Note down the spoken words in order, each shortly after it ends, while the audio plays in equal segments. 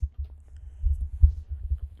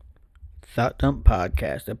Thought Dump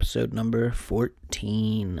Podcast, episode number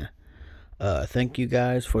 14. Thank you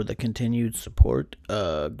guys for the continued support.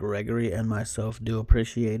 Gregory and myself do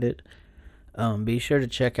appreciate it. Be sure to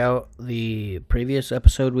check out the previous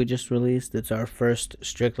episode we just released. It's our first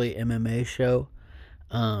strictly MMA show.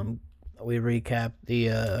 We recap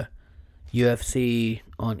the UFC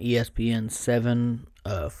on ESPN 7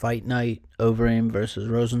 Fight Night, Overeem versus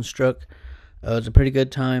Rosenstruck. It was a pretty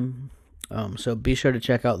good time. So be sure to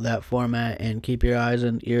check out that format and keep your eyes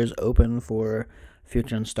and ears open for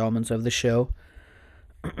future installments of the show.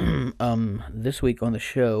 This week on the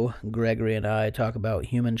show, Gregory and I talk about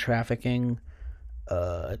human trafficking,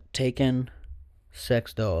 Taken,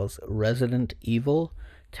 sex dolls, Resident Evil,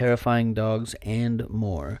 terrifying dogs, and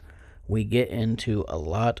more. We get into a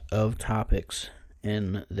lot of topics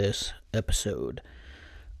in this episode.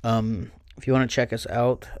 If you want to check us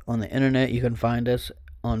out on the internet, you can find us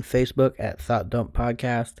on Facebook at Thought Dump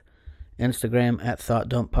Podcast, Instagram at Thought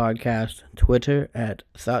Dump Podcast, Twitter at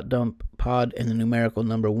Thought Dump Pod and the numerical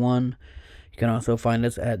number 1. You can also find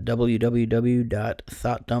us at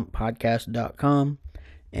www.thoughtdumppodcast.com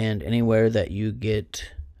and anywhere that you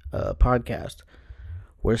get a podcast.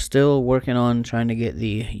 We're still working on trying to get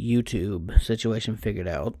the YouTube situation figured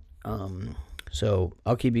out. So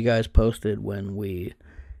I'll keep you guys posted when we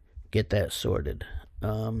get that sorted.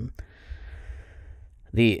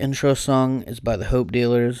 The intro song is by the Hope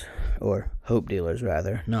Dealers, or Hope Dealers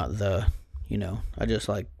rather, not the, I just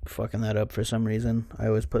like fucking that up for some reason. I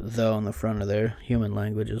always put the on the front of there. Human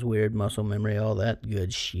language is weird, muscle memory, all that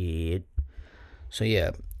good shit. So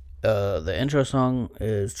yeah, the intro song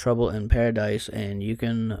is Trouble in Paradise, and you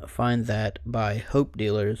can find that by Hope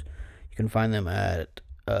Dealers. You can find them at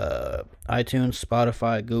iTunes,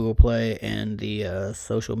 Spotify, Google Play, and the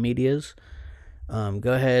social medias.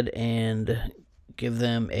 Go ahead and give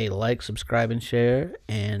them a like, subscribe, and share,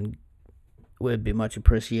 and would be much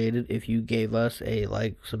appreciated if you gave us a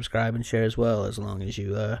like, subscribe, and share as well, as long as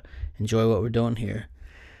you enjoy what we're doing here.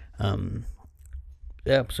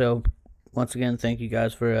 So once again, thank you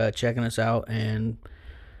guys for checking us out, and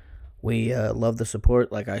we love the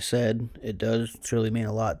support. Like I said, it does truly mean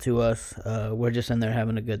a lot to us. We're just in there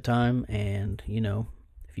having a good time, and if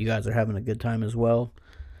you guys are having a good time as well,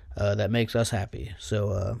 that makes us happy.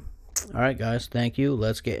 So all right, guys, thank you.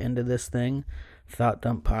 Let's get into this thing. Thought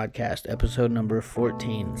Dump Podcast, episode number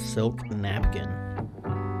 14, Silk Napkin.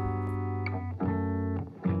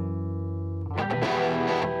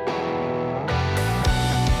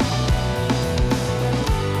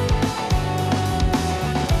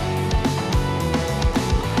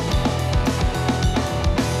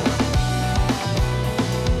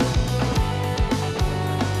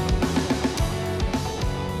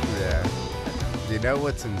 You know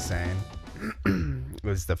what's insane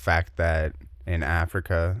was the fact that in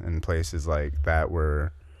Africa and places like that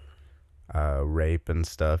where rape and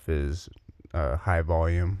stuff is high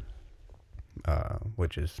volume,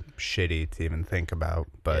 which is shitty to even think about,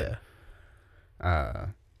 but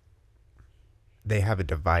they have a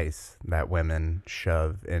device that women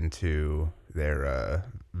shove into their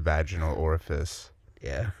vaginal orifice.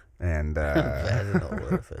 Yeah. And vaginal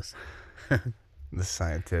orifice. The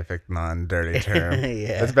scientific, non-dirty term.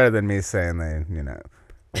 Yeah. That's better than me saying they,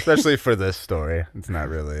 especially for this story. It's not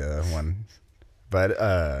really one. But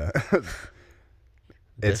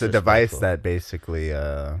it's a device that basically,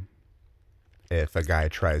 if a guy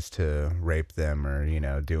tries to rape them or,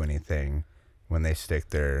 do anything, when they stick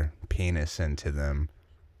their penis into them,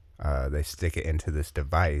 they stick it into this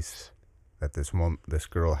device that this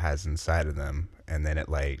girl has inside of them, and then it,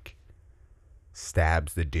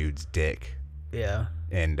 stabs the dude's dick. Yeah.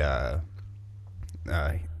 And the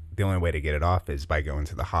only way to get it off is by going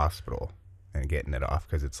to the hospital and getting it off,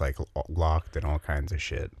 because it's locked and all kinds of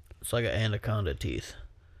shit. It's like an anaconda teeth.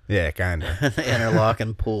 Yeah, kind of. Interlock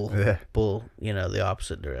and pull, the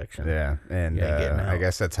opposite direction. Yeah, and I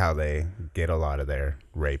guess that's how they get a lot of their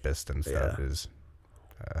rapists and stuff is,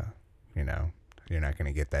 you're not going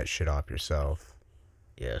to get that shit off yourself.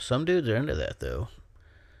 Yeah, some dudes are into that, though.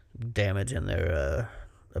 Damaging their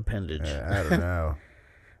appendage. I don't know.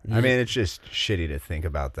 I mean, it's just shitty to think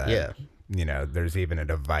about that. Yeah. There's even a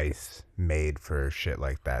device made for shit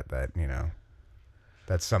like that,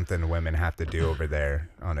 that's something women have to do over there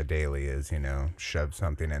on a daily is, shove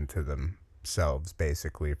something into themselves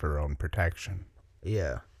basically for their own protection.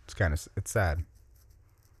 Yeah. It's sad.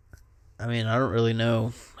 I mean, I don't really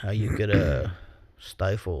know how you could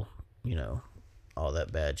stifle, all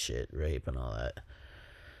that bad shit, rape and all that.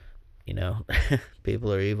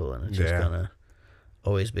 People are evil, and it's just gonna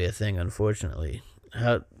always be a thing, unfortunately.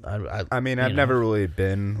 I mean, I've never really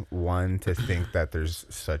been one to think that there's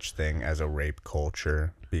such thing as a rape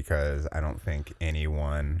culture, because I don't think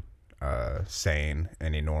anyone sane,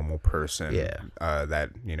 any normal person that,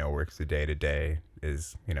 you know, works the day to day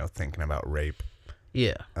is, you know, thinking about rape.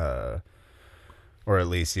 Yeah. Or at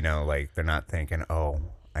least, you know, like, they're not thinking, oh,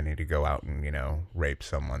 I need to go out and, you know, rape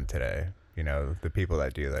someone today. You know, the people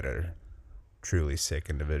that do that are truly sick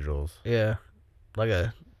individuals. Yeah. Like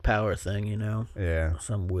a power thing, you know? Yeah.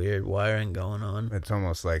 Some weird wiring going on. It's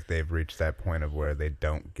almost like they've reached that point of where they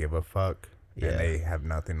don't give a fuck. Yeah. And they have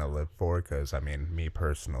nothing to live for, because, I mean, me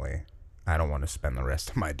personally, I don't want to spend the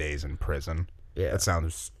rest of my days in prison. Yeah. That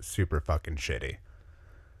sounds super fucking shitty.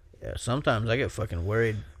 Yeah, sometimes I get fucking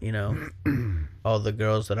worried, you know, all the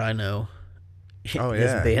girls that I know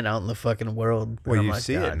just being out in the fucking world. Well, you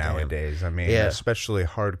see it nowadays. I mean, especially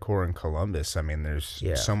hardcore in Columbus. I mean, there's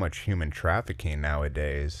so much human trafficking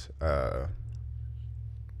nowadays. I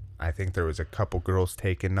think there was a couple girls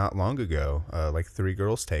taken not long ago, like 3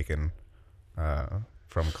 girls taken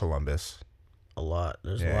from Columbus. A lot.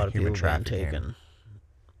 There's a lot of people being taken.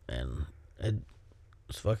 And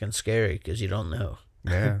it's fucking scary because you don't know.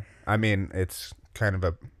 Yeah. I mean, it's kind of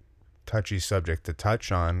a touchy subject to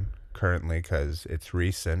touch on currently because it's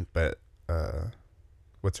recent, but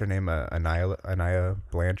what's her name? Anaya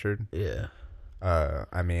Blanchard? Yeah.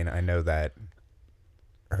 I mean, I know that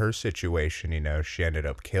her situation, you know, she ended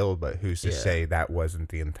up killed, but who's to say that wasn't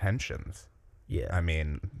the intentions? Yeah. I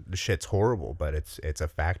mean, the shit's horrible, but it's a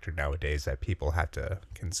factor nowadays that people have to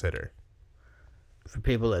consider. For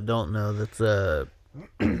people that don't know, that's the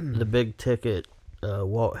big ticket,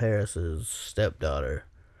 Walt Harris's stepdaughter,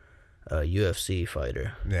 UFC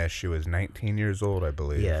fighter. Yeah, she was 19 years old, I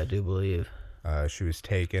believe. Yeah, I do believe. She was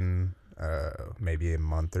taken maybe a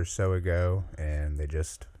month or so ago, and they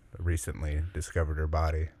just recently discovered her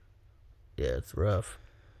body. Yeah, it's rough.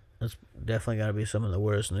 It's definitely got to be some of the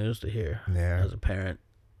worst news to hear. Yeah. As a parent,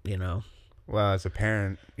 you know. Well, as a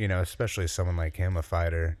parent, you know, especially someone like him, a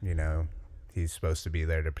fighter, you know, he's supposed to be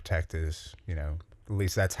there to protect his, you know, at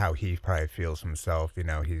least that's how he probably feels himself. You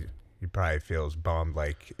know, he probably feels bummed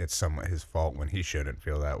like it's somewhat his fault when he shouldn't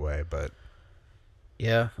feel that way, but.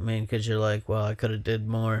 Yeah, I mean, because you're like, well, I could have did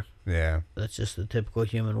more. Yeah. That's just the typical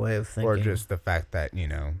human way of thinking. Or just the fact that, you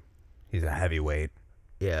know, he's a heavyweight.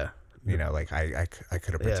 Yeah. You know, like, I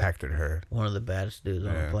could have protected her. One of the baddest dudes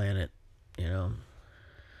on the planet, you know.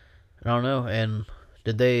 I don't know. And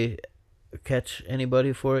did they catch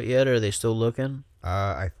anybody for it yet, or are they still looking?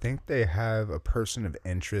 I think they have a person of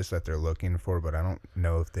interest that they're looking for, but I don't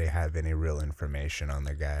know if they have any real information on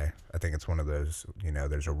the guy. I think it's one of those, you know,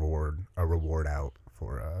 there's a reward out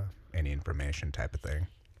for any information type of thing.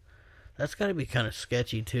 That's got to be kind of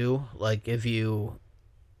sketchy too. Like if you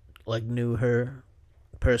like knew her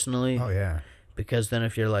personally. Oh yeah. Because then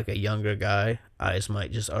if you're like a younger guy, eyes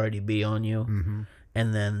might just already be on you. Mm-hmm.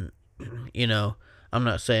 And then, you know, I'm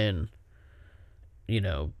not saying, you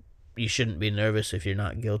know, you shouldn't be nervous if you're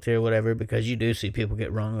not guilty or whatever, because you do see people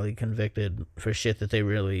get wrongly convicted for shit that they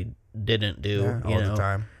really didn't do. Yeah, all the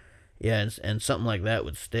time. Yeah, and something like that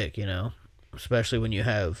would stick, you know, especially when you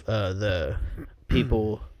have the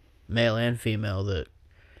people, male and female, that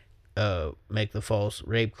make the false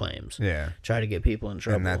rape claims. Yeah. Try to get people in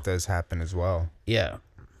trouble. And that does happen as well. Yeah.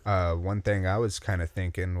 One thing I was kind of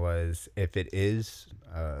thinking was if it is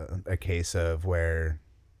a case of where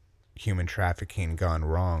human trafficking gone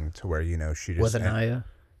wrong to where, you know, she just... With Anaya?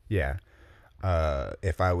 Yeah.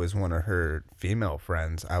 If I was one of her female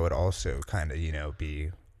friends, I would also kind of, you know, be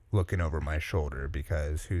looking over my shoulder,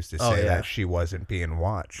 because who's to say that she wasn't being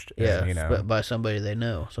watched? Yeah, and, you know, by somebody they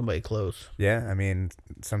know, somebody close. Yeah, I mean,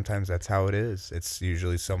 sometimes that's how it is. It's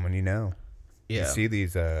usually someone you know. Yeah. You see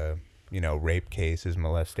these, you know, rape cases,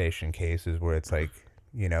 molestation cases where it's like,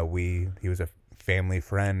 you know, he was a family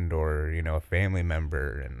friend or, you know, a family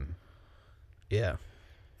member, and... Yeah.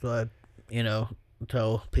 So I, you know,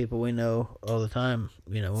 tell people we know all the time,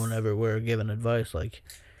 you know, whenever we're giving advice, like,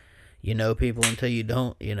 you know people until you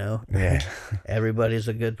don't, you know. Yeah. Everybody's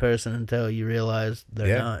a good person until you realize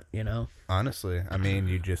they're not, you know. Honestly, I mean,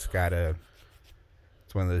 you just gotta,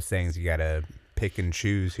 it's one of those things, you gotta pick and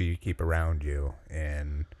choose who you keep around you,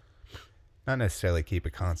 and not necessarily keep a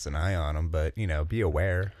constant eye on them, but, you know, be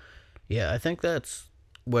aware. Yeah, I think that's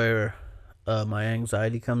where my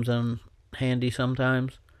anxiety comes in handy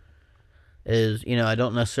sometimes. Is, you know, I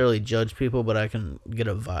don't necessarily judge people, but I can get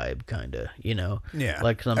a vibe, kind of, you know. Yeah,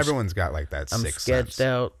 like everyone's got like that. I'm sketched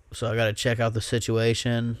out, so I got to check out the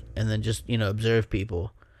situation and then just, you know, observe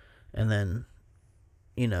people, and then,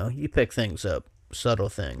 you know, you pick things up, subtle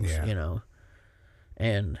things, you know,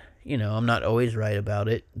 and, you know, I'm not always right about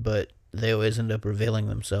it, but they always end up revealing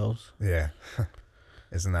themselves. Yeah.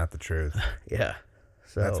 Isn't that the truth? Yeah.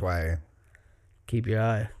 So That's why. keep your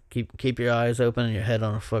eyes open and your head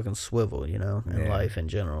on a fucking swivel, in life in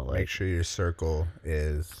general. Like, Make sure your circle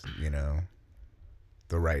is,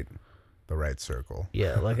 the right circle.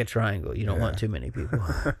 yeah, like a triangle. You don't want too many people.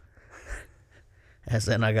 As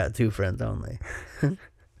in, I got 2 friends only.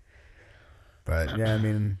 But yeah, I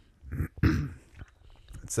mean,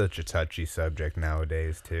 it's such a touchy subject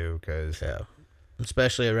nowadays too, because Yeah.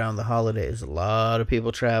 Especially around the holidays, a lot of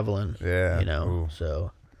people traveling. Ooh.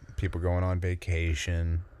 So People going on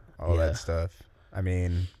vacation, all that stuff. I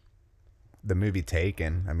mean, the movie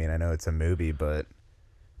Taken. I mean, I know it's a movie, but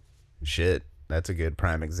shit, that's a good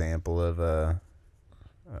prime example of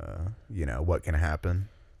what can happen.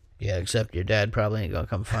 yeah, except your dad probably ain't gonna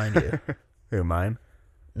come find you. Who, mine?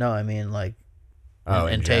 No, I mean like.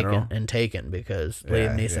 In general? Taken because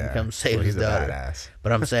Liam Neeson comes save Well, his he's a daughter. badass.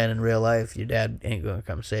 But I'm saying in real life, your dad ain't gonna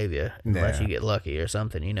come save you unless you get lucky or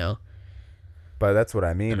something, But that's what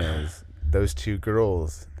I mean is those 2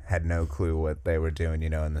 girls had no clue what they were doing,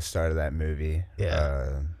 in the start of that movie.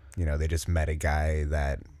 Yeah. They just met a guy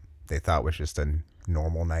that they thought was just a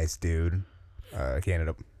normal, nice dude. He ended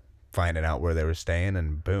up finding out where they were staying,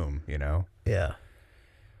 and boom, Yeah.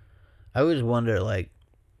 I always wonder, like,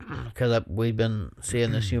 because we've been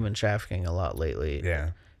seeing this human trafficking a lot lately. Yeah.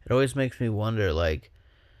 It always makes me wonder, like,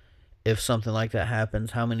 if something like that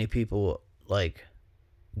happens, how many people, like,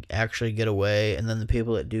 actually get away, and then the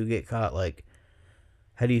people that do get caught, like,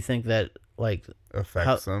 how do you think that, like,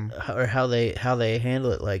 affects them, or how they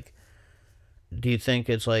handle it? Like, do you think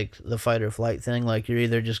it's like the fight or flight thing? Like, you're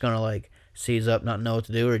either just gonna like seize up, not know what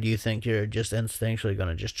to do, or do you think you're just instinctually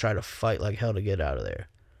gonna just try to fight like hell to get out of there?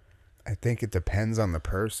 I think it depends on the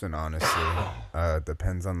person, honestly.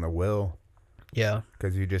 Depends on the will. Yeah.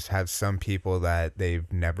 Because you just have some people that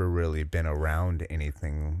they've never really been around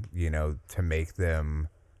anything, to make them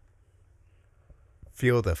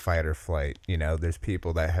feel the fight or flight. There's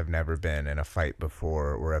people that have never been in a fight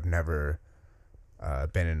before or have never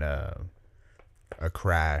been in a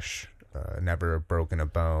crash, never broken a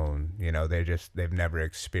bone. They've never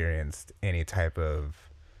experienced any type of,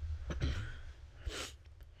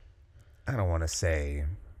 I don't want to say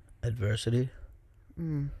adversity.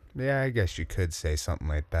 Yeah, I guess you could say something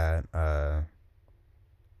like that.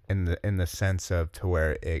 In the sense of to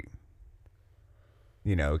where it,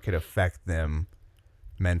 it could affect them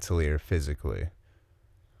mentally or physically.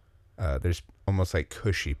 There's almost like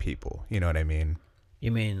cushy people. You know what I mean?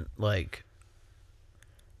 You mean like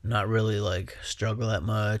not really like struggle that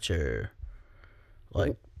much, or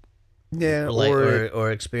like yeah,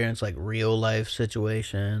 or experience like real life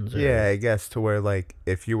situations? Or yeah, I guess to where like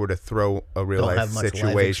if you were to throw a real life have much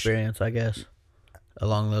situation, life experience, I guess,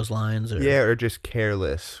 along those lines. Or yeah, or just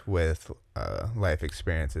careless with life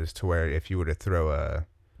experiences, to where if you were to throw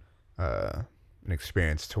an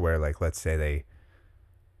experience to where, like, let's say they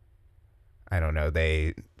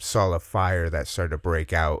saw a fire that started to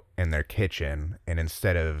break out in their kitchen, and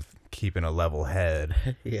instead of keeping a level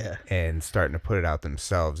head yeah, and starting to put it out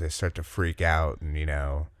themselves, they start to freak out and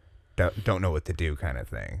don't know what to do, kind of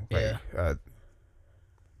thing. Like, yeah.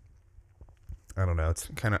 I don't know. It's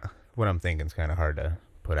kind of what I'm thinking is kind of hard to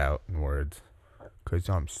put out in words because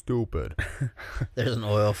I'm stupid. There's an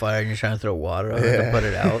oil fire and you're trying to throw water on it to put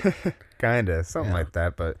it out. Kind of something like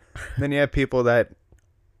that. But then you have people that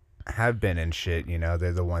have been in shit.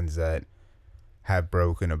 They're the ones that have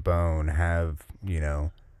broken a bone. Have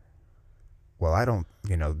well, I don't.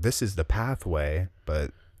 This is the pathway,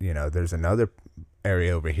 but there's another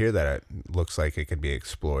area over here that it looks like it could be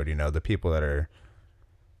explored. The people that are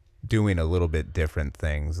doing a little bit different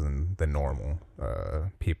things than the normal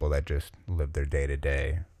people that just live their day to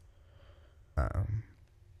day. I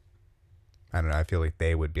don't know. I feel like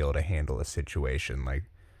they would be able to handle a situation like,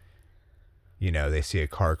 they see a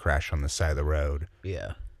car crash on the side of the road.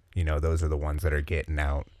 Yeah. Those are the ones that are getting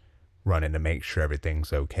out, running to make sure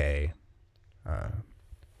everything's okay. I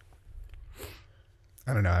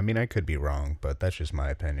don't know. I mean, I could be wrong, but that's just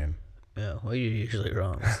my opinion. Yeah. Well, you're usually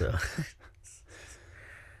wrong, so.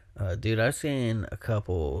 Dude, I've seen a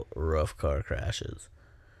couple rough car crashes,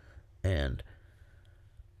 and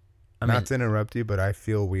not to interrupt you, but I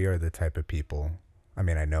feel we are the type of people. I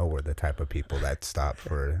mean, I know we're the type of people that stop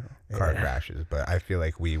for car crashes, but I feel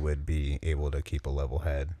like we would be able to keep a level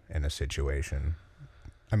head in a situation.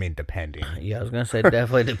 I mean, depending. Yeah, I was gonna say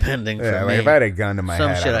definitely depending. Yeah, for like me. if I had a gun to my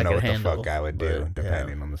Some head, shit I don't know I could what handle, the fuck I would do, but,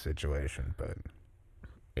 depending on the situation. But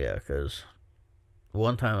yeah, because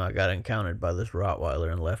one time I got encountered by this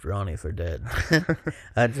Rottweiler and left Ronnie for dead.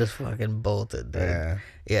 I just fucking bolted, dude. Yeah.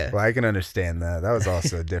 Yeah. Well, I can understand that. That was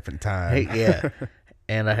also a different time. Yeah.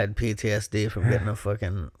 And I had PTSD from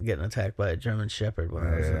getting attacked by a German Shepherd when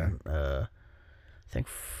I was in, I think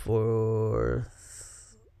 4th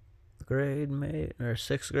grade, or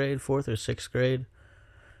 6th grade, 4th or 6th grade.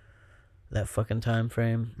 That fucking time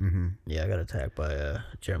frame. Mm-hmm. Yeah, I got attacked by a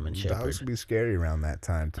German Shepherd. Dogs would be scary around that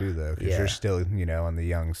time too, though, because Yeah. you're still, on the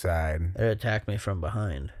young side. It attacked me from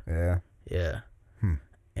behind. Yeah. Yeah.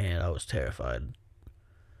 And I was terrified.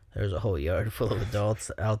 There was a whole yard full of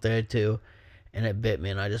adults out there too, and it bit me,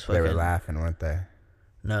 and I just fucking... They were laughing, weren't they?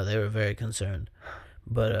 No, they were very concerned.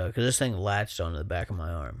 But, because this thing latched onto the back of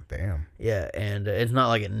my arm. Damn. Yeah, and it's not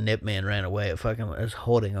like it nipped me and ran away. It fucking was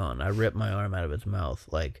holding on. I ripped my arm out of its mouth,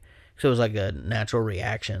 so it was like a natural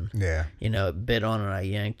reaction. Yeah. It bit on and I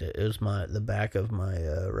yanked it. It was the back of my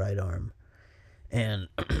right arm. And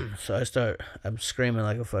so I'm screaming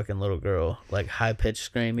like a fucking little girl, like high-pitched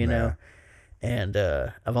scream, know? And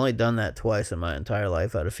I've only done that twice in my entire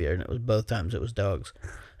life out of fear, and it was both times it was dogs.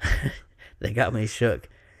 They got me shook.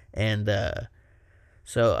 And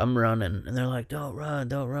so I'm running, and they're like, don't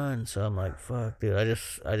run. So I'm like, fuck, dude.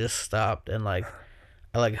 I just stopped, and I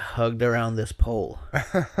hugged around this pole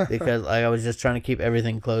because I was just trying to keep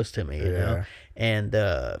everything close to me, you know? And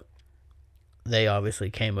they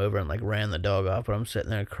obviously came over and ran the dog off, but I'm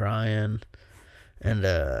sitting there crying. And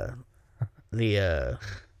the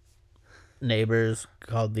neighbors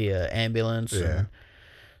called the ambulance. Yeah. And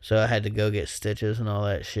so I had to go get stitches and all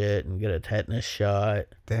that shit and get a tetanus shot.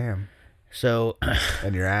 Damn. So.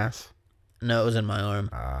 In your ass? No, it was in my arm.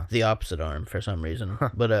 The opposite arm for some reason.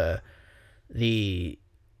 But the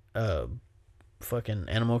fucking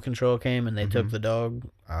animal control came and they took the dog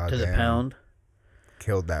to the pound.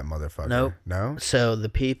 Killed that motherfucker. Nope. No? So the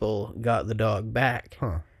people got the dog back.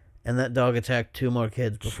 Huh. And that dog attacked 2 more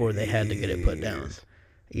kids before they had to get it put down.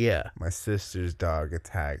 Yeah. My sister's dog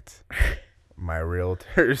attacked my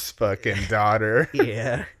realtor's fucking daughter.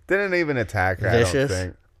 Yeah. Didn't even attack her, Vicious? I don't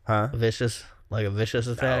think. Huh? Vicious? Like a vicious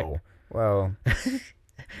attack? No. Well,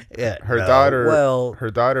 Yeah. her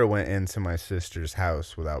daughter went into my sister's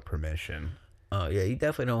house without permission. Oh, yeah. You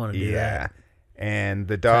definitely don't want to do that. Yeah. And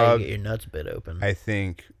the That's how dog, you get your nuts bit open. I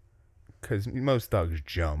think, because most dogs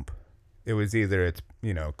jump. It was either its,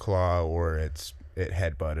 claw or it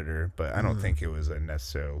headbutted her, but I don't think it was a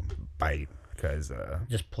necessary bite because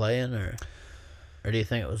just playing, or do you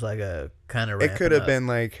think it was like a kind of? It could have been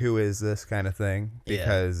like, who is this kind of thing?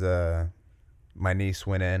 Because my niece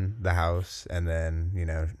went in the house and then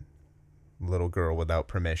little girl without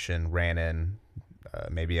permission ran in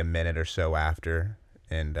maybe a minute or so after,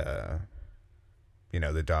 and the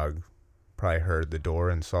dog probably heard the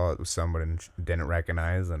door and saw it was someone didn't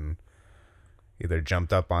recognize and either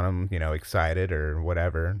jumped up on him, excited or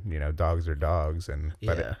whatever. Dogs are dogs,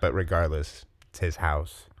 but regardless, it's his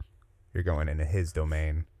house. You're going into his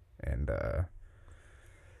domain, and I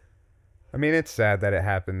mean, it's sad that it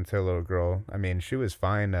happened to a little girl. I mean, she was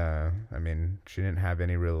fine. She didn't have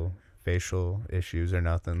any real facial issues or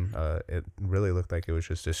nothing. It really looked like it was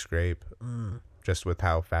just a scrape, just with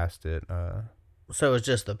how fast it. So it was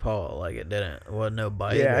just the paw, like it wasn't no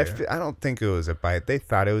bite. Yeah, I don't think it was a bite. They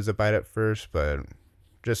thought it was a bite at first, but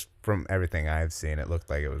just from everything I've seen, it looked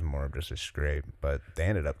like it was more of just a scrape. But they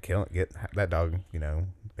ended up that dog.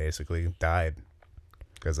 Basically died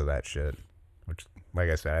because of that shit. Which, like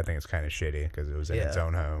I said, I think it's kind of shitty because it was in its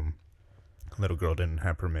own home. Little girl didn't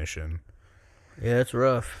have permission. Yeah, it's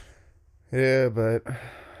rough. Yeah, but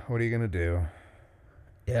what are you gonna do?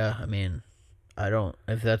 Yeah, I mean,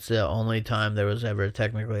 if that's the only time there was ever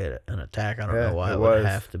technically an attack, I don't know why it would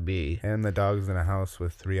have to be. And the dog's in a house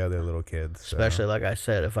with 3 other little kids. So. Especially, like I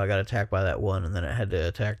said, if I got attacked by that one and then it had to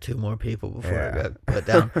attack 2 more people before it got put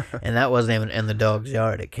down. And that wasn't even in the dog's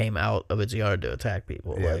yard. It came out of its yard to attack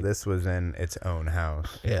people. Yeah, this was in its own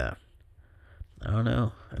house. Yeah. I don't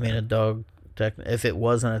know. I mean, a dog, if it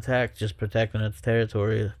was an attack, just protecting its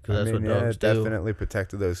territory, because that's what dogs do. Definitely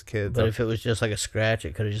protected those kids. But if it was just like a scratch,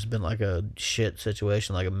 it could have just been like a shit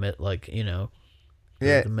situation,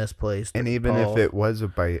 misplaced. And even if it was a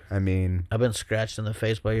bite, I mean, I've been scratched in the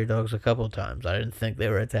face by your dogs a couple of times. I didn't think they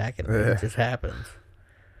were attacking me. It just happens.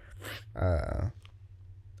 I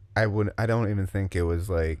don't even think it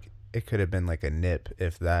was like, it could have been like a nip,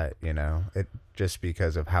 if that, it just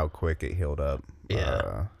because of how quick it healed up.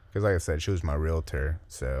 Yeah. Because like I said, she was my realtor,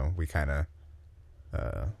 so we kind of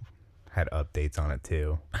had updates on it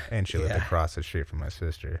too. And she lived across the street from my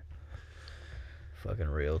sister. Fucking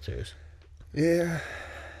realtors. Yeah.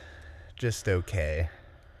 Just okay.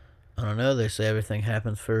 I don't know. They say everything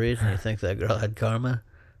happens for a reason. You think that girl had karma?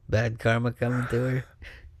 Bad karma coming to her?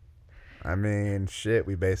 I mean, shit,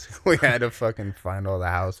 we basically had to fucking find all the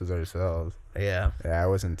houses ourselves. Yeah. Yeah, I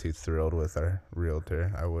wasn't too thrilled with our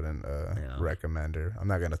realtor. I wouldn't Yeah. recommend her. I'm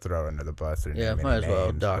not going to throw her under the bus or Yeah, name might any as well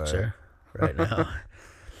names, dox but her right now.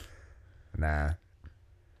 Nah.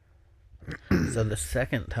 So the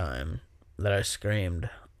second time that I screamed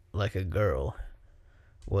like a girl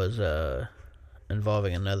was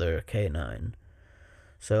involving another canine.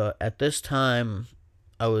 So at this time,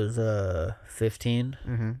 I was 15.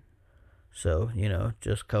 Mm-hmm. So,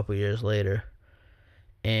 just a couple years later.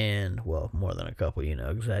 And, well, more than a couple,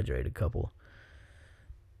 exaggerated couple.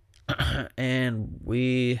 And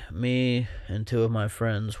me and two of my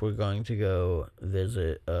friends were going to go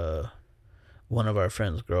visit one of our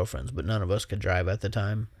friends' girlfriends, but none of us could drive at the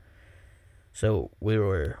time. So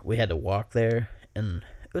we had to walk there, and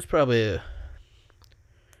it was probably,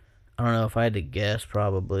 I don't know if I had to guess,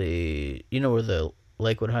 probably, where the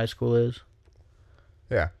Lakewood High School is?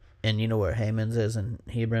 Yeah. And you know where Heyman's is in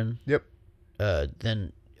Hebron? Yep.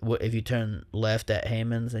 Then if you turn left at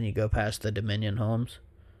Heyman's and you go past the Dominion homes.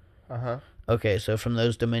 Uh-huh. Okay, so from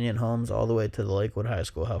those Dominion homes all the way to the Lakewood High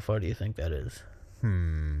School, how far do you think that is?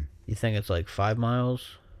 You think it's like 5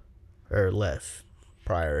 miles or less?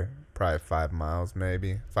 Probably 5 miles,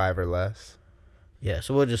 maybe 5 or less. Yeah,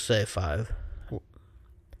 so we'll just say 5.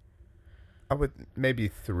 I would maybe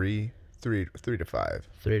 3 to 5.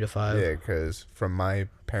 3 to 5. Yeah, because from my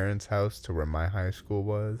parents' house to where my high school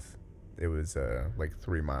was, it was like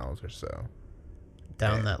 3 miles or so.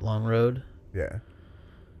 Down that long road. Yeah.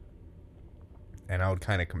 And I would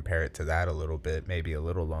kind of compare it to that a little bit, maybe a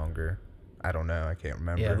little longer. I don't know. I can't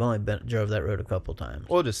remember. Yeah, I've only drove that road a couple times.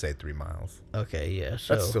 We'll just say 3 miles. Okay, yeah.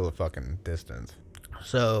 So That's still a fucking distance.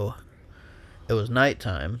 So it was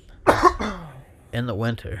nighttime in the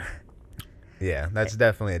winter. Yeah, that's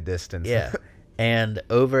definitely a distance. Yeah. And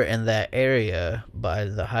over in that area by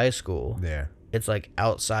the high school, Yeah. it's like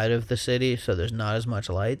outside of the city, so there's not as much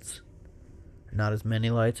lights. Not as many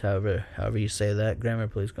lights, however you say that. Grammar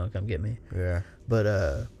police gonna come get me. Yeah.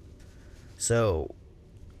 But so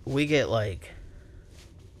we get like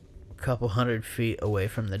a couple 100 feet away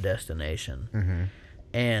from the destination. Mm-hmm.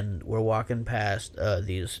 And we're walking past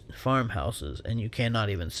these farmhouses, and you cannot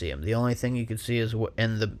even see them. The only thing you can see is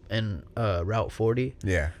in Route 40,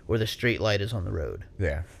 Yeah. where the street light is on the road.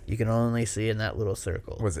 Yeah. You can only see in that little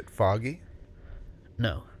circle. Was it foggy?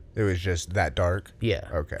 No. It was just that dark? Yeah.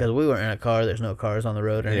 Okay. Because we weren't in a car. There's no cars on the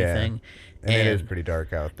road or anything. And it is pretty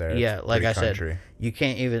dark out there. Yeah, It's like pretty I country. said, you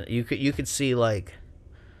can't even you could see like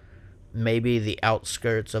maybe the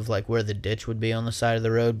outskirts of like where the ditch would be on the side of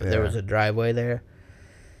the road, but there Yeah. was a driveway there.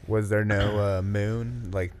 Was there no moon?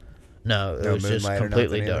 Like, No, it no was just moonlight or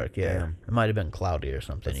completely nothing either? dark. Yeah, Damn. it might have been cloudy or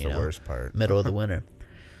something. that's you the know, worst part. middle of the winter.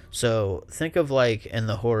 So think of like in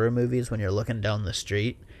the horror movies when you're looking down the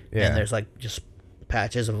street Yeah. and there's like just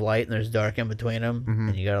patches of light and there's dark in between them,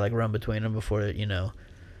 and you gotta like run between them before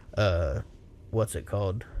what's it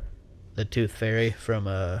called? The Tooth Fairy from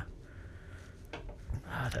that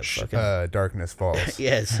fucking Darkness Falls.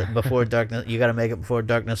 yes, before darkness. You gotta make it before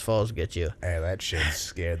darkness falls. Get you. Hey, that shit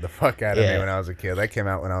scared the fuck out of Yeah. me when I was a kid. That came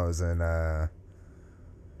out when I was in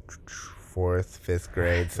 4th, 5th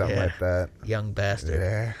grade, something Yeah. like that. Young bastard.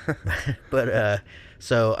 Yeah. But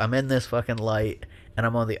so I'm in this fucking light, and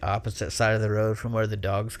I'm on the opposite side of the road from where the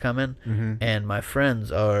dog's coming, and my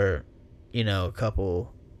friends are, a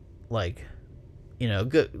couple, like,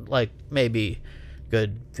 good, like maybe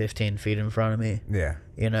good 15 feet in front of me, Yeah.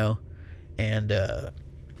 and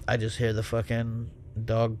I just hear the fucking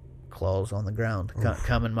dog claws on the ground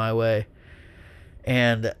coming my way.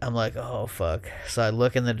 And I'm like, oh, fuck. So I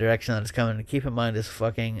look in the direction that it's coming. And keep in mind, it's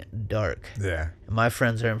fucking dark. Yeah. My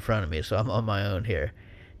friends are in front of me, so I'm on my own here.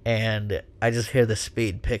 And I just hear the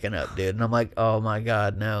speed picking up, dude. And I'm like, oh, my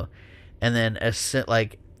God, no. And then as soon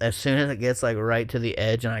as it gets, like, right to the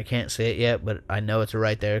edge, and I can't see it yet, but I know it's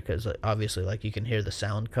right there because, obviously, like, you can hear the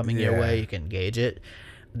sound coming your Yeah. way. You can gauge it.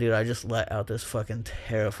 Dude, I just let out this fucking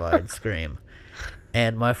terrified scream.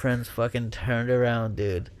 And my friends fucking turned around,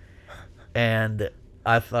 dude. And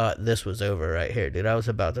I thought this was over right here, dude. I was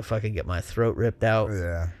about to fucking get my throat ripped out.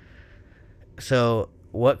 Yeah. So,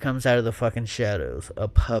 what comes out of the fucking shadows? A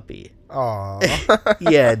puppy. Aw.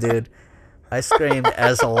 Yeah, dude. I screamed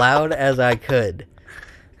as loud as I could.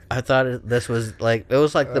 I thought this was like, it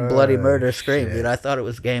was like the bloody murder scream, shit. dude. I thought it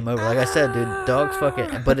was game over. Like I said, dude, dogs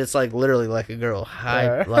fucking, but it's like literally like a girl.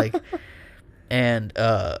 Yeah. And,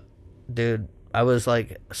 dude, I was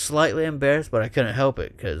like slightly embarrassed, but I couldn't help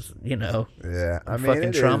it because, Yeah. I I'm mean, fucking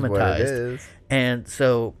it is what traumatized. it is. And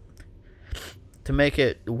so to make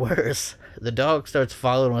it worse, the dog starts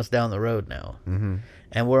following us down the road now. Mm-hmm.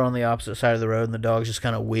 And we're on the opposite side of the road, and the dog's just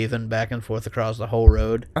kind of weaving back and forth across the whole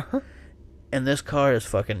road. And this car is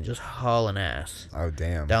fucking just hauling ass. Oh,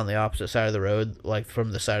 damn. Down the opposite side of the road, like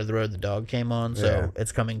from the side of the road the dog came on. So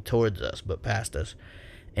it's coming towards us, but past us.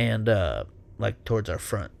 And, like, towards our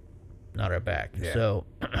front, not our back. Yeah. So,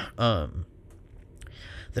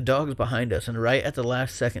 the dog's behind us, and right at the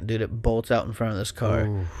last second, dude, it bolts out in front of this car.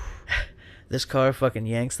 Ooh. This car fucking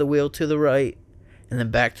yanks the wheel to the right, and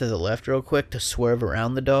then back to the left real quick to swerve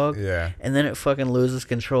around the dog. Yeah. And then it fucking loses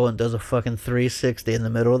control and does a fucking 360 in the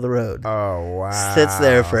middle of the road. Oh, wow. Sits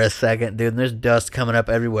there for a second, dude, and there's dust coming up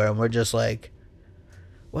everywhere, and we're just like,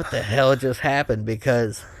 what the hell just happened?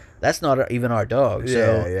 Because that's not even our dog.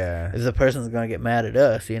 So yeah. if the person's going to get mad at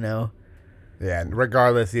us, you know. Yeah, and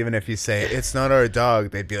regardless, even if you say, it's not our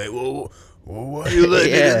dog, they'd be like, whoa, why are you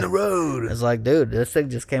letting it in the road? It's like, dude, this thing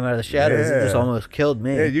just came out of the shadows. It just almost killed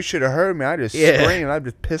me. Yeah, you should have heard me. I just screamed. I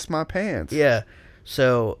just pissed my pants. Yeah.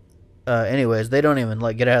 So, anyways, they don't even,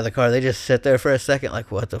 like, get out of the car. They just sit there for a second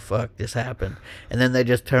like, what the fuck just happened? And then they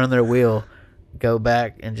just turn their wheel, go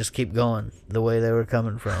back, and just keep going the way they were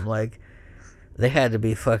coming from. Like, they had to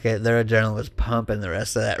be fucking, their adrenaline was pumping the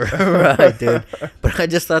rest of that ride, dude. But I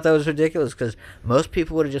just thought that was ridiculous because most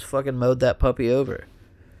people would have just fucking mowed that puppy over.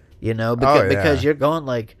 You know, because you're going,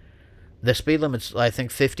 like, the speed limit's, I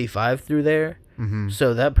think, 55 through there. Mm-hmm.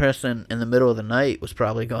 So that person in the middle of the night was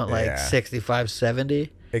probably going, like, 65,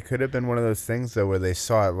 70. It could have been one of those things, though, where they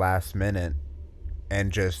saw it last minute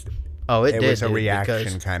and just... Oh, it was a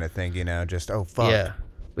reaction kind of thing, you know? Just, oh, fuck. Yeah.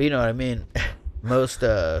 But you know what I mean? Most,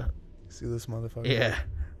 See this motherfucker? Yeah.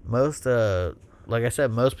 Most, like I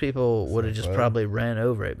said, most people would have just probably ran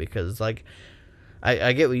over it because, like...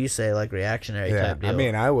 I get what you say, like reactionary type deal. I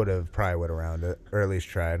mean, I would have probably went around it, or at least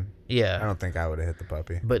tried. Yeah. I don't think I would have hit the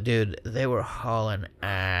puppy. But dude, they were hauling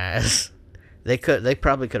ass. They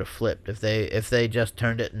probably could have flipped if they just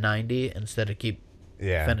turned it 90 instead of keep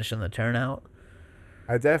finishing the turnout.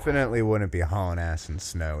 I definitely wouldn't be hauling ass in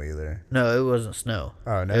snow either. No, it wasn't snow.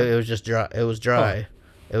 Oh no, it was just dry. It was dry.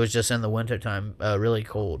 It was just in the wintertime, really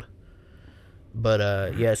cold.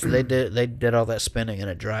 But yeah, so they did all that spinning in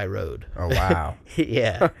a dry road. Oh wow.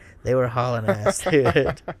 Yeah, they were hauling ass,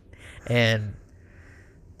 dude. And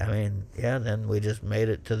I mean, yeah, then we just made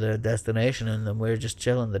it to the destination, and then we were just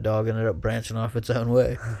chilling. The dog ended up branching off its own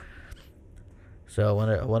way. So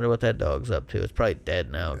I wonder what that dog's up to. It's probably dead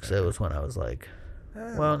now because it was when I was like,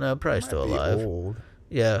 well, no, probably still alive. Old.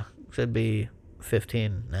 Yeah, should be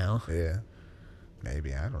 15 now. Yeah.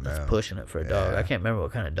 Maybe, I don't know. That's pushing it for a dog. I can't remember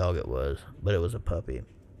what kind of dog it was, but it was a puppy.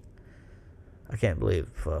 I can't believe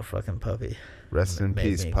a fucking puppy. Rest in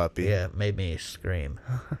peace, puppy. Yeah, made me scream.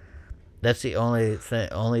 That's the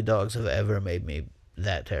only dogs have ever made me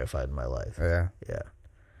that terrified in my life. Yeah. Yeah.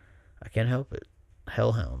 I can't help it.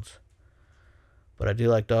 Hellhounds. But I do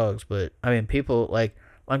like dogs, but I mean, people, like,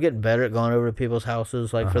 I'm getting better at going over to people's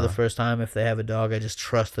houses, like, for the first time. If they have a dog, I just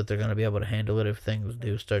trust that they're going to be able to handle it if things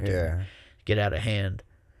do start to get out of hand.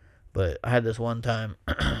 But I had this one time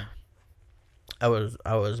I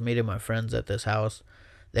was meeting my friends at this house.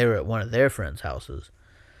 They were at one of their friends' houses.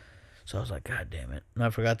 So I was like, God damn it. And I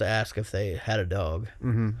forgot to ask if they had a dog.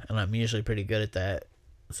 Mm-hmm. And I'm usually pretty good at that.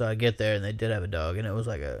 So I get there and they did have a dog, and it was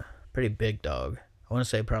like a pretty big dog. I want to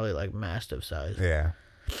say probably like mastiff size. Yeah.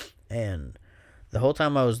 And the whole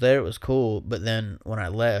time I was there, it was cool. But then when I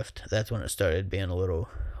left, that's when it started being a little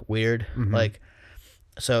weird. Mm-hmm. Like,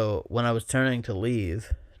 so when I was turning to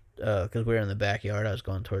leave, because we were in the backyard, I was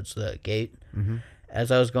going towards the gate. Mm-hmm.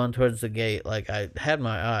 As I was going towards the gate, like, I had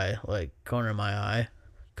my eye, like, corner of my eye,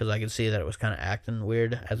 because I could see that it was kind of acting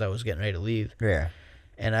weird as I was getting ready to leave. Yeah.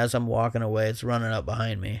 And as I'm walking away, it's running up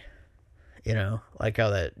behind me, you know, like how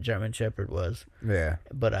that German Shepherd was. Yeah.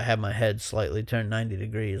 But I had my head slightly turned 90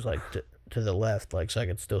 degrees, like, to the left, like, so I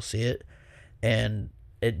could still see it. And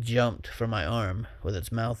it jumped for my arm with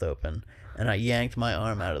its mouth open, and I yanked my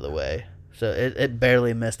arm out of the way. So it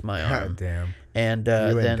barely missed my arm. God damn. And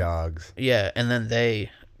then dogs. Yeah, and then they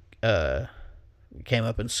came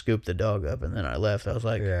up and scooped the dog up, and then I left. I was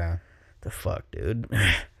like, the fuck, dude?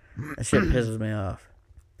 That shit pisses me off.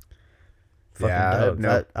 Fucking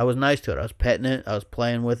dogs. I was nice to it. I was petting it. I was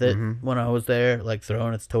playing with it when I was there, like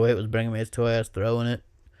throwing its toy. It was bringing me its toy. I was throwing it.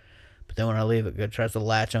 But then when I leave, it tries to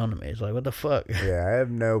latch onto me. It's like, what the fuck? Yeah, I have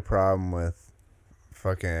no problem with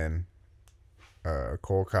fucking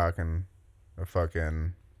cold cocking a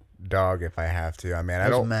fucking dog if I have to. I mean, I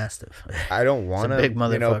don't mastiff. I don't want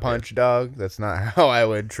to, punch dog. That's not how I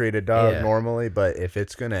would treat a dog normally. But if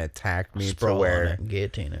it's gonna attack me to where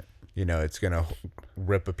guillotine it, it's gonna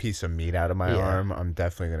rip a piece of meat out of my Yeah. arm, I'm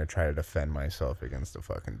definitely gonna try to defend myself against a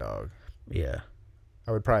fucking dog. Yeah.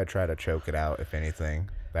 I would probably try to choke it out, if anything.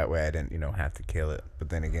 That way I didn't, have to kill it. But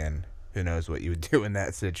then again, who knows what you would do in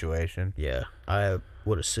that situation. Yeah. I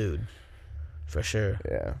would have sued. For sure.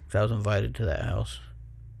 Yeah. 'Cause I was invited to that house.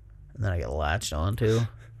 And then I get latched onto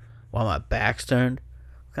while my back's turned.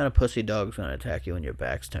 What kind of pussy dog's gonna attack you when your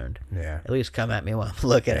back's turned? Yeah. At least come at me while I'm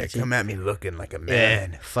looking at you. Come at me looking like a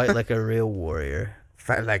man. Yeah. Fight like a real warrior.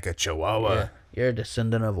 Fight like a chihuahua. Yeah. You're a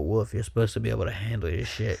descendant of a wolf. You're supposed to be able to handle your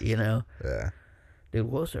shit, you know? Yeah. Dude,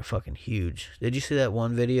 wolves are fucking huge. Did you see that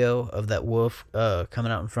one video of that wolf coming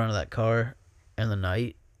out in front of that car in the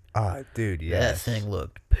night? Ah, dude, yes. That thing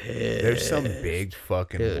looked pissed. There's some big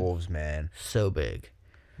fucking Dude. wolves, man. So big.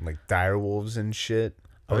 Like dire wolves and shit.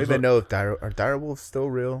 I don't was even know if are dire wolves still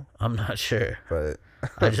real, I'm not sure. but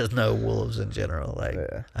I just know wolves in general. Like,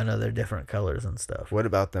 Yeah. I know they're different colors and stuff. what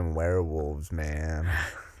about them werewolves, man?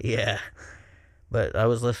 Yeah. But I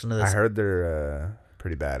was listening to I this. heard they're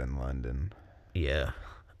pretty bad in London. Yeah.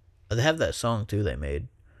 They have that song, too, they made.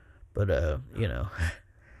 But, you know.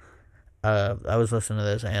 I was listening to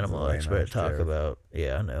this animal lame expert ass talk joke. about.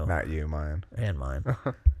 Yeah, I know. Not you, mine. And mine.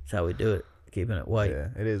 That's how we do it. Keeping it white. Yeah,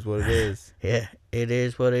 it is what it is. Yeah, it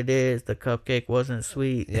is what it is. The cupcake wasn't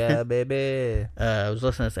sweet. Yeah, baby. I was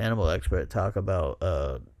listening to this animal expert talk about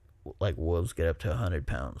like wolves get up to 100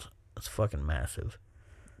 pounds. That's fucking massive.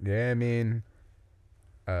 Yeah, I mean,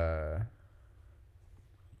 the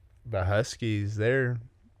Huskies, they're,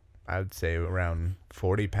 I would say, around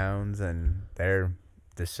 40 pounds, and they're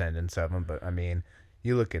descendants of them. But, I mean,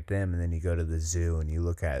 you look at them, and then you go to the zoo, and you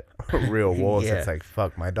look at real wolves. Yeah. It's like,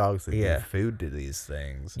 fuck, my dogs would Yeah. give food to these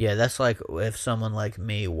things. Yeah, that's like if someone like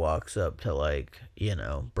me walks up to like, you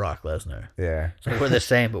know, Brock Lesnar. Yeah. So we're the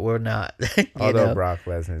same, but we're not. you Although know? Brock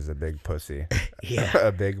Lesnar's a big pussy. Yeah.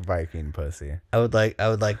 A big Viking pussy. I would like,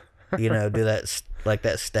 you know, do that like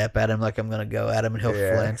that step at him, like I'm gonna go at him, and he'll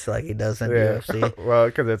Yeah. flinch like he does in Yeah. UFC. Well,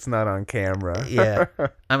 because it's not on camera. Yeah,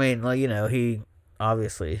 I mean, well, you know, he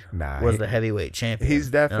obviously Nah, was the heavyweight champion. he's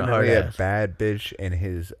and definitely hard a ass. bad bitch in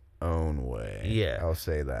his own way. Yeah. I'll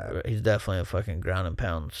say that. He's definitely a fucking ground and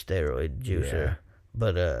pound steroid juicer. Yeah.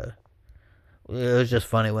 But it was just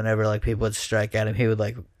funny whenever like people would strike at him, he would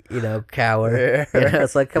like, you know, cower. Yeah. You know,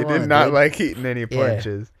 it's like, come he on, did not dude. like eating any Yeah.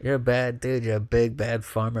 punches. You're a bad dude. You're a big bad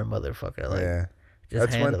farmer motherfucker. Like, Yeah. just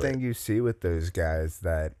That's one handle thing it. you see with those guys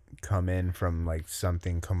that come in from like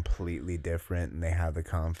something completely different, and they have the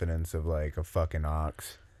confidence of like a fucking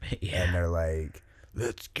ox. And Yeah, they're like,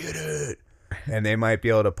 let's get it. And they might be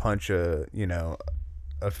able to punch a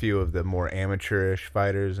few of the more amateurish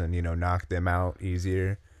fighters and, knock them out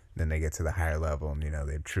easier. Then they get to the higher level and,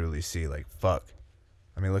 they truly see like, fuck.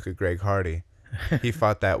 I mean, look at Greg Hardy. He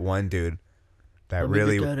fought that one dude that let me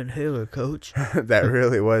really, get that inhaler, coach. that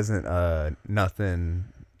really wasn't nothing,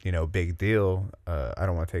 big deal. I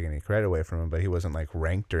don't want to take any credit away from him, but he wasn't like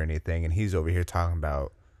ranked or anything. And he's over here talking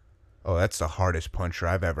about, oh, that's the hardest puncher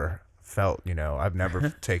I've ever felt. I've never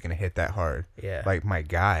taken a hit that hard. Yeah. Like, my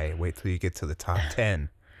guy, wait till you get to the top 10.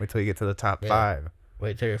 Wait till you get to the top 5.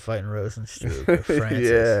 Wait till you're fighting Rosenstruck or Francis.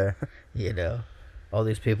 Yeah. You know, all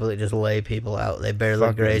these people that just lay people out. They barely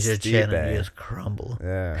Fucking graze your chin and Stipe. you just crumble.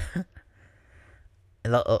 Yeah.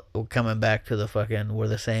 And coming back to the fucking, we're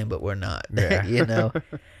the same, but we're not. Yeah. You know,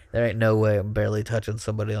 there ain't no way I'm barely touching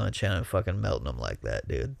somebody on the chin and fucking melting them like that,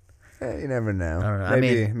 dude. You never know. I don't know.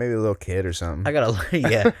 Maybe a little kid or something. I got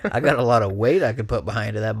I got a lot of weight I could put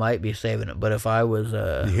behind it. That might be saving it. But if I was,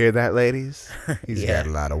 You hear that, ladies? He's Yeah. got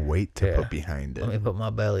a lot of weight to Yeah. put behind let me it. put my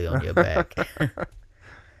belly on your back.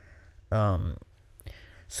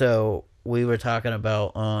 So we were talking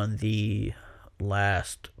about on the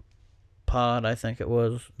last pod, I think it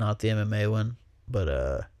was, not the MMA one,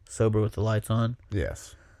 but Sober with the Lights On.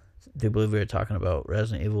 Yes. Do you believe we were talking about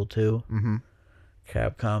Resident Evil 2? Mm-hmm.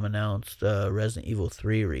 Capcom announced Resident Evil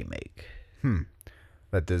 3 remake.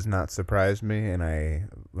 That does not surprise me, and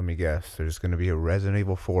let me guess, there's going to be a Resident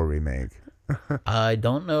Evil 4 remake. I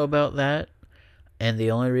don't know about that, and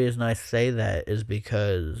the only reason I say that is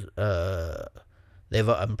because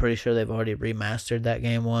I'm pretty sure they've already remastered that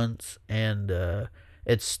game once, and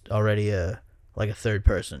it's already a third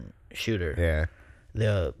person shooter. Yeah.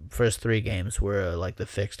 The first 3 games were like the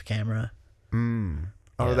fixed camera. Oh,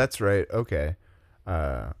 Yeah. that's right. Okay.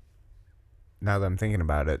 Now that I'm thinking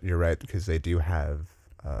about it, you're right, because they do have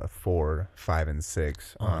 4, 5, and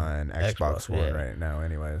 6 on Xbox One yeah. right now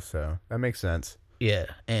anyway, so that makes sense. Yeah,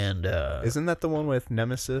 and Isn't that the one with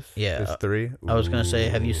Nemesis? Yeah. Is 3? I was gonna say,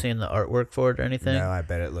 have you Ooh. seen the artwork for it or anything? No, I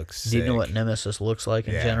bet it looks sick. Do you know what Nemesis looks like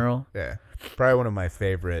in Yeah. general? Yeah. Probably one of my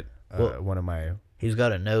favorite, Well- one of my... He's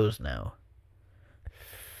got a nose now.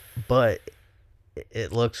 but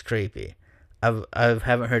it looks creepy. I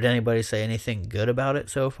haven't heard anybody say anything good about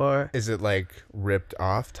it so far. Is it like ripped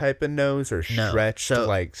off type of nose or No. stretched So-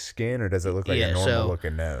 like skin, or does it look like a normal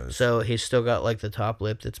looking nose? So he's still got like the top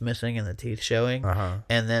lip that's missing and the teeth showing.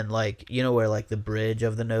 And then like where like the bridge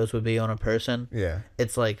of the nose would be on a person? Yeah.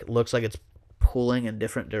 It's like looks like it's pulling in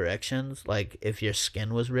different directions, like if your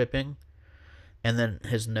skin was ripping. And then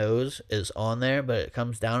his nose is on there, but it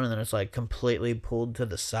comes down and then it's like completely pulled to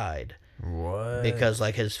the side. What? Because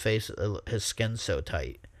like his skin's so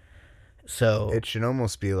tight. So It should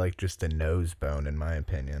almost be like just a nose bone, in my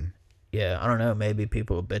opinion. yeah, I don't know. Maybe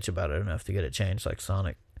people will bitch about it enough to get it changed, like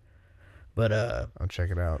Sonic. But I'll check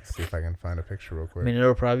it out. See if I can find a picture real quick. I mean,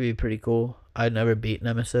 it'll probably be pretty cool. I never beat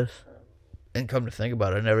Nemesis, and come to think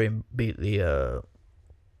about it, I never even beat the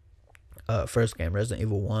first game, Resident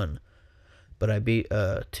Evil 1. But I beat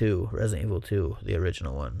Resident Evil 2, the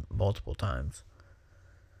original one, multiple times.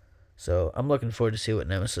 So I'm looking forward to see what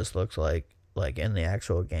Nemesis looks like in the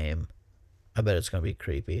actual game. I bet it's gonna be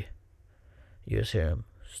creepy. You just hear him,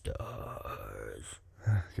 stars.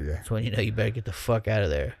 Yeah. That's when you know you better get the fuck out of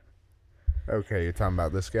there. Okay, you're talking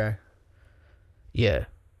about this guy? Yeah,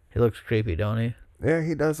 he looks creepy, don't he? Yeah,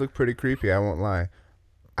 he does look pretty creepy, I won't lie.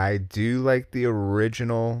 I do like the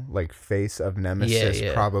original like face of Nemesis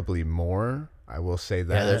probably more. I will say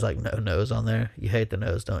that. Yeah, there's like no nose on there. You hate the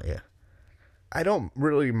nose, don't you? I don't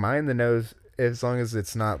really mind the nose as long as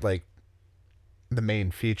it's not like the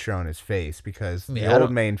main feature on his face, because the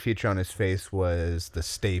old main feature on his face was the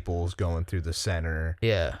staples going through the center.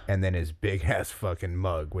 Yeah. And then his big ass fucking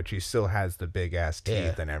mug, which he still has the big ass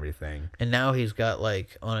teeth and everything. And now he's got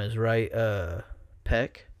like on his right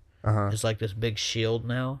pec, it's like this big shield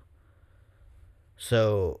now.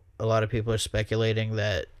 So a lot of people are speculating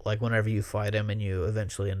that like whenever you fight him and you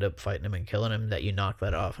eventually end up fighting him and killing him, that you knock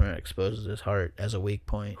that off and it exposes his heart as a weak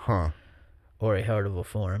point. Or a heartable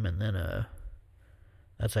form, and then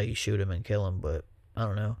that's how you shoot him and kill him. But I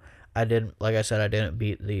don't know. I didn't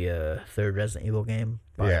beat the third Resident Evil game.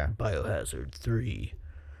 Biohazard 3.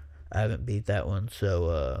 I haven't beat that one,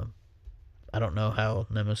 so I don't know how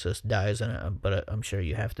Nemesis dies in it, but I'm sure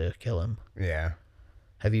you have to kill him. Yeah.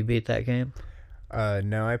 Have you beat that game?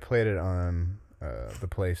 No, I played it on the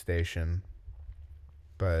PlayStation,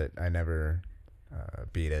 but I never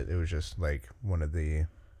beat it. It was just like one of the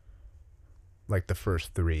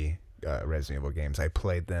first 3 Resident Evil games. I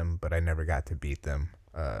played them, but I never got to beat them.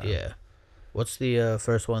 Yeah. What's the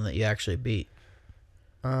first one that you actually beat?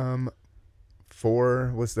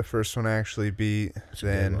 4 was the first one I actually beat.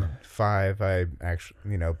 Then 5, I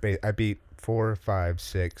actually, I beat 4, 5,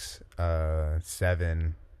 6,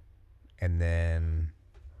 7, and then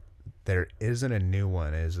there isn't a new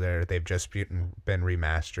one, is there? They've just been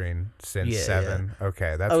remastering since 7. Yeah.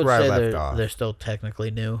 Okay, that's where I left off. They're still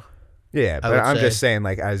technically new. Yeah, but I'm just saying,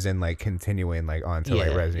 like, as in, like, continuing, like, on to,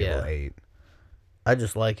 like, Resident Evil 8. I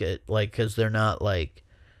just like it, like, because they're not, like...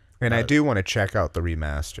 And I do want to check out the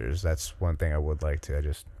remasters. That's one thing I would like to. I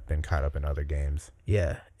just been caught up in other games.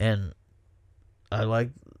 Yeah, and I like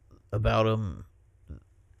about them...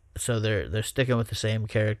 So they're sticking with the same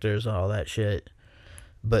characters and all that shit.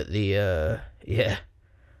 But the,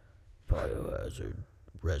 Biohazard,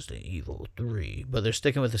 Resident Evil 3. But they're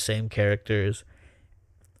sticking with the same characters.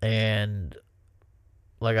 And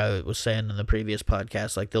like I was saying in the previous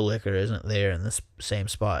podcast, like the liquor isn't there in the same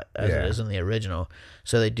spot as it is in the original.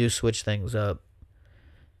 So they do switch things up.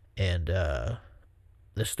 And the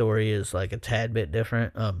story is like a tad bit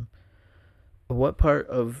different. What part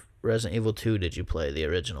of Resident Evil 2 did you play, the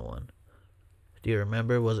original one? Do you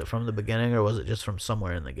remember? Was it from the beginning or was it just from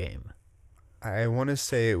somewhere in the game? I want to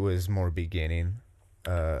say it was more beginning,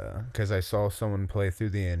 because I saw someone play through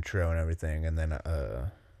the intro and everything, and then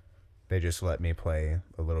they just let me play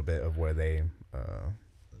a little bit of where they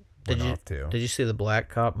went off to. Did you see the black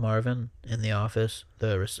cop Marvin in the office?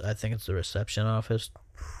 I think it's the reception office.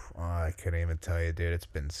 Oh, I couldn't even tell you, dude. It's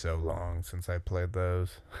been so long since I played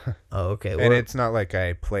those. Oh, okay. And it's not like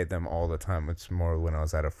I played them all the time. It's more when I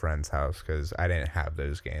was at a friend's house, because I didn't have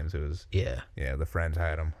those games. It was the friends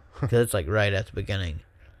had them. Because it's like right at the beginning.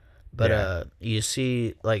 But you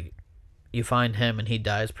see, like, you find him and he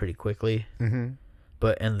dies pretty quickly. Mm-hmm.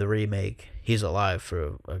 But in the remake, he's alive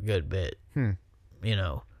for a good bit. You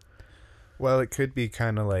know. Well, it could be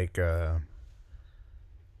kind of like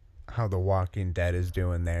how The Walking Dead is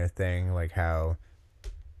doing their thing, like how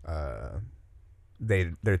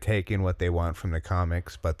they're taking what they want from the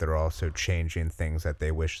comics, but they're also changing things that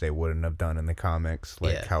they wish they wouldn't have done in the comics,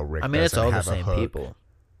 like how Rick doesn't have a hook. It's all the same people.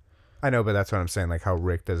 I know, but that's what I'm saying, like how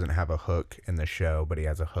Rick doesn't have a hook in the show, but he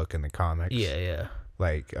has a hook in the comics. Yeah.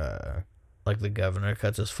 Like Like the governor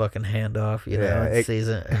cuts his fucking hand off, you Yeah, know, in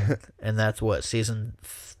season, and that's what, season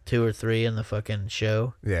 2 or 3 in the fucking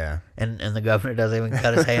show, Yeah. and the governor doesn't even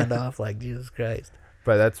cut his hand off. Like, Jesus Christ.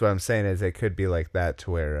 But that's what I'm saying is it could be like that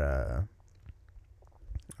to where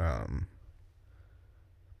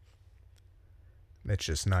it's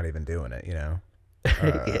just not even doing it, you know.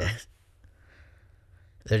 Yeah.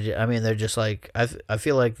 They're just like, I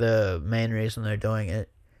feel like the main reason they're doing it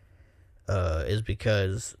is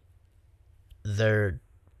because they're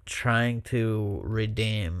trying to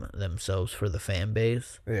redeem themselves for the fan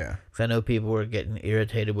base. Yeah. Because I know people were getting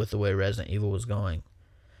irritated with the way Resident Evil was going.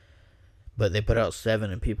 But they put out 7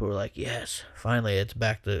 and people were like, yes, finally it's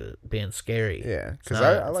back to being scary. Yeah, because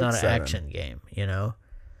I like, it's not 7. An action game, you know?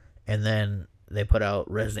 And then they put out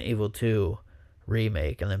Resident Evil 2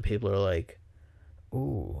 remake, and then people are like,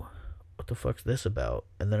 ooh, what the fuck's this about?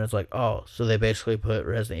 And then it's like, oh, so they basically put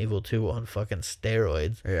Resident Evil 2 on fucking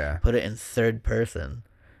steroids. Yeah. Put it in third person.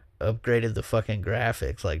 Upgraded the fucking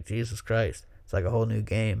graphics. Like, Jesus Christ. It's like a whole new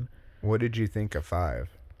game. What did you think of 5?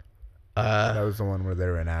 That was the one where they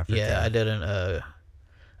were in Africa. Yeah, I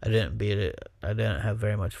didn't beat it. I didn't have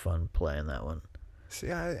very much fun playing that one.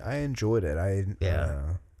 See, I enjoyed it.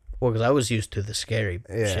 Well, because I was used to the scary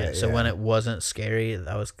shit. So when it wasn't scary,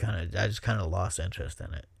 I just kind of lost interest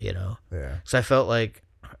in it, you know? Yeah. So I felt like,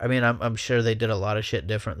 I mean, I'm sure they did a lot of shit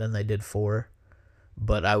different than they did 4,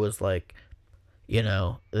 but I was like, you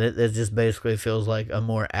know, it just basically feels like a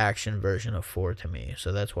more action version of 4 to me.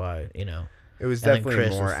 So that's why, you know. It was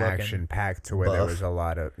definitely more action packed to where there was a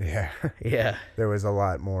lot of yeah. There was a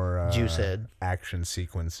lot more juice head action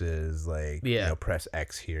sequences, like you know, press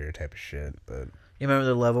X here type of shit. But you remember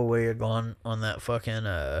the level where you're going on that fucking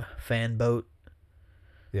fan boat?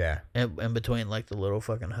 Yeah. In between like the little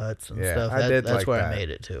fucking huts and stuff. That's like where that. I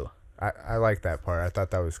made it to. I like that part. I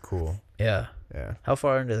thought that was cool. Yeah. Yeah. How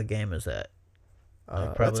far into the game is that?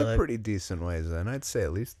 That's a pretty decent ways then. I'd say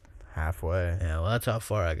at least halfway. Yeah, well, that's how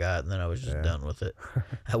far I got, and then I was just done with it.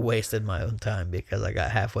 I wasted my own time because I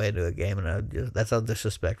got halfway into a game, and that's how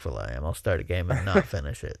disrespectful I am. I'll start a game and not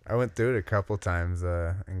finish it. I went through it a couple times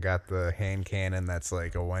and got the hand cannon that's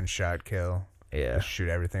like a one-shot kill. Yeah. Just shoot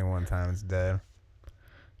everything one time, it's dead.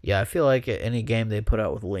 Yeah, I feel like any game they put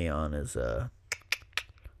out with Leon is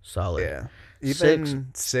solid. Yeah. Even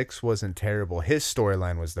 6 wasn't terrible. His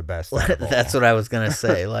storyline was the best. That's what I was gonna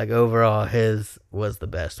say. Like overall, his was the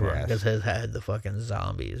best one because his had the fucking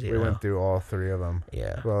zombies. We went through all 3 of them.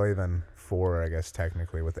 Yeah. Well, even 4, I guess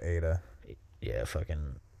technically with Ada. Yeah,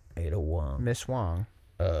 fucking Ada Wong. Miss Wong.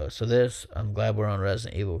 So this, I'm glad we're on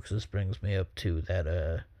Resident Evil because this brings me up to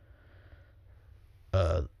that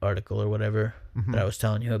article or whatever that I was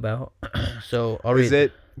telling you about. So I'll read. Is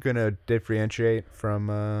it gonna differentiate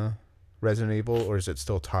from Resident Evil, or is it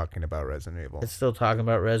still talking about Resident Evil? It's still talking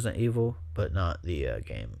about Resident Evil, but not the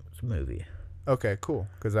game. It's a movie. Okay, cool.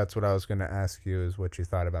 Because that's what I was going to ask you is what you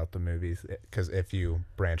thought about the movies. Because if you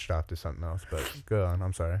branched off to something else, but go on.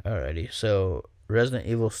 I'm sorry. Alrighty. So Resident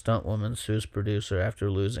Evil stunt woman sues producer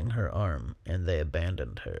after losing her arm, and they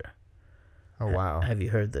abandoned her. Oh, wow. Have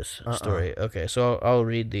you heard this story? Okay, so I'll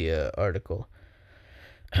read the article.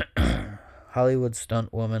 Hollywood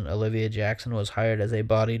stunt woman Olivia Jackson was hired as a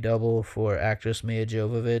body double for actress Mia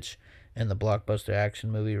Jovovich in the blockbuster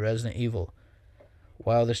action movie Resident Evil.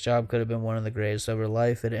 While this job could have been one of the greatest of her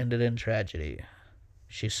life, it ended in tragedy.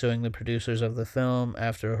 She's suing the producers of the film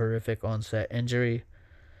after a horrific on-set injury.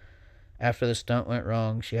 After the stunt went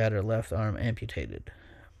wrong, she had her left arm amputated.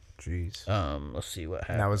 Jeez. Let's see what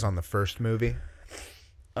happened. And that was on the first movie?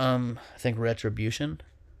 I think Retribution.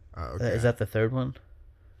 Oh, okay. Is that the third one?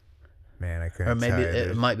 Man, I couldn't Or maybe tell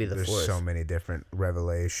you. it might be the There's fourth. so many different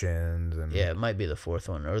revelations. And Yeah, it might be the fourth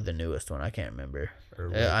one or the newest one. I can't remember.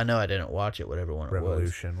 I know I didn't watch it, whatever one it was.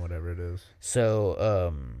 Revolution, whatever it is.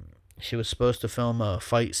 So, she was supposed to film a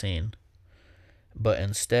fight scene, but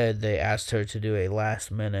instead they asked her to do a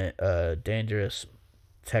last-minute, dangerous,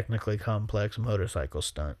 technically complex motorcycle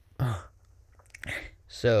stunt.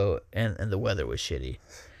 So, and the weather was shitty.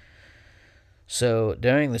 So,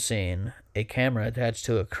 during the scene, a camera attached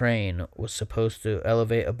to a crane was supposed to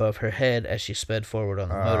elevate above her head as she sped forward on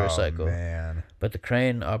the motorcycle. Man. But the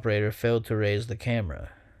crane operator failed to raise the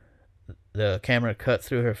camera. The camera cut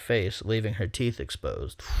through her face, leaving her teeth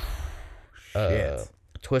exposed. Shit.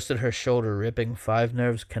 Twisted her shoulder, ripping 5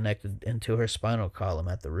 nerves connected into her spinal column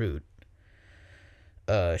at the root.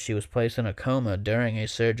 She was placed in a coma during a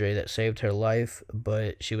surgery that saved her life,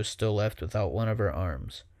 but she was still left without one of her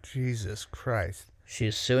arms. Jesus Christ. She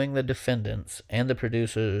is suing the defendants and the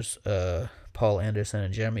producers, Paul Anderson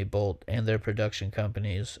and Jeremy Bolt, and their production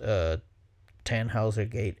companies, Tannhauser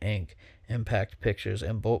Gate Inc., impact pictures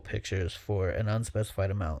and bolt pictures for an unspecified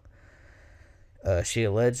amount. She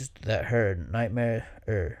alleged that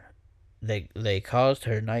they caused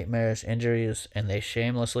her nightmarish injuries, and they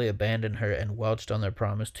shamelessly abandoned her and welched on their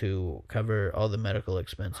promise to cover all the medical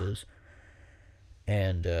expenses.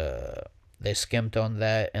 And they skimped on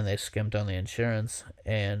that, and they skimped on the insurance,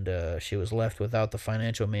 and she was left without the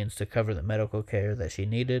financial means to cover the medical care that she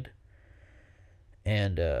needed.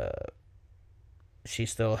 And she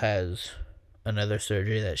still has another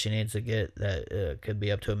surgery that she needs to get that could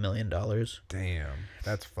be up to $1 million. Damn,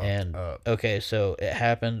 that's fucked up. Okay, so it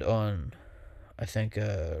happened on, I think,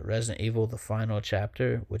 Resident Evil: The Final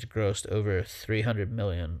Chapter, which grossed over $300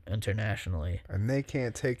 million internationally. And they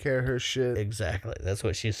can't take care of her shit. Exactly, that's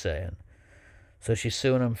what she's saying. So she's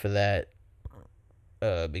suing them for that,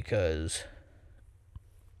 because,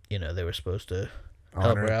 they were supposed to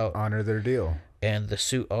help her out. Honor their deal. And the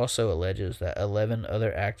suit also alleges that 11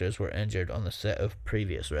 other actors were injured on the set of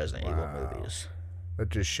previous Resident Evil movies. That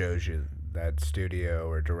just shows you that studio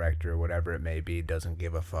or director, whatever it may be, doesn't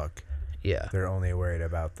give a fuck. Yeah. They're only worried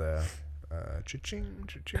about the cha-ching,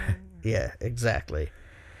 cha-ching. Yeah, exactly.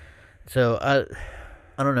 So,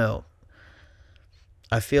 I don't know.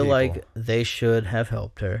 I feel like they should have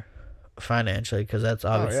helped her financially, because that's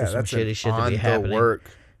obviously some shitty shit to be happening. Work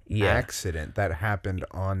accident that happened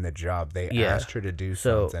on the job. They asked her to do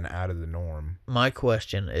something out of the norm. My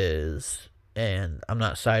question is, and I'm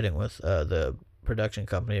not siding with the production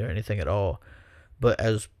company or anything at all, but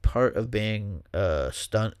as part of being a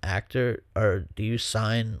stunt actor, or do you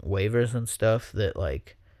sign waivers and stuff that,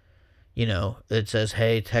 like, it says,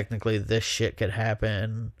 hey, technically this shit could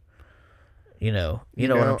happen? You know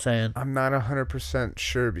what I'm saying? I'm not 100%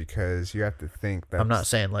 sure, because you have to think that... I'm not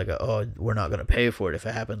saying, like, we're not going to pay for it if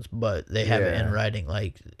it happens, but they have it in writing,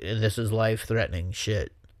 like, this is life-threatening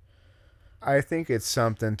shit. I think it's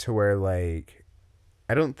something to where, like,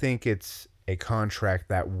 I don't think it's a contract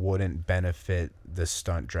that wouldn't benefit the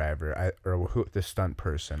stunt driver or the stunt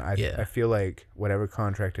person. I feel like whatever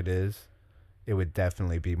contract it is, it would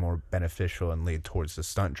definitely be more beneficial and lead towards the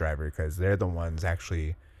stunt driver, because they're the ones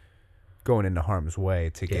actually going into harm's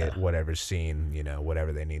way to get whatever scene,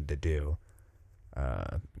 whatever they need to do,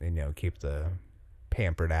 and keep the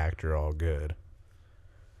pampered actor all good.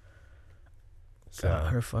 So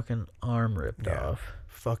got her fucking arm ripped off.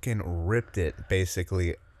 Fucking ripped it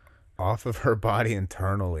basically off of her body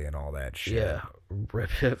internally and all that shit. Yeah,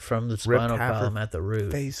 ripped it from the spinal column at the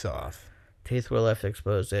root. Face off. Teeth were left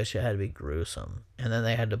exposed. That shit had to be gruesome. And then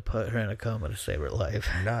they had to put her in a coma to save her life.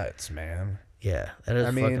 Nuts, man. Yeah, that is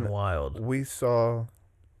fucking wild. We saw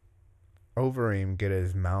Overeem get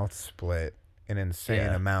his mouth split an insane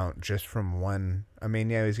amount just from one. I mean,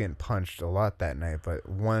 he was getting punched a lot that night, but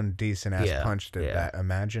one decent ass punch did that.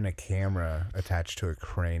 Imagine a camera attached to a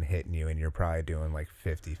crane hitting you, and you're probably doing like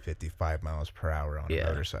 50, 55 miles per hour on a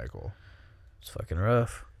motorcycle. It's fucking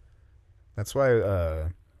rough. That's why,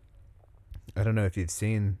 I don't know if you've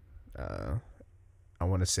seen, I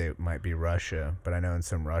want to say it might be Russia, but I know in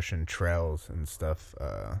some Russian trails and stuff,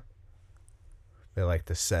 they like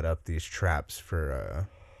to set up these traps for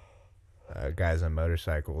guys on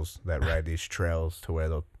motorcycles that ride these trails, to where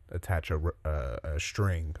they'll attach a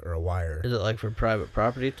string or a wire. Is it like for private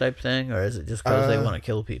property type thing, or is it just because they want to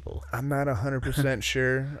kill people? I'm not 100%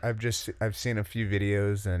 sure. I've seen a few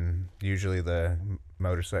videos, and usually the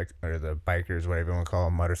motorcycle or the bikers, whatever you want to call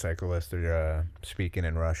them, motorcyclists, they're speaking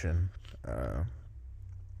in Russian.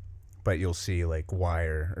 But you'll see like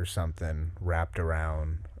wire or something wrapped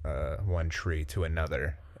around one tree to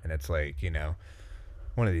another, and it's like,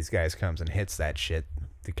 one of these guys comes and hits that shit,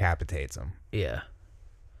 decapitates them. Yeah.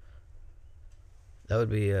 That would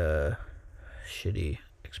be a shitty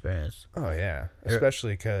experience. Oh, yeah.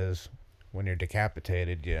 Especially because when you're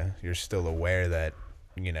decapitated, you're still aware that,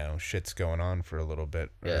 shit's going on for a little bit.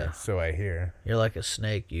 Yeah. So I hear. You're like a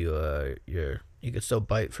snake. You could still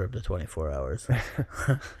bite for up to 24 hours.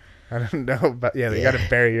 I don't know about... Yeah, they got to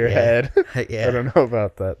bury your head. Yeah. I don't know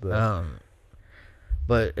about that, though.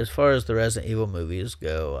 But as far as the Resident Evil movies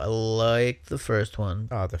go, I like the first one.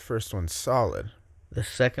 Oh, the first one's solid. The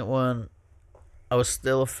second one, I was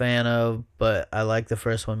still a fan of, but I like the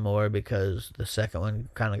first one more because the second one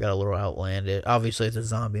kind of got a little outlandish. Obviously, it's a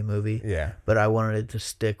zombie movie. Yeah. But I wanted it to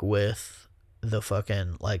stick with the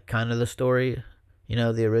fucking, like, kind of the story,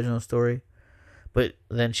 the original story. But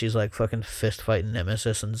then she's like fucking fist fighting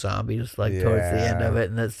Nemesis and zombies like towards the end of it,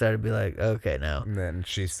 and that started to be like, okay, now. And then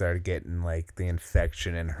she started getting like the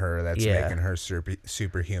infection in her that's making her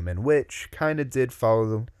superhuman, which kind of did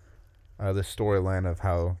follow the storyline of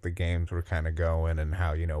how the games were kind of going and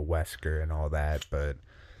how Wesker and all that. But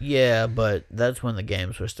Yeah, but that's when the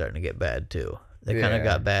games were starting to get bad too. They kind Yeah. of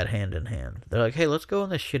got bad hand in hand. They're like, hey, let's go on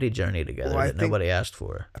this shitty journey together Well, I that think- nobody asked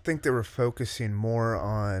for. I think they were focusing more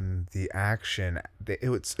on the action.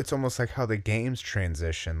 It's almost like how the games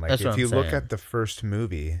transition. Like That's what if I'm you look saying. at the first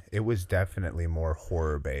movie, it was definitely more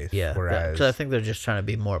horror based. Yeah, Whereas because I think they're just trying to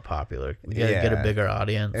be more popular. You gotta get a Yeah. bigger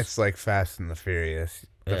audience. it's like Fast and the Furious.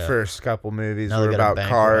 The Yeah. first couple movies Now they were gotta about bank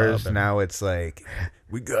cars. rob and- Now it's like,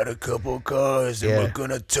 we got a couple cars and Yeah. we're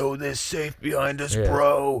gonna tow this safe behind us, Yeah.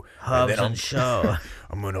 bro. Hobbs then and Shaw.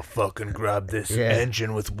 I'm gonna fucking grab this Yeah.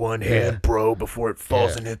 engine with one Yeah. hand, bro, before it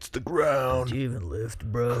falls Yeah. and hits the Do ground. you even lift,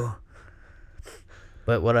 bro?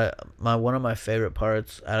 But one of my favorite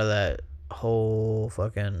parts out of that whole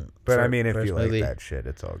fucking. But I mean, if first you movie, like that shit,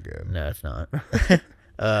 it's all good. No, it's not.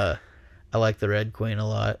 I like the Red Queen a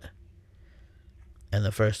lot. And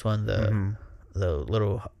the first one, Mhm. the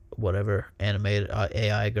little whatever animated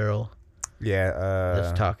AI girl Yeah,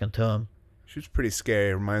 that's talking to him. she's pretty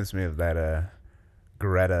scary. Reminds me of that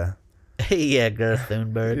Greta. Yeah, Greta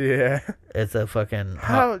Thunberg. Yeah. It's a fucking.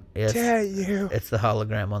 it's, dare you? It's the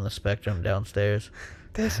hologram on the spectrum downstairs.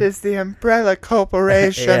 This is the Umbrella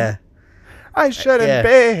Corporation. Yeah, I shouldn't yeah.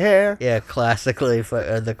 be here. yeah. Classically,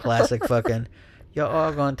 the classic fucking. You're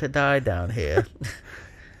all going to die down here.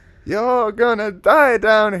 You're gonna die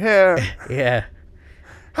down here. Yeah.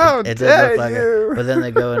 How It does dare look like you? it. But then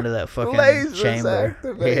they go into that fucking Lasers chamber.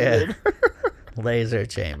 activated. Yeah. Laser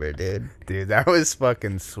chamber, dude. Dude, that was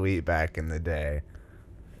fucking sweet back in the day.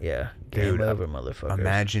 Yeah. Game Dude, over, motherfucker.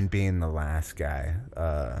 Imagine being the last guy,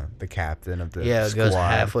 the captain of the Yeah, it squad. goes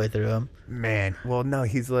halfway through him. Man, well, no,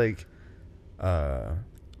 he's like,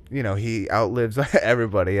 he outlives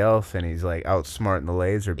everybody else, and he's like outsmarting the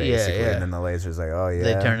laser basically, yeah. and then the laser's like, oh yeah,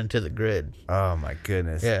 They turn into the grid. oh my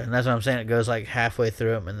goodness, Yeah, and that's what I'm saying. It goes like halfway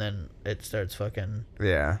through him, and then it starts fucking.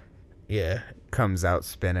 yeah, Yeah. comes out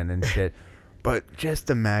spinning and shit. But just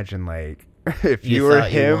imagine, like, if You you were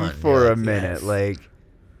thought you him won. for You're a like, minute, yes. like,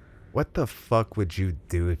 what the fuck would you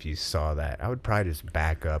do if you saw that? I would probably just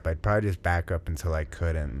back up. I'd probably just back up until I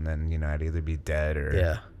couldn't, and then I'd either be dead or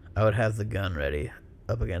Yeah. I would have the gun ready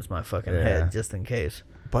up against my fucking Yeah. head just in case.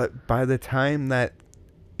 But by the time that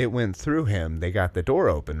it went through him, they got the door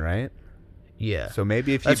open, right? Yeah. So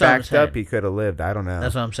maybe if you That's what I'm backed up, saying. he could have lived. I don't know.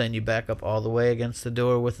 That's what I'm saying. You back up all the way against the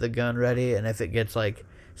door with the gun ready, and if it gets like,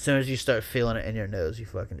 as soon as you start feeling it in your nose, you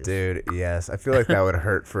fucking just. Dude, yes. I feel like that would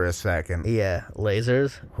hurt for a second. Yeah,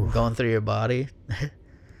 lasers going through your body.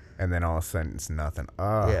 And then all of a sudden, it's nothing.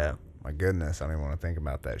 Oh, Yeah. my goodness. I don't even want to think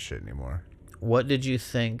about that shit anymore. What did you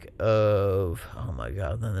think of? Oh my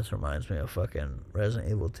god! Then this reminds me of fucking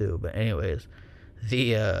Resident Evil 2. But anyways,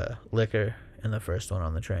 the liquor in the first one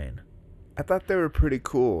on the train. I thought they were pretty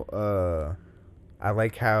cool. I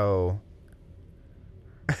like how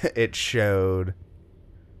it showed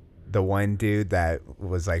the one dude that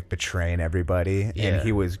was like betraying everybody, Yeah. and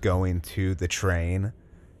he was going to the train,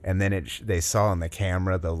 and then they saw on the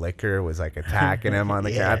camera the liquor was like attacking him on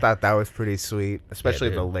the camera. Yeah. I thought that was pretty sweet, especially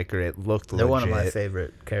dude. the liquor. It looked They're legit. one of my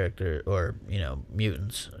favorite character, or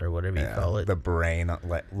mutants, or whatever you call it. The brain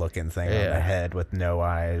looking thing on Yeah. the head with no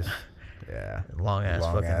eyes. Yeah. Long ass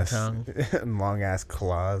fucking tongue. Long ass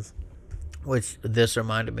claws. Which this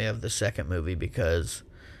reminded me of the second movie because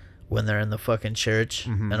when they're in the fucking church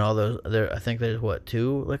Mm-hmm. and all those, I think there's what,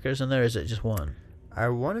 2 liquors in there? Or is it just one? I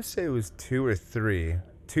want to say it was 2 or 3.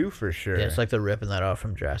 2 for sure. Yeah, it's like they're ripping that off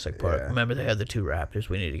from Jurassic Park. Yeah. Remember they had the 2 raptors?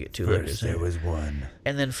 We need to get 2 liquors in. was 1.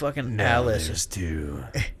 And then fucking Alice. 2.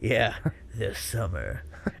 Yeah, this summer.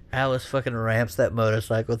 Alice fucking ramps that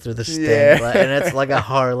motorcycle through the sting, Yeah. and it's like a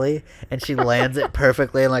Harley, and she lands it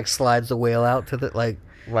perfectly and like slides the wheel out to the like.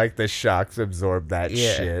 Like the shocks absorb that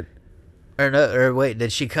Yeah. shit. Or wait,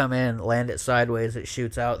 did she come in, land it sideways, it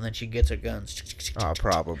shoots out, and then she gets her guns? Oh,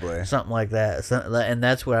 probably. Something like that. And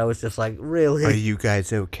that's where I was just like, really? Are you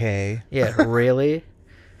guys okay? Yeah, really?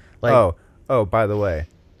 Like, Oh, by the way,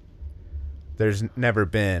 there's never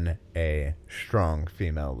been a strong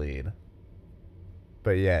female lead.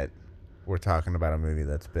 But yet, we're talking about a movie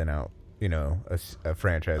that's been out, a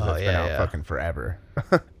franchise that's been out fucking forever.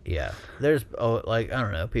 yeah. There's, I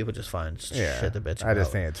don't know, people just find Yeah. shit to bitch about. I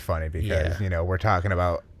just think it's funny because, Yeah. we're talking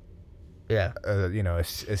about, Yeah. a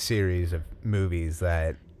series of movies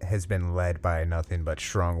that has been led by nothing but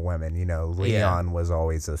strong women. Leon was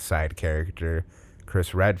always a side character.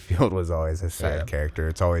 Chris Redfield was always a side character.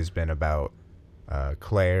 It's always been about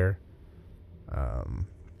Claire.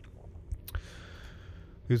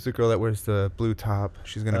 Who's the girl that wears the blue top?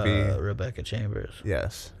 She's going to be... Rebecca Chambers.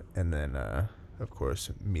 Yes. And then, of course,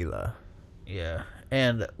 Mila. Yeah.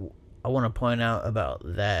 And I want to point out about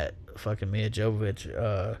that fucking Mia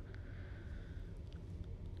Jovovich.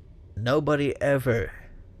 nobody ever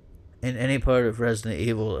in any part of Resident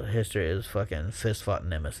Evil history has fucking fist fought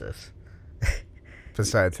Nemesis.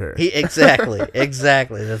 Besides her. Exactly.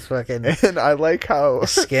 This fucking And I like how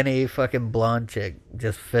skinny fucking blonde chick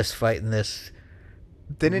just fist fighting this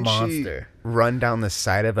didn't monster. she run down the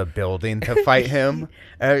side of a building to fight him?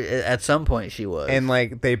 At some point she was. And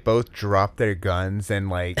like they both dropped their guns and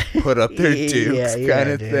like put up their dukes kind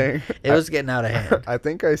of thing. It was getting out of hand. I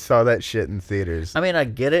think I saw that shit in theaters. I mean, I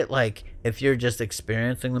get it. Like, if you're just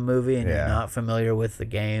experiencing the movie and Yeah. you're not familiar with the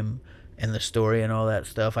game and the story and all that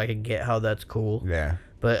stuff, I can get how that's cool. Yeah.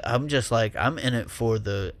 But I'm just like, I'm in it for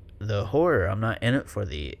the horror. I'm not in it for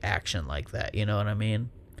the action like that. You know what I mean?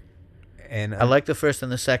 And I like the first and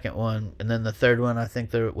the second one, and then the third one. I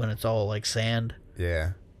think when it's all like sand.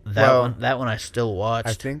 yeah. That one I still watched.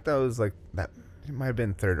 I think that was like that. It might have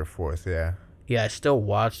been third or fourth. Yeah. Yeah, I still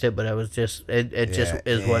watched it, but it was just just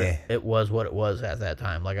is what eh. it was at that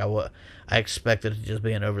time. Like I expected it to just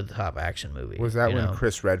be an over the top action movie. Was that you when know?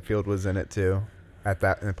 Chris Redfield was in it too? At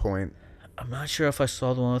that point. I'm not sure if I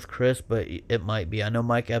saw the one with Chris, but it might be. I know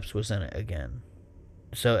Mike Epps was in it again,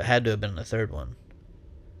 so it had to have been the third one.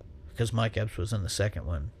 Because Mike Epps was in the second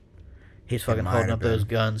one. He's fucking might holding have up those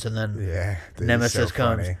been. guns, and then Yeah. dude, Nemesis so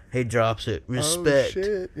comes. funny. He drops it. Respect. Oh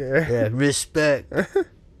shit. Yeah. Yeah, respect.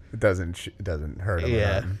 It doesn't hurt him. Yeah,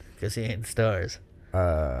 Yeah. because he ain't stars.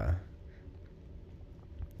 Yeah,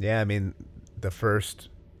 I mean, the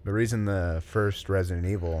reason the first Resident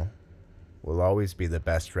Evil will always be the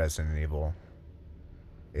best Resident Evil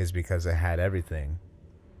is because it had everything.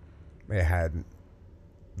 It had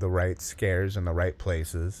the right scares in the right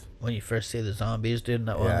places. When you first see the zombies, dude, and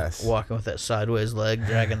that one Yes. walking with that sideways leg,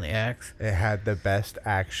 dragging the axe. It had the best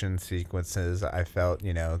action sequences, I felt,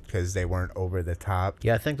 because they weren't over the top.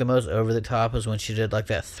 Yeah, I think the most over the top is when she did like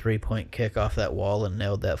that 3-point kick off that wall and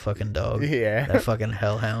nailed that fucking dog. Yeah. That fucking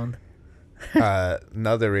hellhound.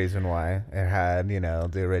 Another reason why it had,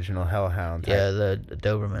 the original Hellhound. Yeah, the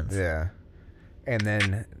Dobermans. Yeah. And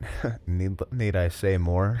then, need I say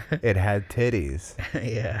more? It had titties.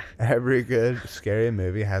 Yeah. Every good scary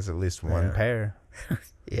movie has at least one Yeah. pair.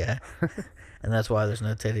 Yeah. And that's why there's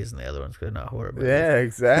no titties in the other ones, because they're not horror movies. Yeah,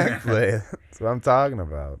 exactly. That's what I'm talking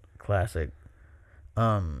about. Classic.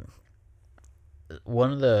 One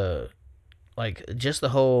of the, like, just the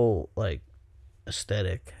whole, like,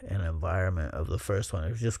 aesthetic and environment of the first one, it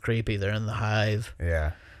was just creepy. They're in the hive.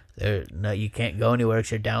 Yeah. You can't go anywhere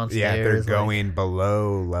because you're downstairs. Yeah, they're like, going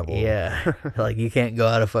below level. Yeah. Like, you can't go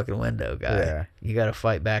out a fucking window, guy. Yeah. You got to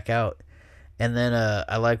fight back out. And then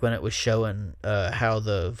I like when it was showing how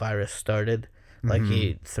the virus started. Like,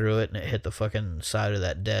 he threw it and it hit the fucking side of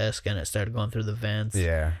that desk and it started going through the vents.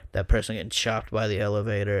 Yeah. That person getting chopped by the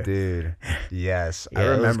elevator. Dude, yes. Yeah, I it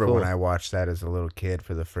was remember when cool. I watched that as a little kid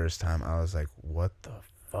for the first time, I was like, what the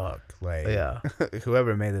fuck? Like, Yeah.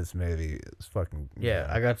 whoever made this movie is fucking... Yeah,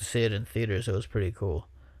 I got to see it in theaters. It was pretty cool.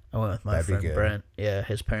 I went with my That'd be friend good. Brent. Yeah,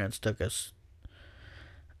 his parents took us.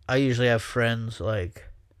 I usually have friends, like,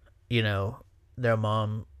 their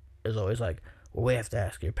mom is always like, well, we have to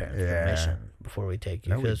ask your parents' Yeah. permission before we take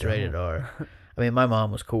you No, we because it's rated don't. R. I mean, my mom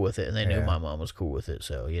was cool with it, and they knew Yeah. my mom was cool with it,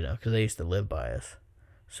 so, because they used to live by us.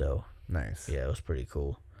 So, Nice. yeah, it was pretty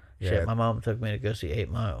cool. Yeah. Shit, my mom took me to go see 8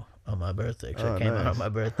 Mile on my birthday, because Oh, it came out nice. on my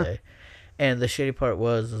birthday. And the shitty part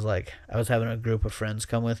is like, I was having a group of friends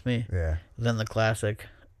come with me. Yeah. Then the classic,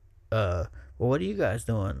 well, what are you guys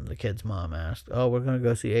doing? The kid's mom asked. Oh, we're going to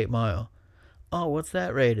go see 8 Mile. Oh, what's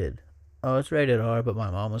that rated? Oh, it's rated R, but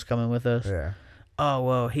my mom was coming with us. Yeah. Oh,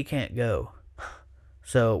 well, he can't go.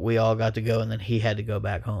 So we all got to go, and then he had to go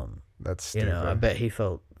back home. That's stupid. I bet he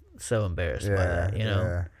felt so embarrassed by that,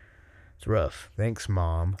 Yeah. It's rough. Thanks,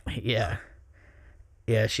 Mom. Yeah.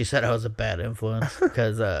 Yeah, she said I was a bad influence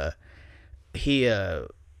because he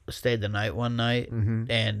stayed the night one night,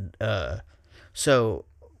 and so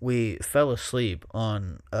we fell asleep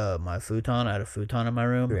on my futon. I had a futon in my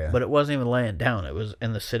room, Yeah. but it wasn't even laying down. It was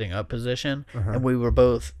in the sitting up position, Uh-huh. and we were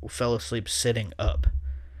both fell asleep sitting up,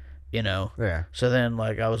 Yeah. So then,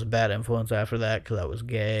 like, I was a bad influence after that because I was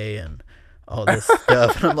gay and all this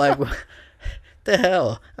stuff. And I'm like, what the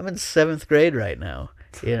hell? I'm in 7th grade right now,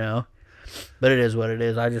 But it is what it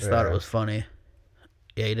is. I just thought it Yeah. was funny.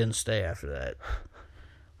 Yeah, he didn't stay after that.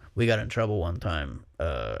 We got in trouble one time.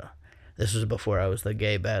 This was before I was the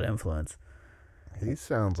gay bad influence. He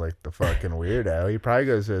sounds like the fucking weirdo. He probably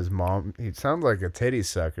goes to his mom. He sounds like a titty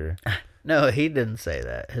sucker. No, he didn't say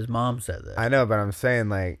that. His mom said that. I know, but I'm saying,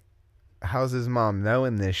 like, how's his mom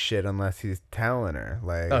knowing this shit unless he's telling her?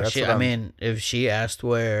 Like, Oh, that's what I I'm- mean, if she asked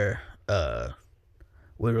where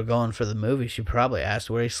we were going for the movie, she probably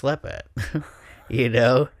asked where he slept at.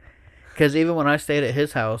 Because even when I stayed at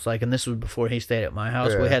his house, like, and this was before he stayed at my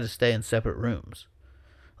house, we Yeah. had to stay in separate rooms.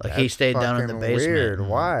 Like, he That's stayed down in the fucking basement. weird. and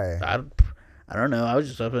Why? I don't know. I was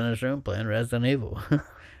just up in his room playing Resident Evil.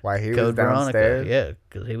 Why he was Code downstairs? Veronica. Yeah,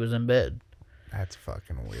 because he was in bed. That's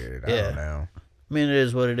fucking weird. I Yeah. don't know. I mean, it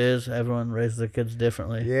is what it is. Everyone raises their kids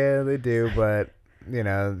differently. Yeah, they do, but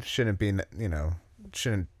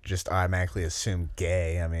shouldn't just automatically assume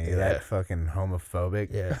gay. I mean, Yeah. that fucking homophobic.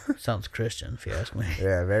 Yeah, sounds Christian if you ask me.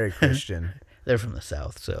 Yeah, very Christian. They're from the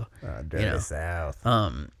South, so. Dirty South.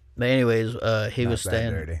 But anyways, he Not was that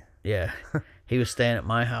staying. dirty. Yeah, he was staying at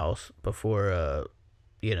my house before,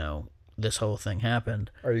 this whole thing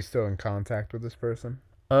happened. Are you still in contact with this person?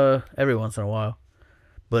 Every once in a while,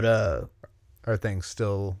 but Are things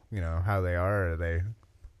still, how they are? Or are they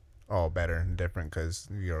all better and different because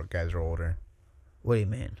you guys are older? what do you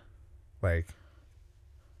mean? Like,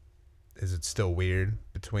 is it still weird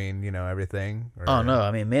between, everything? Or... Oh no,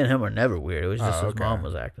 I mean, me and him were never weird. It was just his okay. mom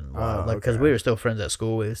was acting wild, because okay. we were still friends at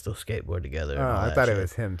school. We would still skateboard together. and all I that thought shit. it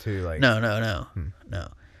was him too. Like,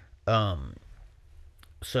 No.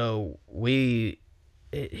 So he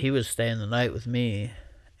was staying the night with me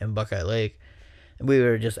in Buckeye Lake, and we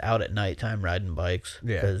were just out at nighttime riding bikes.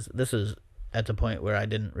 Yeah. Because this is at the point where I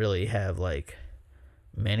didn't really have like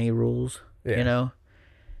many rules, Yeah.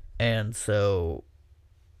 And so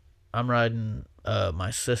I'm riding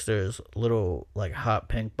my sister's little like hot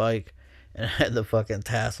pink bike, and it had the fucking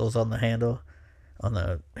tassels on the handlebars.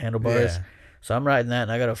 Yeah. So I'm riding that,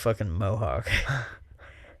 and I got a fucking mohawk.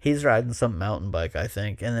 He's riding some mountain bike, I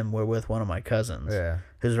think, and then we're with one of my cousins Yeah.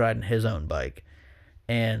 who's riding his own bike,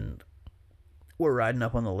 and we're riding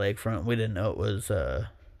up on the lakefront. We didn't know it was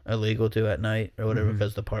illegal to at night or whatever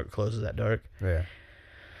because the park closes at dark. Yeah.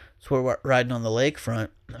 So we're riding on the lakefront,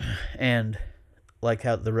 and like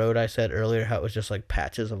how the road I said earlier, how it was just like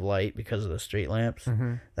patches of light because of the street lamps.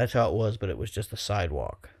 Mm-hmm. That's how it was, but it was just a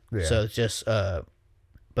sidewalk. Yeah. So it's just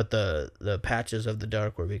but the patches of the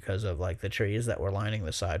dark were because of like the trees that were lining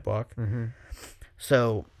the sidewalk. Mm-hmm.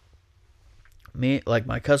 So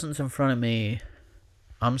my cousin's in front of me,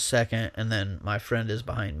 I'm second, and then my friend is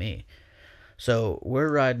behind me. So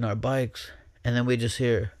we're riding our bikes, and then we just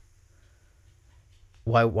hear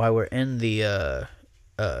while we're in the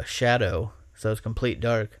shadow, so it's complete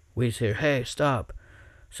dark, we just hear, "Hey, stop."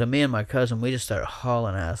 So me and my cousin, we just start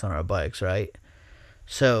hauling ass on our bikes, right?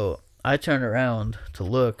 So I turn around to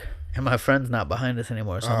look, and my friend's not behind us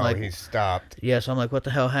anymore. So I'm like, he stopped. yeah, so I'm like, what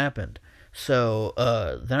the hell happened? So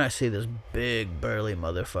then I see this big burly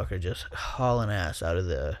motherfucker just hauling ass out of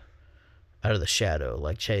the shadow,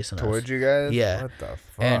 like chasing us. Towards you guys? Yeah. What the fuck?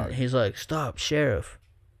 And he's like, "Stop, sheriff."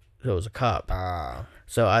 So it was a cop. Ah.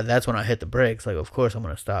 So that's when I hit the brakes. Like, of course I'm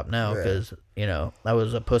going to stop now Yeah. because, I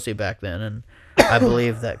was a pussy back then. And I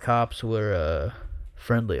believe that cops were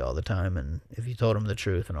friendly all the time. And if you told them the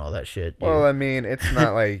truth and all that shit. Well, I mean, it's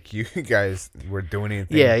not like you guys were doing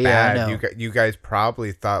anything Yeah, I bad. know. You guys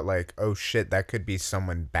probably thought like, oh shit, that could be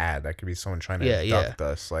someone bad. That could be someone trying to abduct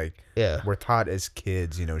us. Like, Yeah. we're taught as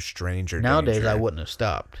kids, stranger Nowadays, danger. I wouldn't have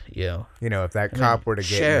stopped, if that cop were to get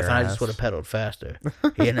sheriff, in your and I ass, just would have pedaled faster,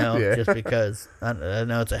 Yeah. just because I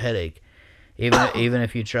know it's a headache. Even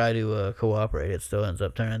if you try to cooperate, it still ends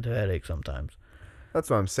up turning into a headache sometimes. That's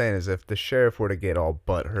what I'm saying. Is if the sheriff were to get all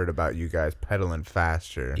butthurt about you guys pedaling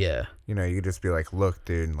faster, Yeah, you could just be like, "Look,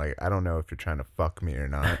 dude, like I don't know if you're trying to fuck me or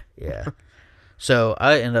not." yeah. So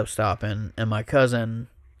I end up stopping, and my cousin,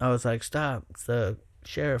 I was like, "Stop, it's the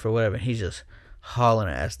sheriff or whatever." And he's just hauling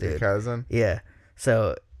ass, Your dude. cousin. Yeah.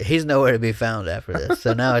 So he's nowhere to be found after this.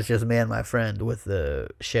 So now it's just me and my friend with the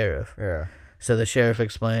sheriff. Yeah. So the sheriff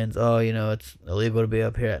explains, it's illegal to be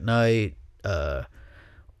up here at night.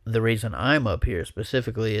 The reason I'm up here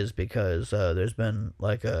specifically is because there's been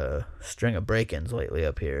like a string of break-ins lately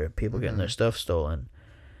up here, people getting their stuff stolen.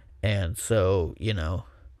 And so,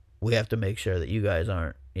 we have to make sure that you guys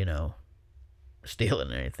aren't,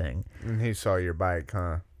 stealing anything. And he saw your bike,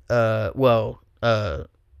 huh?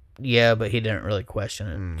 Yeah, but he didn't really question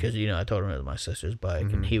it because, I told him it was my sister's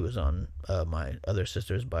bike and he was on my other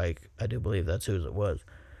sister's bike. I do believe that's whose it was.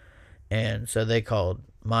 And so they called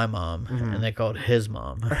my mom and they called his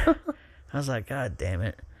mom. I was like, God damn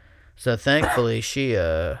it. So thankfully she,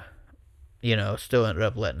 still ended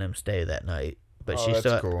up letting him stay that night. But Oh,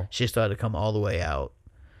 that's cool. she still had to come all the way out.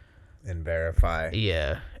 And verify.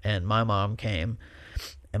 Yeah. And my mom came.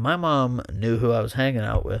 And my mom knew who I was hanging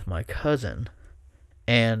out with, my cousin.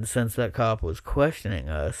 And since that cop was questioning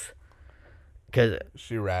us, because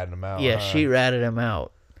She ratted him out. yeah, huh? she ratted him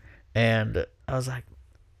out, and I was like,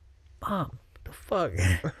 "Mom, the fuck?"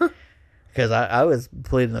 Because I was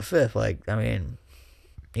pleading the fifth. Like, I mean,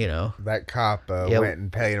 you know. That cop Yeah. went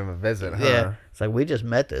and paid him a visit, huh? Yeah, it's like we just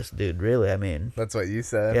met this dude. Really, I mean, That's what you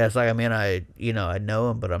said? yeah, it's like, I mean, I know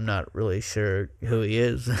him, but I'm not really sure who he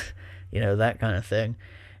is, that kind of thing.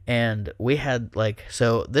 And we had like,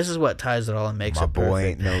 so this is what ties it all and makes My it boy perfect.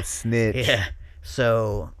 ain't no snitch. Yeah.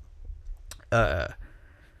 So,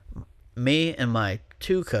 me and my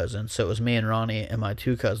two cousins, so it was me and Ronnie and my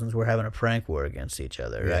two cousins, were having a prank war against each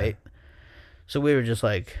other, Yeah. right? So we were just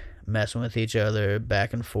like messing with each other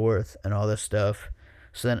back and forth and all this stuff.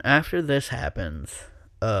 So then after this happens,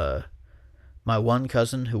 my one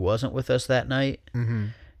cousin who wasn't with us that night, Mm-hmm.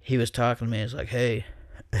 he was talking to me. He's like, hey,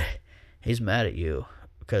 he's mad at you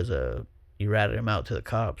because you ratted him out to the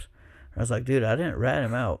cops. I was like, dude, I didn't rat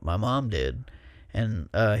him out. My mom did. And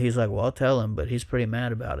he's like, well, I'll tell him, but he's pretty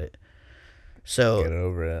mad about it. So Get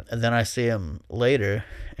over it. and then I see him later,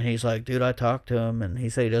 and he's like, dude, I talked to him, and he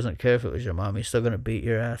said he doesn't care if it was your mom. He's still going to beat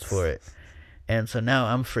your ass for it. And so now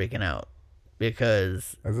I'm freaking out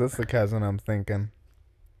because Is this the cousin I'm thinking?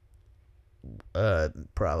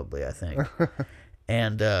 probably, I think.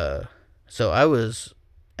 And so I was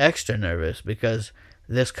extra nervous because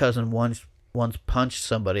this cousin once punched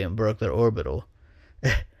somebody and broke their orbital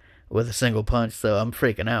with a single punch, so I'm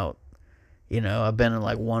freaking out. I've been in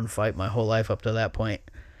like one fight my whole life up to that point.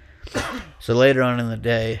 So later on in the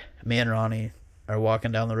day, me and Ronnie are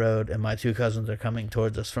walking down the road, and my two cousins are coming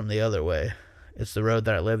towards us from the other way. It's the road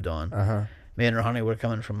that I lived on. Uh-huh. Me and Ronnie were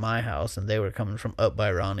coming from my house, and they were coming from up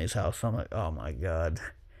by Ronnie's house. So I'm like, oh my God,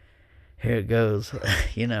 here it goes.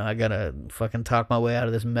 I gotta fucking talk my way out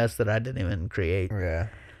of this mess that I didn't even create. Yeah.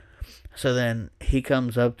 So then he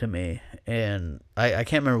comes up to me, and I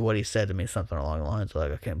can't remember what he said to me, something along the lines of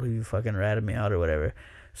like, I can't believe you fucking ratted me out or whatever.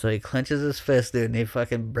 So he clenches his fist, dude, and he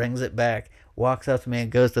fucking brings it back, walks up to me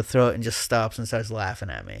and goes to throw it and just stops and starts laughing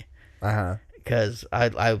at me. Uh-huh. Because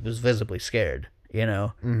I was visibly scared,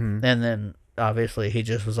 Mm-hmm. And then obviously he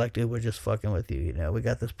just was like, dude, we're just fucking with you, we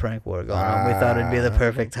got this prank war going on. We thought it'd be the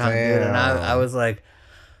perfect time, dude. And I was like,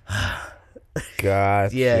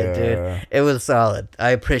 Gotcha. yeah, dude, it was solid. I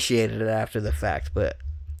appreciated it after the fact, but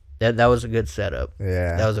that was a good setup.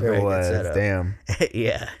 Yeah. That was a very it good was. setup. Damn.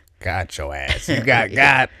 Yeah. Got your ass. You got.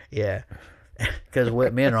 Yeah. Because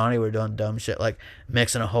me and Ronnie were doing dumb shit, like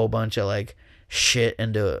mixing a whole bunch of like shit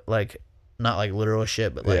into like, not like literal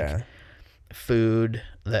shit, but like Yeah. food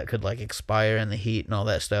that could like expire in the heat and all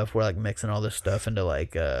that stuff. We're like mixing all this stuff into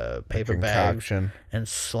like paper bags Concoction. and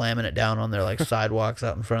slamming it down on their like sidewalks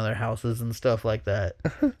out in front of their houses and stuff like that,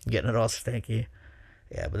 getting it all stinky.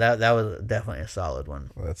 Yeah, but that was definitely a solid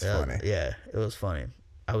one. Well, that's funny. Yeah, it was funny.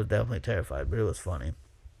 I was definitely terrified, but it was funny.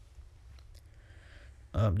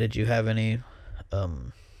 Did you have any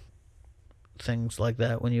things like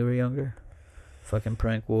that when you were younger? Fucking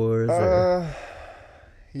prank wars? Or...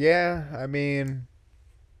 Yeah, I mean,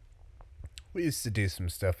 we used to do some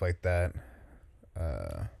stuff like that.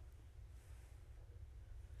 I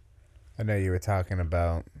know you were talking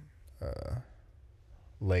about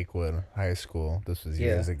Lakewood High School. This was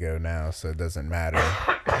years ago now, so it doesn't matter.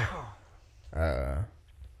 The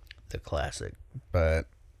classic. But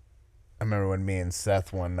I remember when me and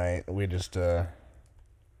Seth one night, we just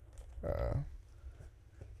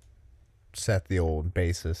Seth, the old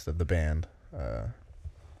bassist of the band. I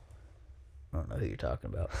don't know who you're talking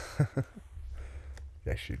about.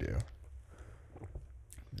 Yes, you do.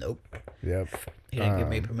 Nope. Yep. He didn't give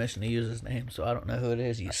me permission to use his name, so I don't know who it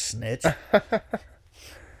is, you snitch.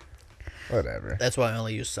 Whatever. That's why I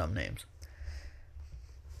only use some names.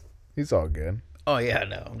 He's all good. Oh, yeah,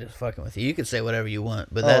 no, I'm just fucking with you. You can say whatever you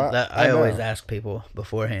want, but I I always know. ask people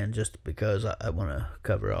beforehand just because I want to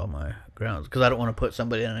cover all my grounds. Because I don't want to put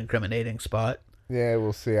somebody in an incriminating spot. Yeah,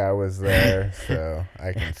 we'll see. I was there, so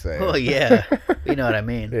I can say. Well, yeah, you know what I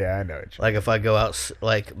mean. Yeah, I know what you Like if I go out,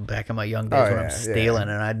 like back in my young days when yeah, I'm stealing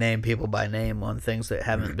and I name people by name on things that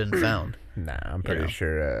haven't been found. Nah, I'm pretty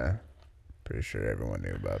sure everyone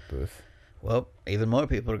knew about this. Well, even more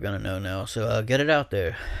people are going to know now, so get it out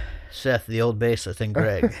there. Seth, the old bassist, and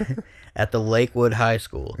Greg at the Lakewood High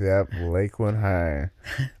School. Yep, Lakewood High.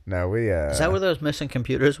 No, we Is that where those missing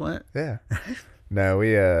computers went? Yeah. No,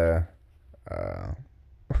 we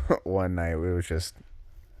one night we was just,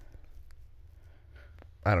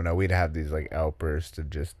 I don't know, we'd have these like outbursts of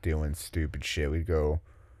just doing stupid shit. We'd go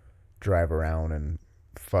drive around and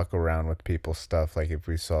fuck around with people's stuff. Like if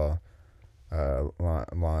we saw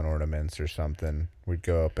lawn ornaments or something, we'd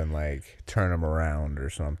go up and like turn them around or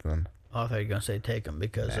something. Oh, I thought you were going to say take them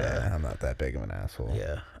because... I'm not that big of an asshole.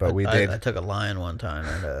 Yeah. But we did. I took a lion one time,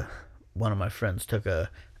 and one of my friends took a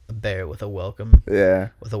bear with a welcome Yeah.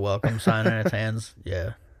 sign in its hands.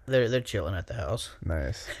 Yeah. They're chilling at the house.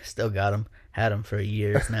 Nice. Still got them. Had them for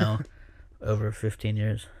years now, over 15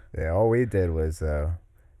 years. Yeah, all we did was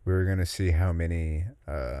we were gonna see how many.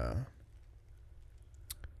 I'm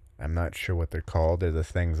not sure what they're called. They're the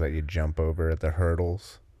things that you jump over at the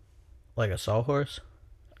hurdles. Like a sawhorse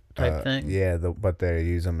type thing? Yeah, but they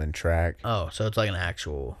use them in track. Oh, so it's like an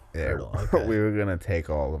actual hurdle. Okay. We were gonna take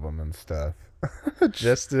all of them and stuff,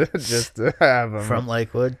 just to have them From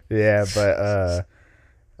Lakewood. Yeah, but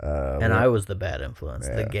and I was the bad influence,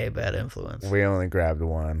 the gay bad influence. we only grabbed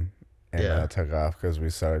one and took off because we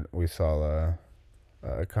saw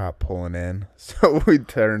a cop pulling in, so we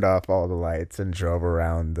turned off all the lights and drove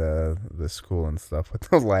around the school and stuff with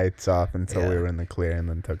the lights off until we were in the clear, and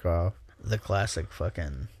then took off. The classic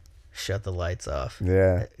fucking shut the lights off.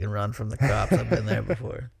 Yeah, And run from the cops. I've been there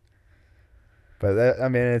before. but that, I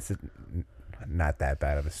mean, it's not that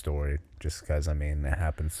bad of a story, just because I mean it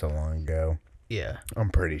happened so long ago. Yeah. I'm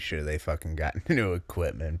pretty sure they fucking got new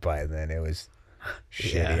equipment by then. It was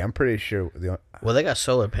shitty. Yeah. I'm pretty sure. Well, they got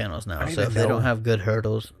solar panels now, so if they don't have good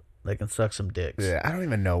hurdles, they can suck some dicks. Yeah, I don't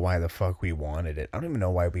even know why the fuck we wanted it. I don't even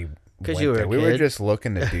know why we. Because you were a we kid. were just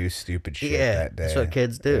looking to do stupid shit that day. That's what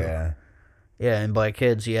kids do. Yeah. Yeah, and by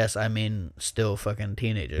kids, yes, I mean still fucking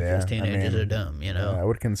teenagers, because teenagers are dumb, you know? I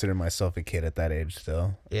would consider myself a kid at that age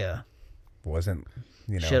still. Yeah. Wasn't,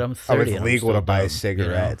 Shit, I'm 30 I was and I'm legal still to buy dumb,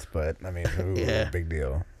 cigarettes, but, I mean, ooh, big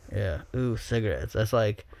deal. Yeah. Ooh, cigarettes. That's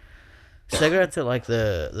like... Cigarettes are like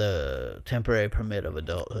the temporary permit of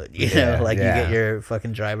adulthood, you know? Like, you get your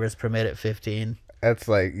fucking driver's permit at 15. That's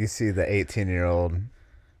like, you see the 18-year-old,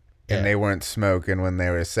 and they weren't smoking when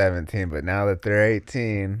they were 17, but now that they're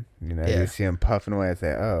 18, you see them puffing away and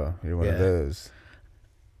say, oh, you're one of those.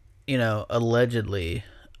 You know, allegedly,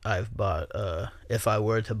 I've bought, if I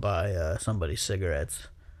were to buy somebody cigarettes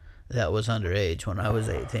that was underage when I was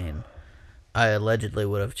 18, I allegedly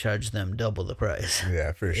would have charged them double the price.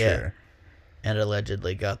 Yeah, for sure. And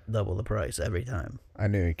allegedly got double the price every time. I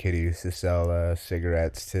knew a kid who used to sell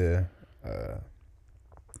cigarettes to,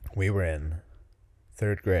 we were in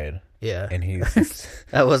 3rd grade. Yeah. And he used to,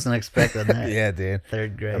 I wasn't expecting that. Yeah, dude.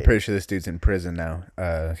 3rd grade. I'm pretty sure this dude's in prison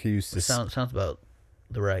now. He used to... Sounds about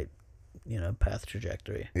the right, path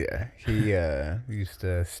trajectory. Yeah. He used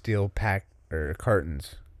to steal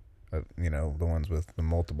cartons of, the ones with the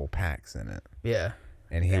multiple packs in it. Yeah.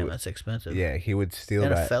 And Damn, that's expensive. Yeah, he would steal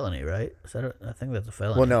and that. a felony, right? I think that's a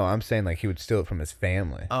felony. Well, no, I'm saying like he would steal it from his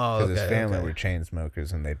family. Oh, because his family were chain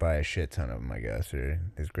smokers, and they buy a shit ton of them, I guess, or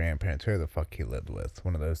his grandparents, whoever the fuck he lived with,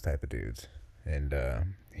 one of those type of dudes. And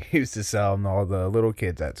he used to sell them to all the little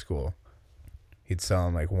kids at school. He'd sell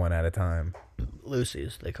them like one at a time.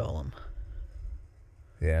 Lucy's, they call them.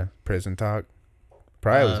 Yeah, prison talk.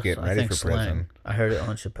 Probably was getting ready for slang. prison. I heard it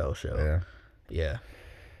on Chappelle's show. Yeah. Yeah.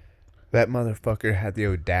 That motherfucker had the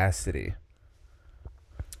audacity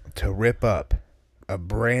to rip up a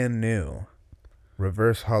brand new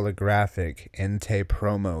reverse holographic Entei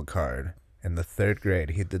promo card in the 3rd grade.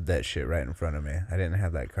 He did that shit right in front of me. I didn't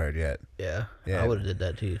have that card yet. Yeah. Yeah. I would have did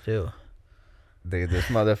that to you too. This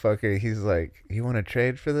motherfucker, he's like, you want to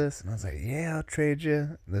trade for this? And I was like, yeah, I'll trade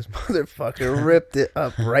you. This motherfucker ripped it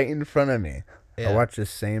up right in front of me. Yeah. I watched this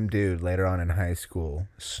same dude later on in high school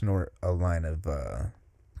snort a line of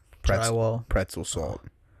pretzel salt.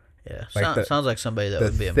 Yeah. Like sounds like somebody that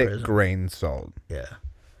would be in thick prison. grain salt. Yeah.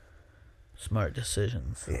 Smart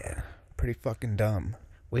decisions. Yeah. Pretty fucking dumb.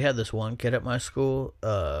 We had this one kid at my school.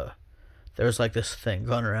 There was like this thing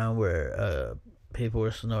going around where people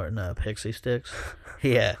were snorting pixie sticks.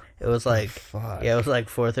 Yeah. It was like Fuck. Yeah, it was like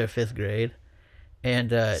 4th or 5th grade.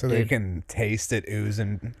 And so they can taste it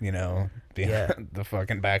oozing, behind the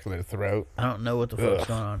fucking back of their throat. I don't know what the fuck's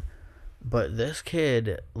going on. But this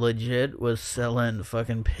kid legit was selling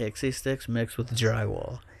fucking pixie sticks mixed with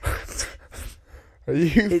drywall. Are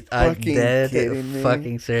you fucking kidding me?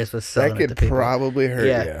 Fucking serious. Was selling that could it to people. probably hurt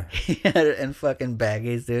you. He had it in fucking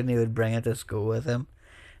baggies, dude, and he would bring it to school with him.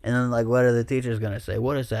 And then, like, what are the teachers gonna say?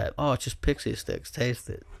 What is that? Oh, it's just pixie sticks. Taste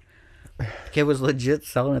it. The kid was legit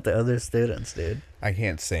selling it to other students, dude. I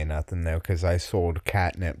can't say nothing, though, because I sold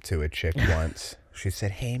catnip to a chick once. She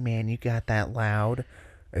said, hey, man, you got that loud?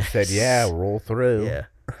 I said, yeah, roll through. Yeah.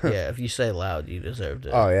 Yeah, if you say loud, you deserve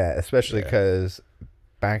to. Oh, yeah, especially because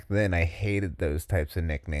back then I hated those types of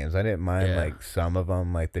nicknames. I didn't mind, like, some of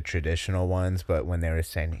them, like the traditional ones, but when they were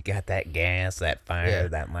saying, you got that gas, that fire,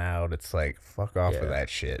 that loud, it's like, fuck off with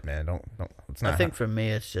that shit, man. Don't, it's not. I think for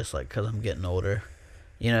me, it's just, like, because I'm getting older.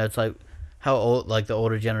 It's like how old, like, the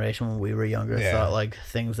older generation when we were younger thought, like,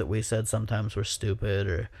 things that we said sometimes were stupid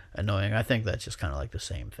or annoying. I think that's just kind of like the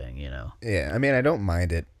same thing, Yeah, I mean, I don't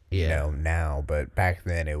mind it, now, but back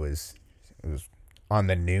then it was on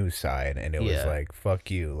the news side, and it was Yeah. like, fuck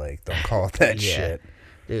you, like, don't call it that Yeah. shit.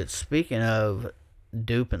 Dude, speaking of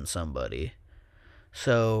duping somebody,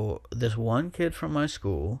 so this one kid from my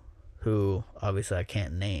school, who obviously I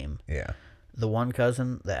can't name, Yeah. the one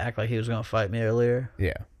cousin that acted like he was going to fight me earlier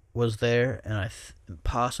Yeah. was there, and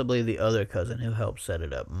possibly the other cousin who helped set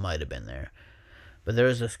it up might have been there. But there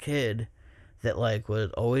was this kid that like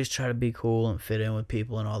would always try to be cool and fit in with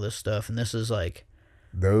people and all this stuff, and this is like,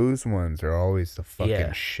 Those ones are always the fucking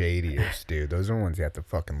Yeah. shadiest, dude. Those are ones you have to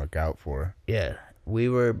fucking look out for. yeah, we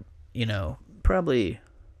were, probably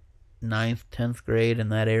 9th, 10th grade in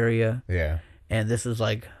that area, Yeah. and this is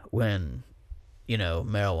like when,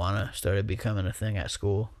 marijuana started becoming a thing at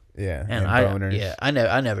school. Yeah. And boners.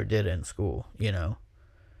 I never did it in school,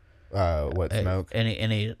 What, smoke?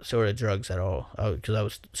 any sort of drugs at all, because I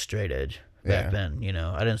was straight edge back Yeah. then.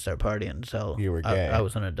 I didn't start partying until You were gay. I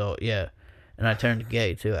was an adult. Yeah, and I turned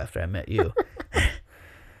gay too after I met you.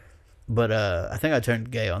 But I think I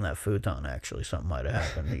turned gay on that futon. Actually, something might have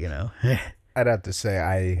happened. I'd have to say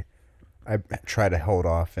I tried to hold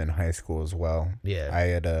off in high school as well. Yeah, I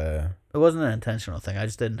had it wasn't an intentional thing. I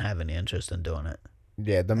just didn't have any interest in doing it.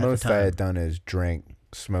 the the most I time. had done is drink,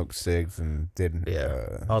 smoke cigs, and did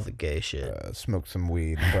All the gay shit. smoke some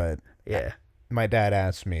weed. But Yeah, my dad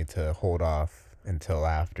asked me to hold off until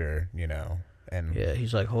after, and yeah.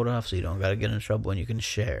 He's like, hold off, so you don't gotta get in trouble when you can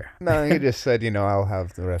share. no, he just said, I'll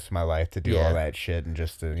have the rest of my life to do Yeah. all that shit and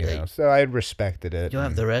just to, Yeah. so I respected it. You'll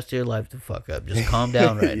have and- the rest of your life to fuck up. Just calm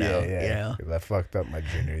down right now. Yeah. I fucked up my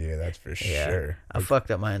junior year, that's for Yeah. sure. I fucked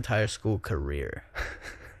up my entire school career.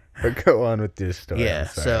 But go on with your story. Yeah, I'm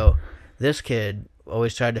sorry. so this kid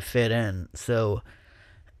always tried to fit in. So,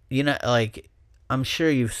 like, I'm sure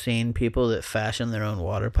you've seen people that fashion their own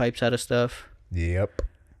water pipes out of stuff. Yep.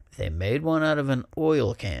 They made one out of an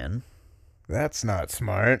oil can. That's not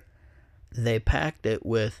smart. They packed it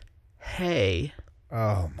with hay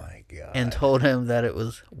Oh my god. and told him that it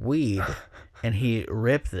was weed. And he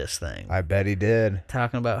ripped this thing. I bet he did.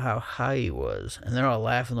 Talking about how high he was. And they're all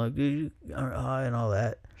laughing like, dude, you aren't high and all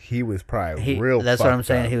that. He was probably real. That's what I'm fucked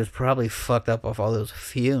saying. up. He was probably fucked up off all those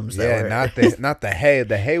fumes. Yeah, that were, not the hay.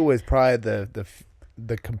 The hay was probably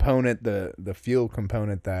the component, the fuel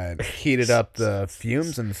component that heated up the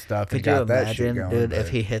fumes and stuff. Could and you got that shit imagine, going, dude, if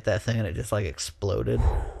but he hit that thing and it just like exploded?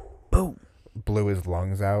 Boom. blew his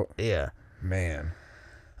lungs out? Yeah. Man.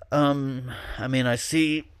 I mean, I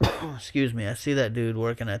see, excuse me, I see that dude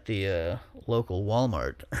working at the local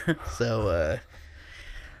Walmart. So,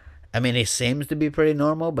 I mean, he seems to be pretty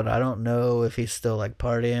normal, but I don't know if he's still like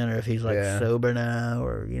partying or if he's like Yeah. sober now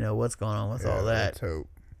or, what's going on with all that. Let's hope.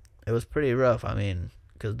 It was pretty rough. I mean,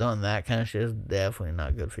 because doing that kind of shit is definitely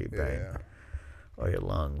not good for your brain Yeah. or your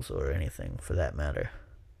lungs or anything for that matter.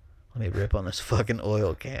 Let me rip on this fucking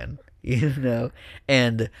oil can,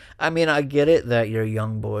 And I mean, I get it that you're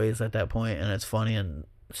young boys at that point and it's funny and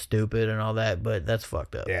stupid and all that, but that's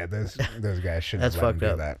fucked up. Yeah, those guys shouldn't That's have let him fucked do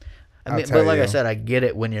up. that. I mean, I'll tell but like I you. said, I get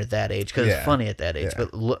it when you're that age because Yeah. it's funny at that age. Yeah.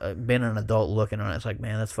 But being an adult looking on it, it's like,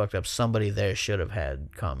 man, that's fucked up. Somebody there should have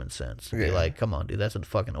had common sense. Be Yeah. like, come on, dude, that's a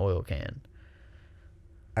fucking oil can.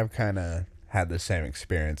 I've kind of had the same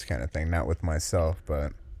experience kind of thing, not with myself,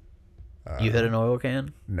 but You hit an oil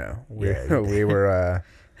can? no. Yeah, We were,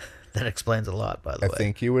 That explains a lot, by the I way.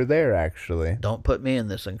 think you were there actually. Don't put me in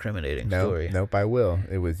this incriminating story. Nope, I will.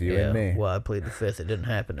 It was you Yeah, and me. well, I plead the fifth. It didn't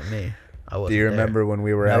happen to me. I wasn't Do you there. remember when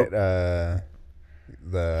we were Nope. at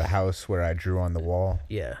the house where I drew on the wall?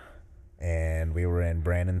 Yeah. And we were in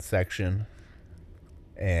Brandon's section,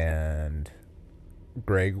 and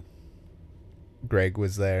Greg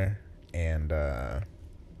was there, and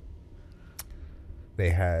they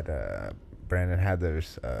had Brandon had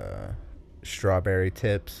those strawberry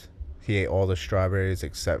tips. He ate all the strawberries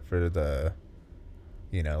except for the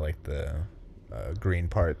like the green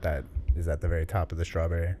part that is at the very top of the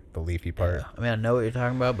strawberry, the leafy part. Yeah. I mean, I know what you're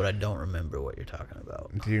talking about, but I don't remember what you're talking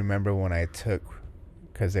about. Do you remember when I took,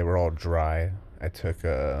 because they were all dry, I took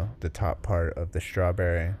the top part of the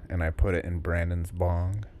strawberry and I put it in Brandon's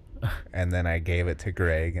bong, and then I gave it to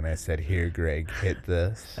Greg and I said, "Here, Greg, hit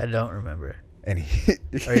this." I don't remember. And he,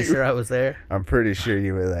 Are you sure I was there? I'm pretty sure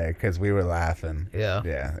you were there because we were laughing. Yeah.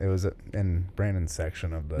 Yeah, it was in Brandon's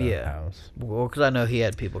section of the Yeah. house. Well, because I know he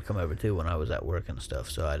had people come over too when I was at work and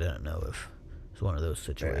stuff, so I didn't know if it was one of those Yeah.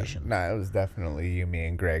 situations. Nah, it was definitely you, me,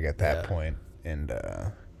 and Greg at that Yeah. point. And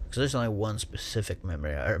Because there's only one specific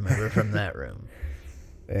memory I remember from that room.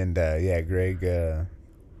 yeah, Greg,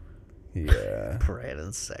 he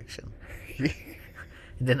Brandon's section. He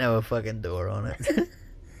didn't have a fucking door on it.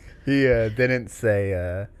 he didn't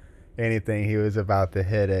say anything, he was about to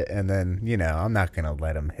hit it, and then, you know, I'm not gonna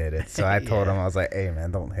let him hit it. So I told him, I was like, hey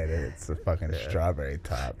man, don't hit it. It's a fucking strawberry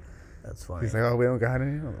top. That's funny. He's like, oh, we don't got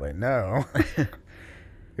any? I was like, no.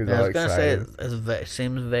 He was I all was gonna say excited. it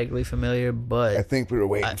seems vaguely familiar, but I think we were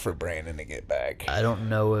waiting for Brandon to get back. I don't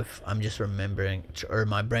know if I'm just remembering or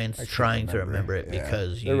my brain's trying to remember it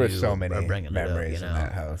because there were so are many bringing memories it up, in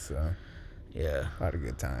that house. So yeah, a lot of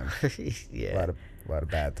good times. yeah, A lot of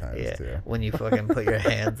bad times too. When you fucking put your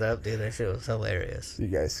hands up, dude, that shit was hilarious. You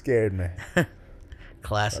guys scared me.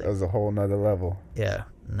 Classic. That was a whole nother level. Yeah.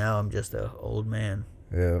 Now I'm just a old man.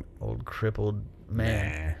 Yeah. Old crippled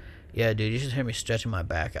man. Nah. Yeah, dude, you should hear me stretching my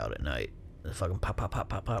back out at night. It's fucking pop, pop, pop,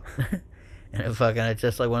 pop, pop. And it's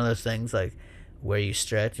just like one of those things like where you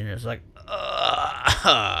stretch and it's like,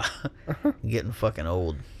 getting fucking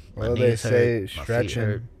old. My Well, they knees say hurt, my feet hurt.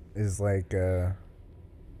 stretching is like I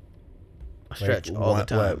stretch all the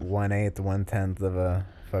time. What, 1/8, 1/10 of a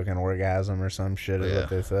fucking orgasm or some shit is what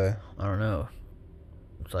they say. I don't know.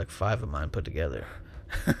 It's like 5 of mine put together.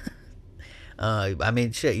 I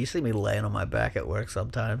mean, shit, you see me laying on my back at work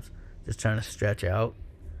sometimes, just trying to stretch out.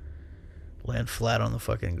 Laying flat on the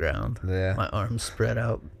fucking ground. Yeah. My arms spread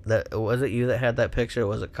out. That was it you that had that picture, or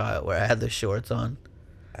was it Kyle, where I had the shorts on?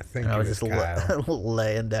 I think And I it was was just Kyle.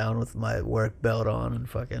 laying down with my work belt on and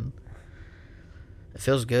fucking... It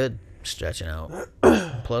feels good stretching out.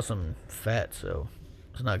 Plus I'm fat, so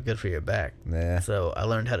it's not good for your back. Yeah. So I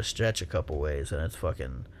learned how to stretch a couple ways, and it's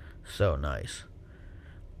fucking so nice.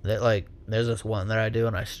 That like there's this one that I do,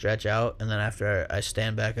 and I stretch out, and then after I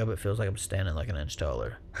stand back up, it feels like I'm standing like an inch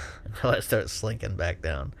taller until I start slinking back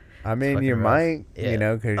down. I mean, you rough. might, Yeah. you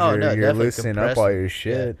know, because Oh, no, you're definitely loosening up all compresses- your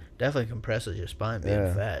shit. Yeah, definitely compresses your spine being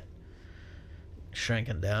Yeah. fat.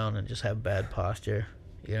 Shrinking down and just have bad posture,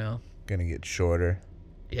 you know? Gonna get shorter.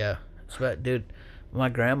 Yeah. It's about, dude, my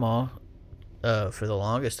grandma, for the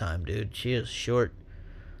longest time, dude, she is short.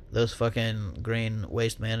 Those fucking green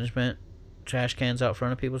waste management trash cans out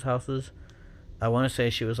front of people's houses, I want to say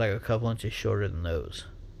she was like a couple inches shorter than those.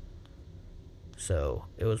 So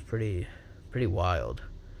it was pretty wild.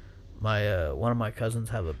 My one of my cousins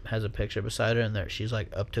has a picture beside her, and there she's like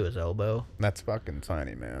up to his elbow. That's fucking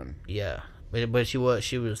tiny, man. Yeah, but she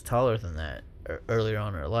was taller than that earlier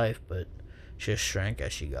on in her life, but she just shrank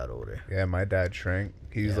as she got older. Yeah, my dad shrank.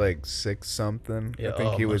 He's like 6 something. Yeah, I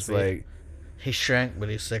think he was like. He shrank, but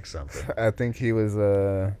he's 6 something. I think he was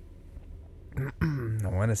I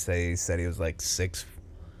want to say he said he was like 6'6",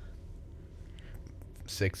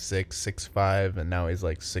 6'5", and now he's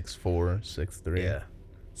like 6'4", 6'3". Yeah.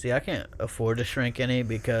 See, I can't afford to shrink any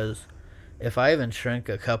because if I even shrink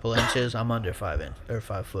a couple inches, I'm under 5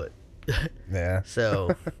 foot. Yeah.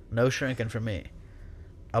 So no shrinking for me.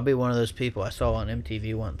 I'll be one of those people I saw on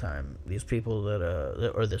MTV one time. These people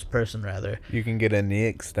or this person rather. You can get a knee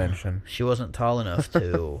extension. She wasn't tall enough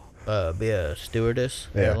to be a stewardess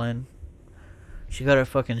Yeah. airline. She got her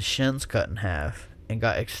fucking shins cut in half and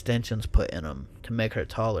got extensions put in them to make her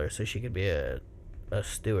taller so she could be a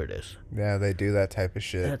stewardess. Yeah, they do that type of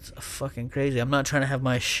shit. That's fucking crazy. I'm not trying to have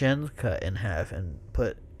my shins cut in half and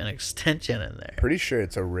put an extension in there. Pretty sure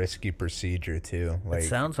it's a risky procedure too. Like It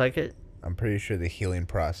sounds like it. I'm pretty sure the healing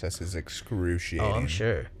process is excruciating. Oh, I'm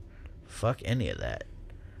sure. Fuck any of that.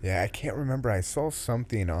 Yeah, I can't remember. I saw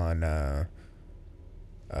something on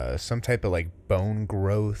some type of like bone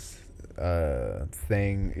growth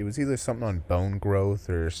thing. It was either something on bone growth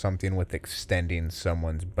or something with extending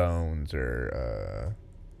someone's bones, or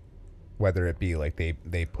whether it be like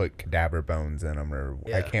they put cadaver bones in them, or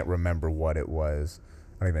I can't remember what it was.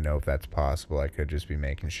 I don't even know if that's possible. I could just be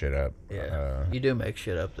making shit up. Yeah. You do make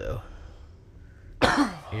shit up though.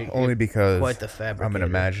 Only because quite the fabricator. I'm an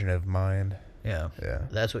imaginative mind. Yeah. Yeah.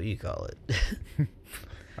 That's what you call it.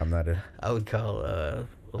 I'm not I would call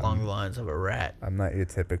along the lines of a rat I'm not your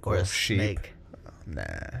typical or a sheep. snake. Nah.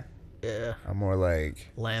 Yeah. I'm more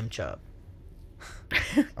like Lamb chop.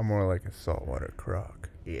 a saltwater croc.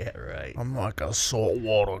 Yeah, right. I'm like a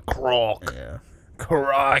saltwater croc. Yeah.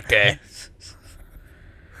 Crocky.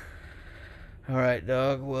 All right,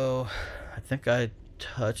 dog. Well, I think I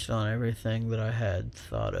touched on everything that I had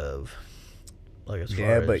thought of. Like as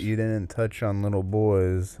Yeah, far but as, you didn't touch on little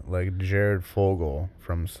boys like Jared Fogle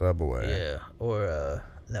from Subway. Yeah, or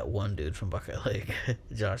that one dude from Buckeye Lake,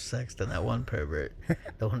 Josh Sexton, that one pervert,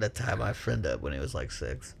 the one that tied my friend up when he was like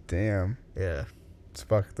 6. Damn. Yeah, It's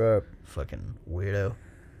fucked up. fucking weirdo.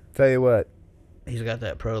 Tell you what. He's got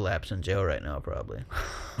that prolapse in jail right now, probably.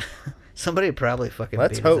 Somebody probably fucking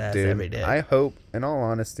Let's beat hope, his ass dude. every day. I hope, in all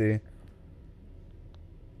honesty,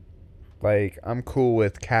 like, I'm cool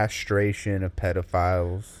with castration of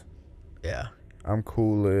pedophiles. Yeah. I'm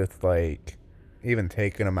cool with, like, even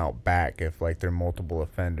taking them out back if like they're multiple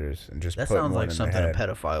offenders and just That putting sounds one like in something the a head.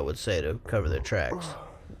 pedophile would say to cover their tracks.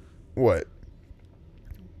 What?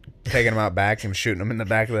 Taking them out back and shooting them in the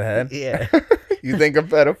back of the head? Yeah. You think a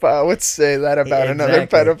pedophile would say that about another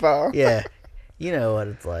pedophile? Yeah. You know what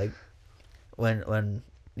it's like when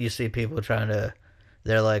you see people trying to,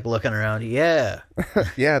 they're like looking around. Yeah.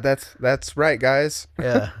 Yeah, that's right, guys.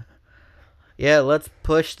 Yeah. Yeah, let's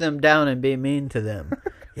push them down and be mean to them.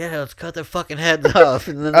 Yeah, let's cut their fucking heads off.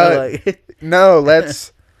 And then they're like, No,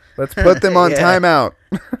 let's put them on Yeah. timeout.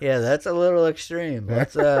 yeah, that's a little extreme.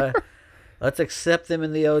 Let's accept them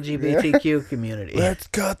in the LGBTQ community. Let's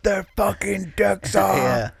cut their fucking dicks off.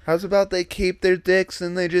 Yeah. How's about they keep their dicks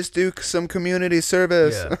and they just do some community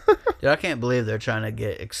service? Yeah. Dude, I can't believe they're trying to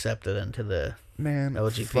get accepted into the Man,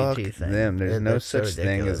 LGBT fuck thing. them. There's no That's so such thing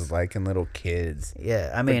ridiculous. as liking little kids.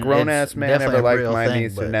 Yeah, I mean, Grown it's ass man definitely ever a liked real my thing,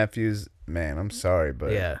 niece or but nephews. Man, I'm sorry,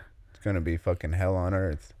 but yeah, it's gonna be fucking hell on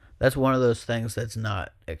earth. that's one of those things that's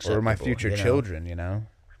not acceptable. Or my future you know? children, you know,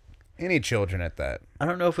 any children at that. I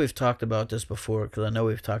don't know if we've talked about this before, because I know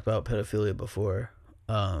we've talked about pedophilia before.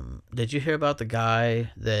 Did you hear about the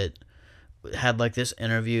guy that had like this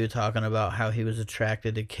interview talking about how he was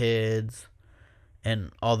attracted to kids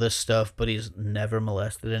and all this stuff, but he's never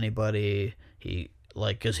molested anybody? He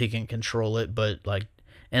like, because he can control it, but like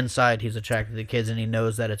inside he's attracted to kids and he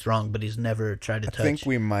knows that it's wrong, but he's never tried to I touch. think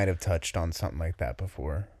we might have touched on something like that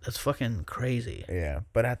before. That's fucking crazy. Yeah,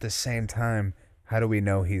 but at the same time, how do we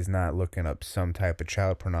know he's not looking up some type of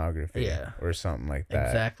child pornography Yeah. or something like that?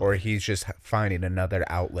 Exactly. Or he's just finding another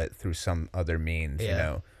outlet through some other means, you Yeah.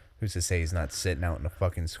 know? Who's to say he's not sitting out in a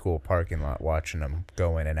fucking school parking lot watching them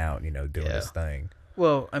go in and out, you know, doing Yeah. his thing?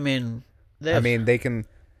 Well, I mean, they can,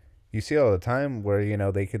 you see all the time where, you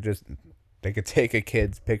know, they could take a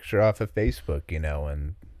kid's picture off of Facebook, you know,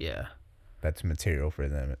 and yeah. that's material for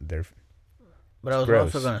them. But I was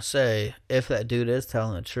gross. also gonna say, if that dude is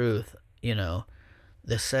telling the truth, you know,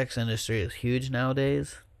 the sex industry is huge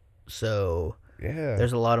nowadays. So Yeah.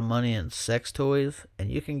 there's a lot of money in sex toys, and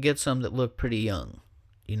you can get some that look pretty young.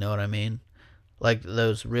 You know what I mean? Like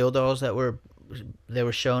those real dolls that they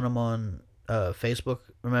were showing them on Facebook.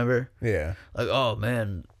 Remember? Yeah. Like, oh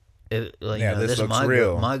man, this this is looks my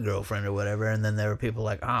real. my girlfriend or whatever. And then there were people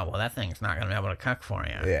like, well, that thing's not gonna be able to cuck for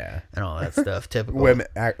you. Yeah. And all that stuff. Typical. Women,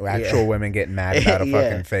 actual women getting mad about a Yeah.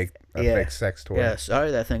 fucking fake sex toy. Yeah,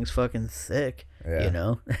 sorry, that thing's fucking thick. Yeah. You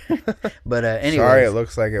know. But anyways, Sorry, it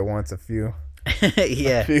looks like it wants a few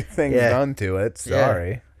yeah, things Yeah. done to it.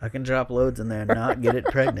 Sorry. I can drop loads in there and not get it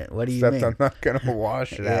pregnant. What do you Except mean? I'm not gonna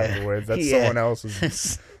wash it Yeah. afterwards. That's Yeah. someone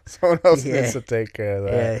else's. Someone else Yeah. needs to take care of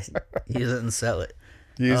that. Yeah, use it and sell it.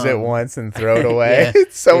 Use it once and throw it away. Yeah.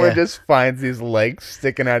 Someone Yeah. just finds these legs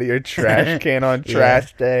sticking out of your trash can on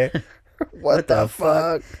trash day. What the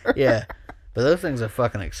fuck? Yeah, but those things are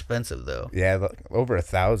fucking expensive though. Yeah, over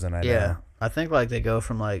 1,000. I Yeah, know. I think like they go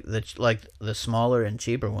from like the smaller and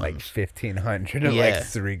cheaper ones, Like 1,500 to like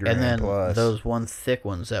 $3,000 and then plus. those one thick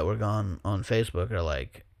ones that were gone on Facebook are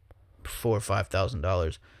like $4,000 or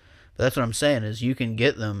 $5,000. But that's what I'm saying is you can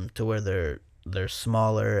get them to where they're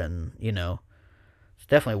smaller, and you know, it's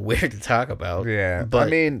definitely weird to talk about. Yeah, but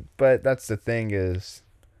but that's the thing is,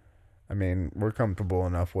 we're comfortable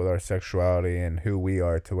enough with our sexuality and who we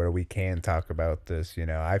are to where we can talk about this. You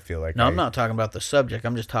know, I feel like no, I'm not talking about the subject.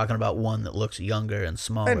 I'm just talking about one that looks younger and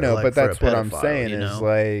smaller. I know, like but for a that's what I'm pedophile, saying you is know?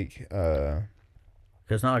 like, Because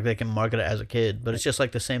it's not like they can market it as a kid, but it's just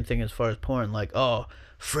like the same thing as far as porn. Like, oh,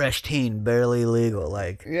 fresh teen, barely legal.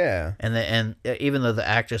 Like, yeah, and even though the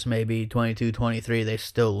actress may be 22, 23, they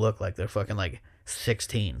still look like they're fucking like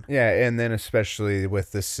 16. yeah, and then especially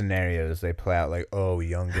with the scenarios they play out, like, oh,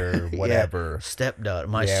 younger, whatever. Stepdaughter,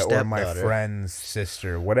 my Yeah, stepdaughter. or my friend's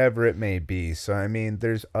sister, whatever it may be. So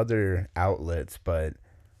there's other outlets, but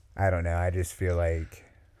I don't know. I just feel like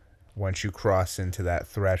once you cross into that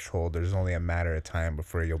threshold, there's only a matter of time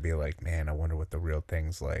before you'll be like, man, I wonder what the real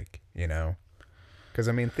thing's like, you know? Because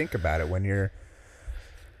think about it. When you're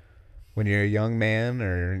a young man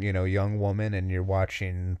or young woman and you're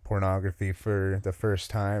watching pornography for the first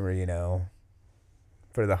time, or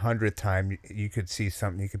for the 100th time, you could see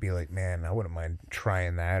something, you could be like, man, I wouldn't mind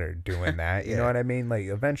trying that or doing that. You know what I mean? Like,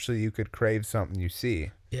 eventually you could crave something you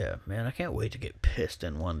see. Yeah, man, I can't wait to get pissed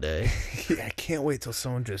in one day. Yeah, I can't wait till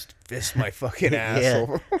someone just fists my fucking Yeah.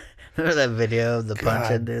 asshole. Remember that video of the God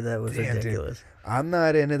punching, dude? That was damn, dude. ridiculous. I'm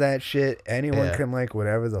not into that shit. Anyone Yeah. can like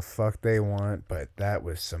whatever the fuck they want, but that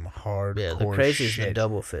was some hardcore Yeah, the crazy is the shit.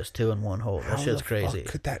 double fist, 2 in one hole. That How shit's the crazy.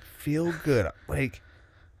 fuck could that feel good? Like,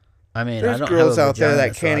 I mean, I there's don't girls have a out there vagina,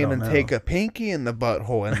 that so I can't don't even know. take a pinky in the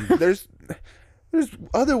butthole, and There's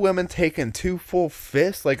other women taking 2 full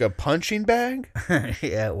fists like a punching bag.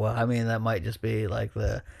 Yeah, well, I mean, that might just be like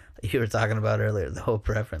you were talking about earlier, the whole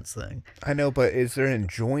preference thing. I know, but is there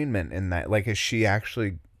enjoyment in that? Like, is she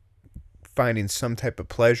actually finding some type of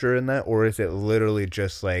pleasure in that, or is it literally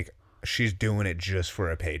just like she's doing it just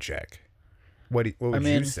for a paycheck? What would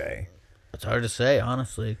you say? It's hard to say,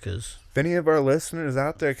 honestly, because If any of our listeners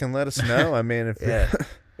out there can let us know, I mean, if yeah.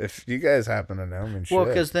 if you guys happen to know, I mean, Well,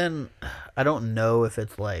 shit. because then I don't know if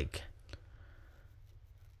it's like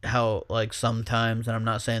how, like, sometimes, and I'm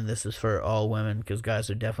not saying this is for all women, because guys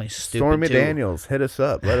are definitely stupid Stormy too. Daniels, hit us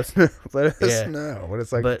up. Let us know. Let us Yeah. know what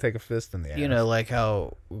it's like But, to take a fist in the ass. You know, like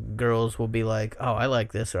how girls will be like, oh, I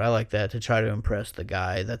like this or I like that, to try to impress the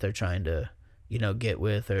guy that they're trying to, you know, get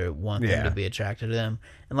with or want them Yeah. to be attracted to them.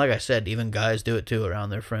 And like I said, even guys do it too around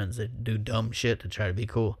their friends. They do dumb shit to try to be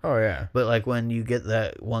cool. Oh yeah. But like when you get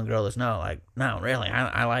that one girl that's no, really,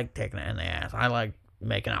 I like taking it in the ass. I like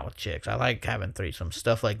making out with chicks. I like having threesomes,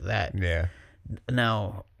 stuff like that. Yeah.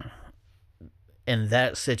 Now, in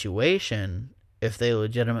that situation, if they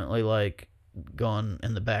legitimately like gone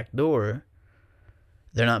in the back door,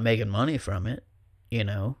 they're not making money from it, you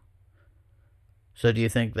know? So do you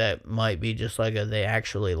think that might be just like they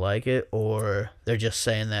actually like it, or they're just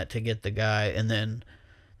saying that to get the guy and then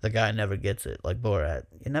the guy never gets it? Like Borat,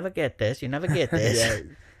 you never get this, you never get this. Yeah.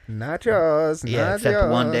 Not yours. Yeah, not except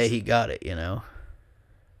yours. one day he got it, you know?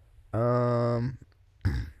 I'm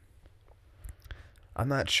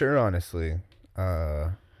not sure, honestly.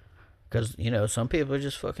 Because, you know, some people are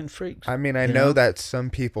just fucking freaks. I mean, I you know that some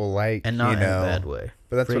people like, and not you in a know, bad way.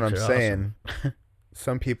 but that's what I'm Freaks are saying. awesome.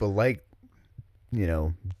 Some people like, you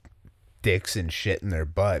know, dicks and shit in their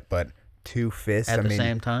butt, but 2 fists. At I the mean,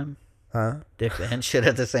 same time? huh? Dicks and shit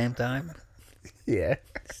at the same time? Yeah,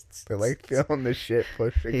 they like feeling the shit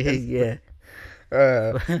pushed against. Yeah.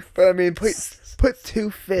 But I mean, put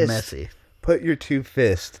 2 fists. Messy. Put your 2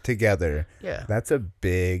 fists together. Yeah. That's a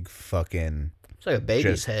big fucking. It's like a baby's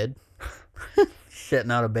Just- head.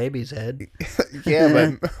 Shitting out a baby's head.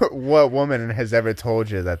 Yeah, but what woman has ever told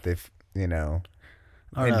you that they've, you know,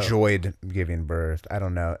 I don't know. enjoyed giving birth? I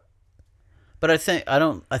don't know. But I think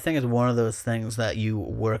it's one of those things that you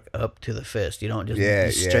work up to the fist. You don't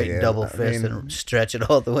just straight yeah. double I fist mean- and stretch it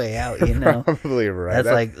all the way out, you know? Probably right.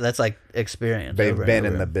 That's like experience. They've over and been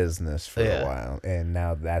in over. the business for Yeah. a while, and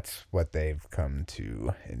now that's what they've come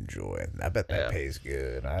to enjoy. I bet that Yeah. pays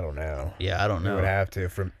good. I don't know. Yeah, I don't You know. would have to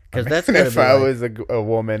from 'Cause that's gotta if be I like- was a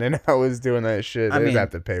woman and I was doing that shit, I they'd mean-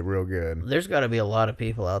 have to pay real good. There's got to be a lot of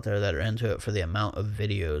people out there that are into it for the amount of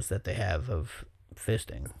videos that they have of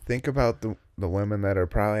fisting. Think about the women that are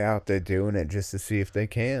probably out there doing it just to see if they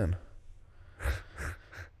can.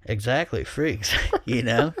 Exactly, freaks. You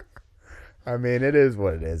know? I mean, it is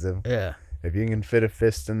what it is. Yeah. If you can fit a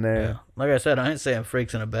fist in Yeah. there, Like I said, I ain't saying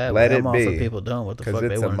freaks in a bad Let way. it I'm all for be, people doing what the fuck because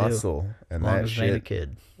they it's a want to do. muscle, As and long that as they ain't a shit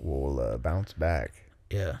kid. will bounce back.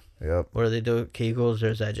 Yeah. Yep. What do they do with Kegels, or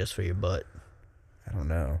is that just for your butt? I don't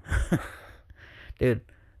know. Dude,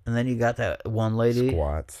 and then you got that one lady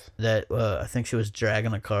Squats. that I think she was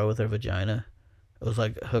dragging a car with her vagina. It was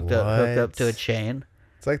like hooked up to a What? chain.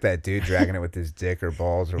 It's like that dude dragging it with his dick or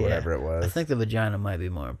balls or Yeah. whatever it was. I think the vagina might be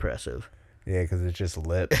more impressive. Yeah, because it's just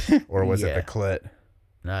lips. Or was it Yeah. the clit?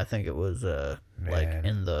 No, I think it was like Man.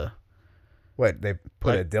 in the What, they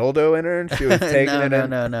put a Like- dildo in her and she was taking it in?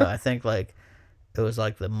 no. I think like it was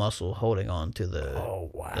like the muscle holding on to the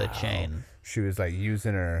Oh, wow. the chain. She was like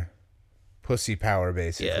using her pussy power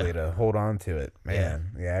basically Yeah. to hold on to it.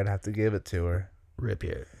 Man, yeah, I'd have to give it to her. Rip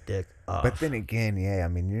your dick off. But then again, yeah, I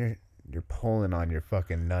mean, you're pulling on your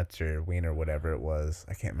fucking nuts or wiener, whatever it was.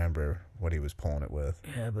 I can't remember what he was pulling it with.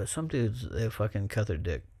 Yeah, but some dudes, they fucking cut their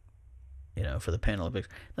dick, you know, for the Pan Olympics.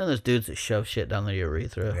 Then there's dudes that shove shit down their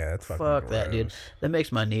urethra. Yeah, that's fucking Fuck that, dude. gross. That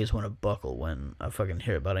makes my knees want to buckle when I fucking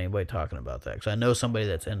hear about anybody talking about that. Because I know somebody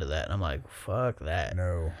that's into that, and I'm like, fuck that.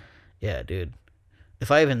 No. Yeah, dude. If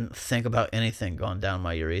I even think about anything going down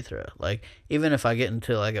my urethra, like, even if I get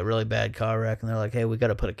into, like, a really bad car wreck, and they're like, hey, we got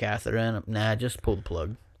to put a catheter in, nah, just pull the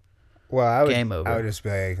plug. Well, I would, Game over. I would just be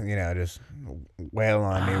like, you know, just wail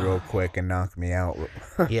on me real quick and knock me out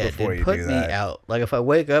Yeah, before dude, you put do me that. out. Like, if I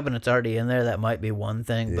wake up and it's already in there, that might be one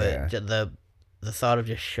thing, Yeah. but the thought of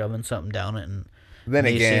just shoving something down it and Then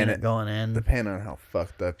me seeing again, it going in, depending on how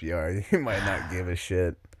fucked up you are, you might not give a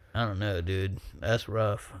shit. I don't know, dude. That's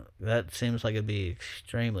rough. That seems like it'd be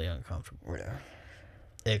extremely uncomfortable. Yeah.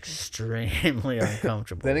 Extremely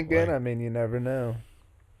uncomfortable. Then again, like, I mean, you never know.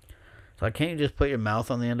 so can't you just put your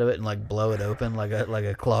mouth on the end of it and like blow it open like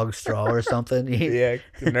a clogged straw or something? Yeah,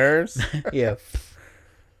 nerves. Yeah.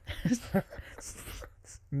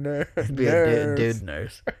 Nerves. Be a dude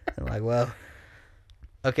nurse. I'm like, well,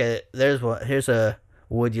 Okay, there's one. Here's a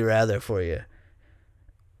would you rather for you.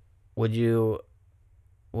 Would you?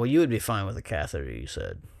 Well, you would be fine with a catheter. You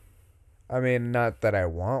said. I mean, not that I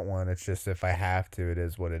want one. It's just if I have to, it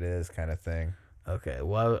is what it is, kind of thing. Okay.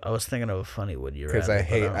 Well, I was thinking of a funny would you rather. Because I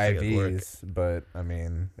hate but I don't think it'd work. IVs, but I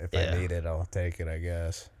mean, if I need it, I'll take it, I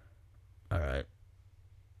guess. All right.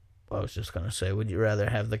 Well, I was just gonna say, would you rather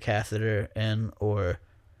have the catheter in or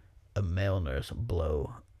a male nurse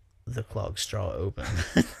blow the clogged straw open?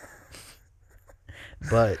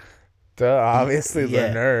 But obviously the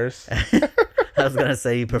nurse. I was gonna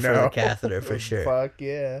say you prefer the catheter for sure. Fuck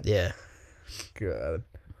yeah. Yeah. God.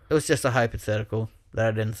 It was just a hypothetical that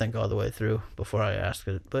I didn't think all the way through before I asked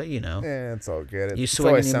it. But Yeah, it's all good. You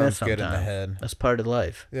swing and you miss good in the sometimes. head. That's part of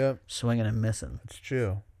life. Yep. Swinging and missing. It's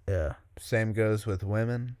true. Yeah. Same goes with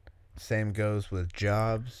women. Same goes with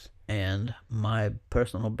jobs. And my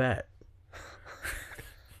personal bat.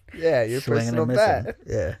 Yeah, your Swinging personal and bat.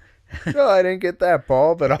 Yeah. No, I didn't get that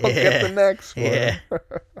ball, but I'll get the next one. Yeah.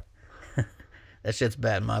 That shit's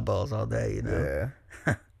batting my balls all day, you know?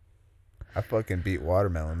 Yeah. I fucking beat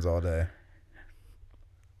watermelons all day.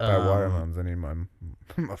 By watermelons, I need my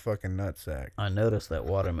fucking nutsack. I noticed that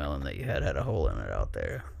watermelon that you had a hole in it out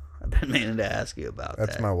there. I've been meaning to ask you about that.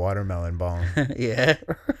 That's my watermelon bong. Yeah?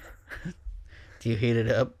 Do you heat it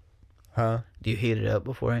up? Huh? Do you heat it up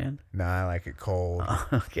beforehand? Nah, I like it cold. Oh,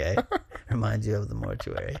 okay. Reminds you of the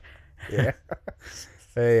mortuary. Yeah.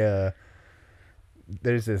 Hey,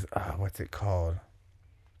 there's this, what's it called?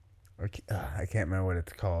 I can't remember what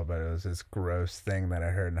it's called, but it was this gross thing that I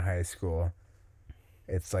heard in high school.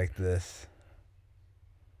 It's like this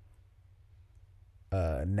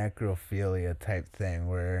necrophilia type thing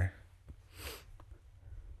where,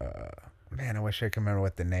 man, I wish I could remember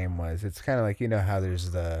what the name was. It's kind of like, you know how there's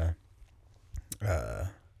the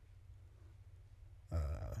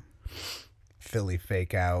Philly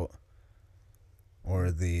Fake Out, or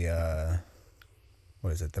the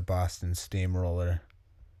what is it, the Boston Steamroller,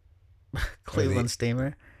 Cleveland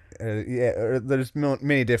Steamer. Yeah, there's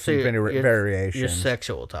many different variations. You're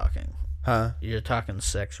sexual talking. Huh? You're talking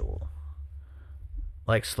sexual.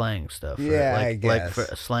 Like slang stuff. Yeah, like, I guess. Like for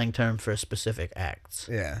a slang term for specific acts.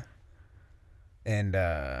 Yeah. And,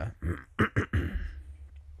 and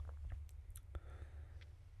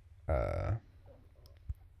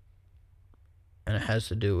it has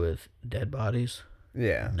to do with dead bodies?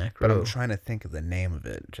 Yeah. But I'm trying to think of the name of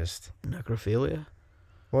it. Just necrophilia?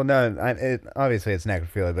 Well, no, obviously it's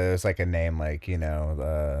necrophilia, but it was like a name like, you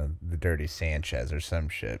know, the Dirty Sanchez or some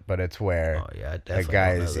shit. But it's where a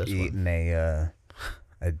guy's eating a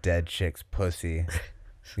dead chick's pussy,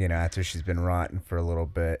 you know, after she's been rotten for a little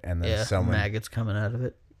bit, and then maggots coming out of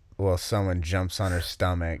it. Well, someone jumps on her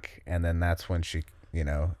stomach, and then that's when she, you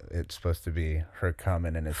know, it's supposed to be her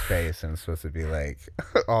coming in his face, and it's supposed to be like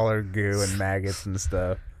all her goo and maggots and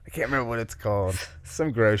stuff. I can't remember what it's called.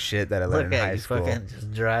 Some gross shit that I learned in high school. Look at you fucking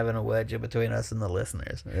just driving a wedge in between us and the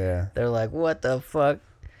listeners. Yeah. They're like, what the fuck?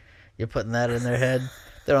 You're putting that in their head?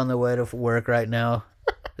 They're on their way to work right now.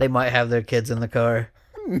 They might have their kids in the car.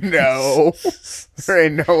 No. There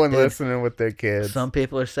ain't no one listening with their kids. Some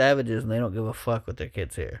people are savages and they don't give a fuck with their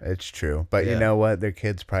kids here. It's true. But you know what? Their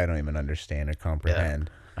kids probably don't even understand or comprehend.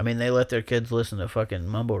 Yeah. I mean, they let their kids listen to fucking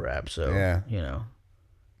mumble rap, so, you know.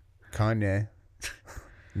 Kanye.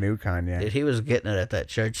 New Kanye. Dude, he was getting it at that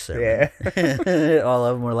church sermon. Yeah. All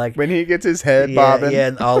of them were like... When he gets his head bobbing. Yeah,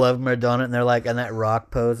 and all of them are doing it, and they're like, and that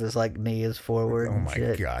rock pose is like knee is forward. Oh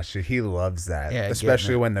my gosh, he loves that. Yeah,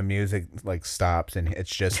 especially when the music like stops and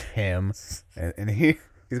it's just him. and he's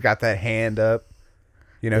got that hand up.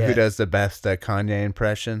 You know who does the best Kanye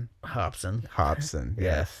impression? Hobson,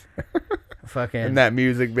 yes. Fucking in that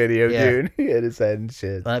music video, dude. He had his head and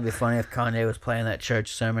shit. That'd be funny if Kanye was playing that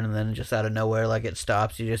church sermon and then just out of nowhere, like it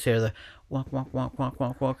stops, you just hear the walk, walk, walk, walk,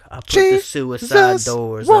 walk, walk. I put the suicide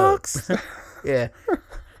doors walks. Up. Yeah.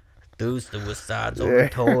 Through suicides on the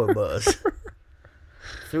tour bus.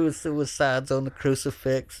 Through suicides on the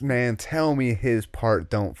crucifix. Man, tell me his part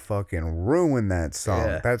don't fucking ruin that song.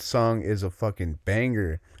 Yeah. That song is a fucking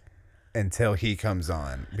banger until he comes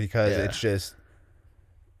on, because it's just...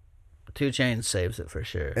 2 Chainz saves it for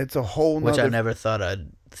sure. It's a whole nother... Which I never thought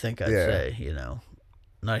I'd say, you know.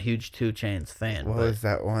 Not a huge 2 Chainz fan. What was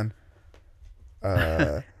that one?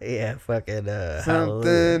 Yeah, fucking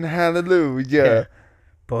something hallelujah.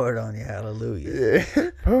 Pour it on you, hallelujah. Yeah.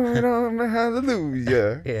 Pour it on the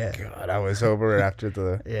hallelujah. Yeah. God, I was over it after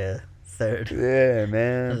the... third. Yeah,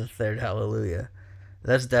 man. The third hallelujah.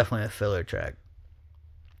 That's definitely a filler track.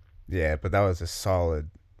 Yeah, but that was a solid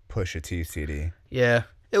Pusha T CD. Yeah.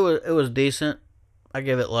 It was decent. I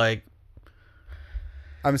give it like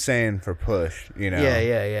I'm saying for Push, you know.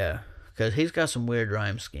 Yeah. Because he's got some weird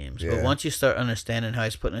rhyme schemes. But once you start understanding how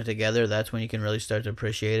he's putting it together, that's when you can really start to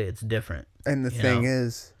appreciate it. It's different. And the thing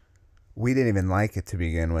is, we didn't even like it to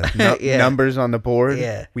begin with. Yeah. Numbers on the board.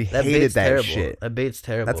 Yeah. We hated that terrible. shit. That beat's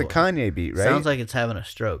terrible. That's a Kanye beat, right? Sounds like it's having a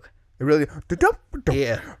stroke. It really.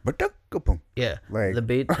 Yeah. Yeah. Like, the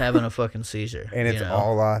beat's having a fucking seizure. and it's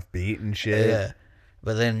all off beat and shit. Yeah.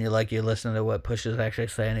 But then you're listening to what Push is actually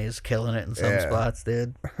saying. He's killing it in some spots,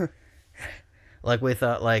 dude. Like we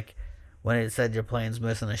thought, like when it said your plane's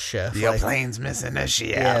missing a chef. Your plane's missing a chef.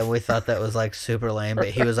 Yeah, we thought that was like super lame, but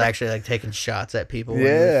he was actually like taking shots at people when he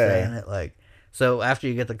was saying it. Like, so after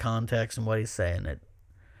you get the context and what he's saying,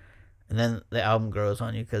 and then the album grows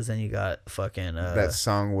on you because then you got fucking that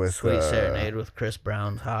song with Sweet Serenade with Chris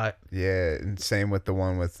Brown's Hot. Yeah, and same with the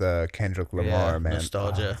one with Kendrick Lamar, man.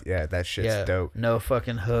 Nostalgia. Yeah, that shit's dope. No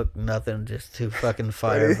fucking hook, nothing, just two fucking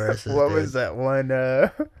fire verses. What was that one?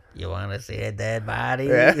 You want to see a dead body?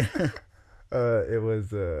 Yeah. It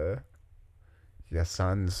was your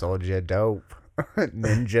son soldier dope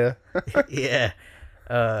ninja. Yeah.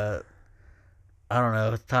 I don't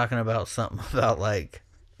know, talking about something about like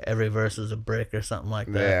every verse is a brick or something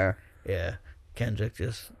like that. Yeah. Kendrick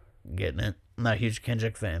just getting it. I'm not a huge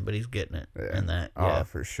Kendrick fan, but he's getting it in that. Yeah. Oh,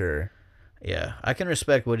 for sure. Yeah. I can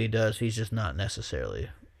respect what he does. He's just not necessarily,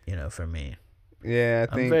 for me. Yeah,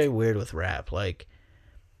 I'm very weird with rap. Like,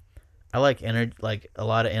 I like energy, like a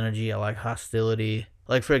lot of energy. I like hostility.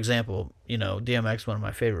 Like, for example, DMX, one of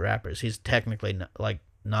my favorite rappers. He's technically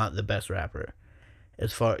not the best rapper.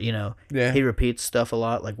 As far, he repeats stuff a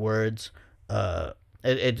lot, like words.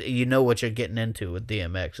 You know what you're getting into with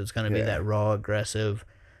DMX. It's going to be that raw, aggressive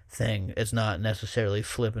thing. It's not necessarily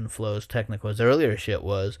flipping flows technical as earlier shit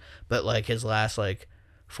was, but like his last 4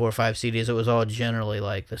 or 5 CDs, it was all generally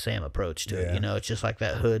like the same approach to it. It's just like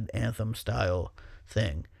that hood anthem style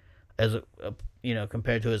thing. As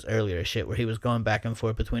compared to his earlier shit where he was going back and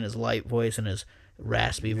forth between his light voice and his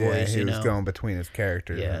raspy voice. He was going between his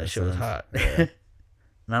characters. Yeah, that shit was hot. Yeah.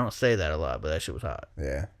 And I don't say that a lot, but that shit was hot.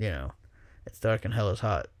 Yeah. It's Dark and Hell is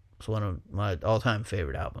Hot. It's one of my all-time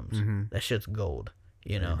favorite albums. Mm-hmm. That shit's gold.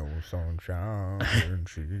 No sunshine,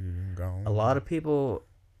 a lot of people,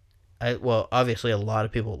 obviously a lot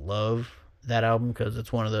of people love that album because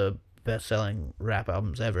it's one of the best-selling rap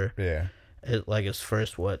albums ever. Yeah. His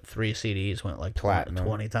first 3 CDs went like platinum.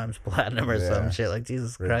 20 times platinum or some shit. Like,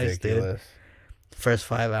 Jesus Christ, dude. First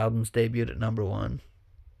 5 albums debuted at #1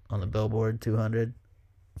 on the Billboard 200.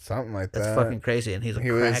 Something like that. That's fucking crazy. And he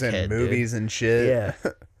was in movies and shit. Yeah.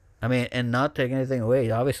 I mean, and not taking anything away.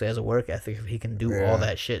 He obviously has a work ethic if he can do all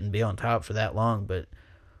that shit and be on top for that long. But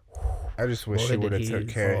I just wish he would have took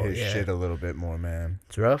care of his shit a little bit more, man.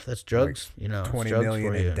 It's rough. That's drugs. 20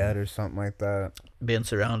 million in debt or something like that. Being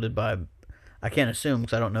surrounded by, I can't assume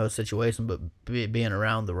because I don't know his situation, but being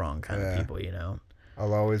around the wrong kind of people,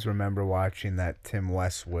 I'll always remember watching that Tim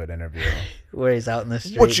Westwood interview. Where he's out in the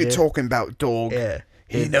street. What you talking about, dog? Yeah.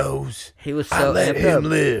 He knows. He was so let him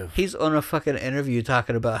live. He's on a fucking interview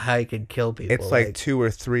talking about how he can kill people. It's like 2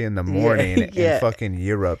 or 3 in the morning in fucking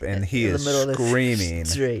Europe, and he is screaming.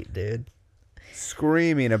 Straight, dude.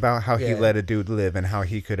 Screaming about how he let a dude live and how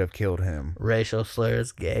he could have killed him. Racial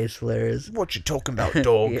slurs, gay slurs. What you talking about,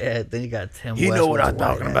 dog? Yeah, then you got Tim Westwood. You know what I'm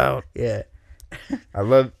talking about. Yeah. I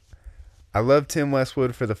love Tim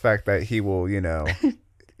Westwood for the fact that he will,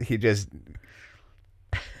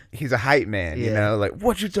 he's a hype man, like,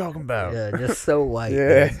 what you talking about? Yeah, just so white.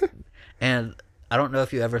 Yeah. Man. And I don't know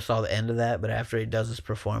if you ever saw the end of that, but after he does his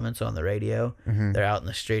performance on the radio, they're out in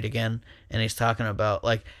the street again, and he's talking about,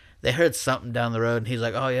 they heard something down the road, and he's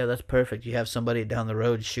like, oh, yeah, that's perfect. You have somebody down the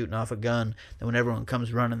road shooting off a gun, and when everyone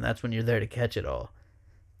comes running, that's when you're there to catch it all,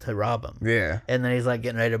 to rob them. Yeah. And then he's,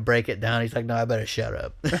 getting ready to break it down. He's like, no, I better shut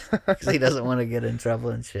up, because he doesn't want to get in trouble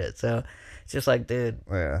and shit. So it's just like, dude.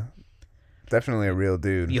 Yeah. Definitely a real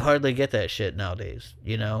dude. You hardly get that shit nowadays,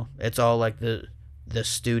 It's all like the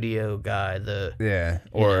studio guy,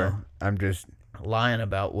 I'm just lying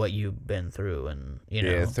about what you've been through, and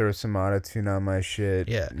throw some autotune on my shit.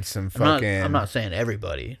 Yeah, and some fucking. I'm not saying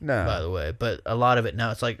everybody, by the way, but a lot of it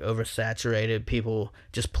now it's oversaturated. People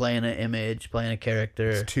just playing an image, playing a character.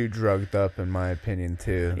 It's too drugged up, in my opinion,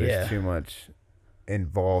 too. There's too much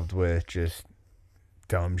involved with just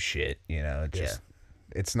dumb shit.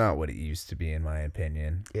 It's not what it used to be, in my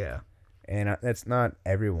opinion. Yeah. And that's not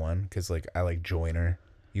everyone, because, I like Joyner.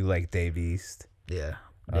 You like Dave East. Yeah.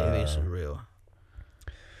 Dave East is real.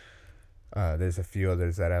 There's a few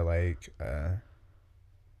others that I like.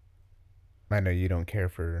 I know you don't care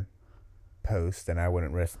for Post, and I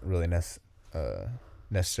wouldn't really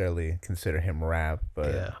necessarily consider him rap.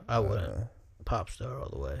 But yeah, I wouldn't. pop star all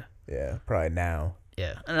the way. Yeah, probably now.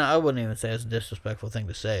 Yeah, and I wouldn't even say it's a disrespectful thing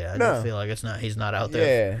to say. I No. just feel like it's not. He's not out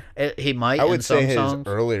there. Yeah. He might. I would in some say his songs.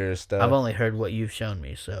 earlier stuff. I've only heard what you've shown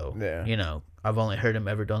me, so Yeah. you know, I've only heard him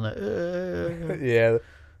ever done that. Yeah.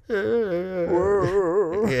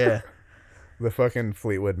 Yeah. The fucking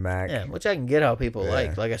Fleetwood Mac. Yeah, which I can get how people Yeah.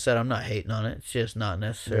 like. Like I said, I'm not hating on it. It's just not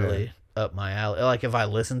necessarily up my alley. Like if I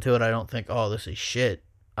listen to it, I don't think, oh, this is shit.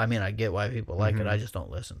 I mean, I get why people like it. I just don't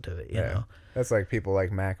listen to it. You know. That's like people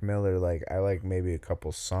like Mac Miller. Like I like maybe a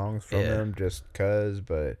couple songs from him just cause,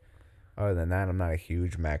 but other than that, I'm not a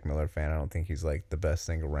huge Mac Miller fan. I don't think he's like the best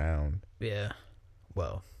thing around. Yeah.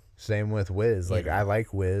 Well. Same with Wiz. Like I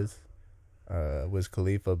like Wiz, Wiz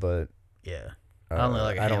Khalifa, but yeah. I only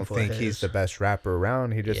like a I don't handful of think he's his. the best rapper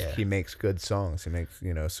around. He just Yeah. he makes good songs. He makes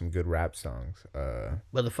some good rap songs.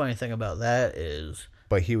 But the funny thing about that is,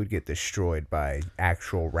 But he would get destroyed by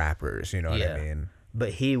actual rappers. You know what I mean? but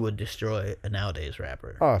he would destroy a nowadays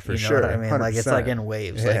rapper. Oh, for you know sure. What I mean, like it's 100%. like in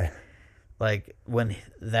waves. Yeah. Like when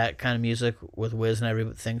that kind of music with Wiz and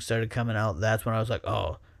everything started coming out, that's when I was like,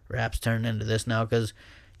 oh, rap's turning into this now. Because,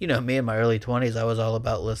 you know, me in my early 20s, I was all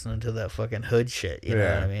about listening to that fucking hood shit. You know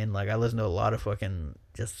what I mean? Like I listened to a lot of fucking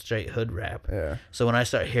just straight hood rap. Yeah. So when I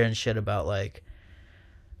start hearing shit about like,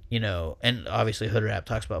 you know, and obviously hood rap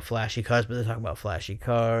talks about flashy cars, but they talk about flashy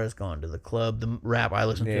cars, going to the club. The rap I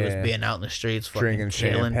listen to is being out in the streets, fucking Drinking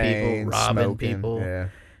killing champagne, people, robbing smoking, people. Yeah.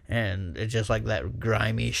 And it's just like that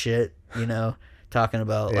grimy shit, you know, talking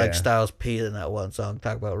about like Styles P in that one song,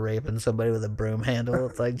 talk about raping somebody with a broom handle.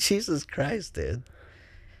 It's like, Jesus Christ, dude.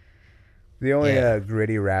 The only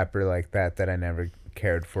gritty rapper like that I never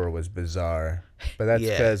cared for was Bizarre. But that's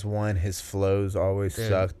because one, his flows always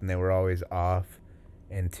sucked and they were always off.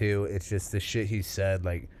 And two, it's just the shit he said,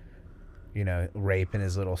 like, you know, raping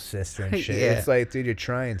his little sister and shit. It's like, dude, you're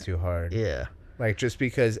trying too hard. Yeah. Like, just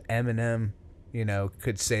because Eminem, you know,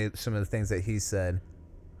 could say some of the things that he said,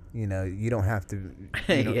 you know, you don't have to,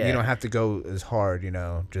 you don't have to go as hard, you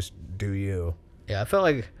know, just do you. Yeah, I felt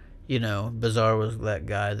like, you know, Bizarre was that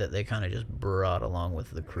guy that they kind of just brought along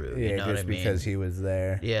with the crew. Yeah, you know just what I mean? because he was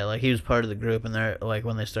there. Yeah, like he was part of the group, and they're like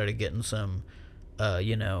when they started getting some,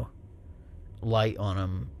 you know, light on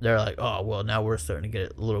him, they're like, oh well, now we're starting to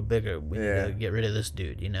get it a little bigger. We need to get rid of this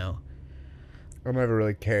dude, you know. I never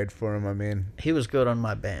really cared for him. I mean, he was good on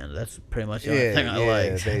my band. That's pretty much the only thing I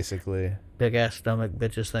liked. Yeah, basically. Big ass stomach,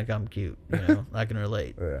 bitches think I'm cute. You know, I can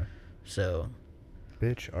relate. Yeah. So.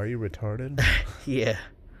 Bitch, are you retarded? Yeah.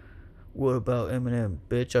 What about Eminem?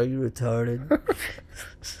 Bitch, are you retarded?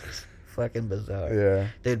 Fucking Bizarre. Yeah.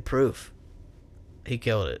 Dude, Proof. He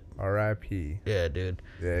killed it. R.I.P. Yeah, dude.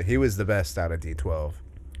 Yeah, he was the best out of D12.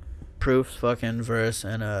 Proof's fucking verse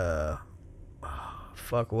and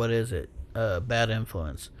fuck, what is it? Bad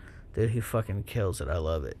Influence. Dude, he fucking kills it. I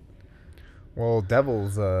love it. Well,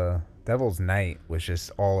 Devil's Night was just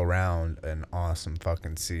all around an awesome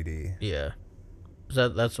fucking CD. Yeah.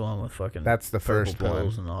 That's the one with fucking that's the first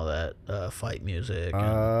pills one and all that fight music.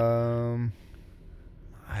 I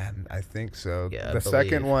think so. Yeah, the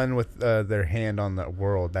second one with their hand on the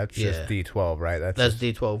world, that's just D12, right? That's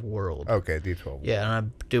D12 World. Okay, D12 World. Yeah, and I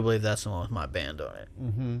do believe that's the one with my band on it.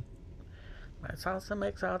 Mm-hmm. My salsa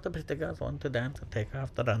makes all the pretty girls want to dance and take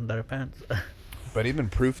off their underpants. But even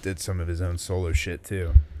Proof did some of his own solo shit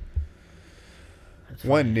too.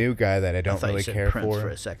 One new guy that I don't really care Prince for. For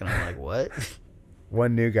a second, I'm like, what?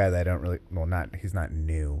 One new guy that I don't really, he's not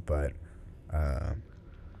new, but I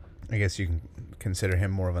guess you can consider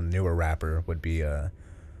him more of a newer rapper, would be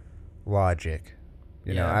Logic.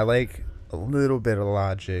 You know, I like a little bit of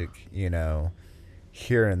Logic, you know,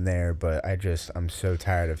 here and there, but I'm so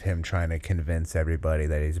tired of him trying to convince everybody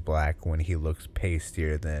that he's black when he looks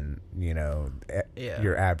pastier than, you know,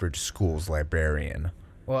 your average school's librarian.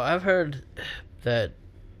 Well, I've heard that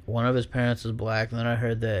one of his parents is black, and then I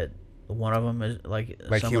heard that one of them is like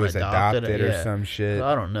he was adopted or some shit. So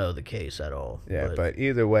I don't know the case at all. Yeah, but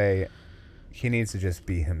either way, he needs to just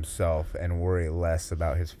be himself and worry less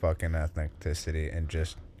about his fucking ethnicity and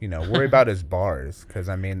just, you know, worry about his bars. Because,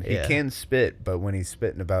 I mean, he can spit, but when he's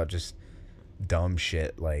spitting about just dumb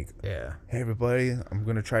shit like, hey, everybody, I'm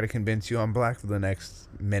going to try to convince you I'm black for the next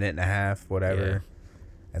minute and a half, whatever. Yeah.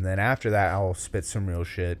 And then after that, I'll spit some real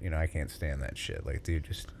shit. You know, I can't stand that shit. Like, dude,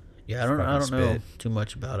 just... Yeah, I don't know too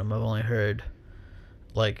much about him. I've only heard,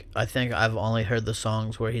 like, I think I've only heard the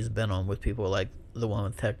songs where he's been on with people, like the one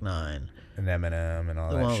with Tech Nine. And Eminem and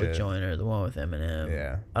all that shit. The one with Joyner, the one with Eminem.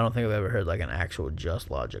 Yeah. I don't think I've ever heard, like, an actual Just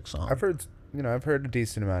Logic song. I've heard a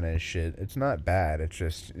decent amount of his shit. It's not bad.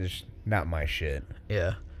 It's not my shit.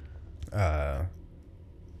 Yeah.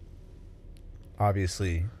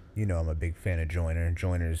 Obviously, you know I'm a big fan of Joyner.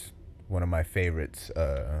 Joyner's one of my favorites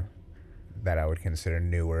that I would consider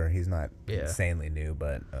newer. He's not insanely new,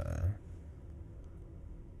 but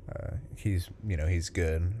he's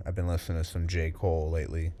good. I've been listening to some J. Cole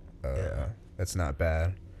lately. That's not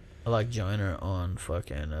bad. I like Joyner on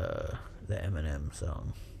fucking the Eminem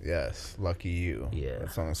song. Yes, Lucky You. Yeah.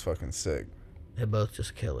 That song's fucking sick. They both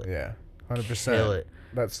just kill it. Yeah, 100%. Kill it.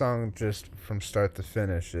 That song just from start to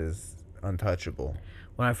finish is untouchable.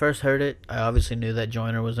 When I first heard it, I obviously knew that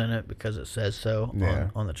Joyner was in it because it says so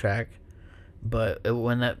on the track. But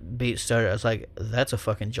when that beat started, I was like, that's a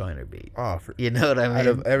fucking Joyner beat. Oh, you know what I mean? Out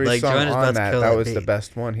of every like, song Joyner's on that was beat. the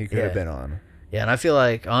best one he could have been on. Yeah, and I feel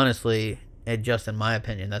like, honestly, just in my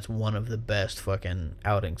opinion, that's one of the best fucking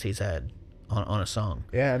outings he's had on a song.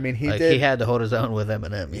 Yeah, I mean, he had to hold his own with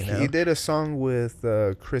Eminem, you know? He did a song with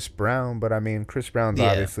Chris Brown, but I mean, Chris Brown's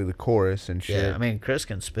obviously the chorus and shit. Yeah, I mean, Chris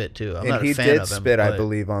can spit, too. I'm not a fan of him. He did spit, I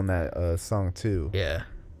believe, on that song, too. Yeah.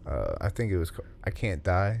 I think it was I Can't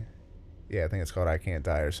Die. Yeah, I think it's called I Can't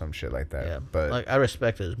Die or some shit like that. Yeah, but like, I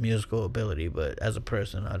respect his musical ability, but as a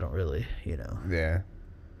person, I don't really, Yeah.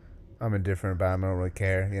 I'm indifferent about him. I don't really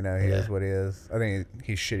care. He is what he is. I think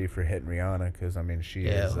he's shitty for hitting Rihanna because, I mean, she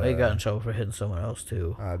is... Yeah, he got in trouble for hitting someone else,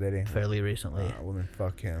 too. Oh, did he? Fairly recently. Well, then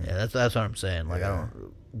fuck him. Yeah, that's what I'm saying. Like, I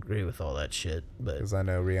don't agree with all that shit, but... Because I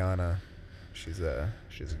know Rihanna, she's a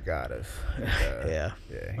goddess. And, yeah,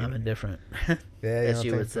 I'm indifferent. Yeah, as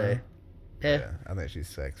you would say. Yeah, I think she's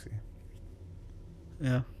sexy.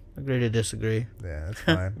 Yeah, agree to disagree. Yeah, that's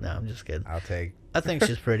fine. No, I'm just kidding. I'll take... I think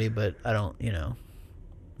she's pretty, but I don't,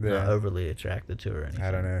 not overly attracted to her or anything. I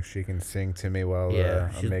don't know if she can sing to me while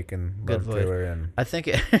I'm making love to her. And I think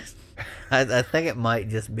I think it might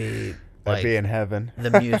just be like... I'd be in heaven.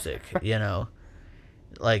 The music,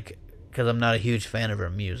 like, because I'm not a huge fan of her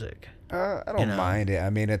music. I don't mind it. I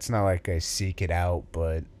mean, it's not like I seek it out,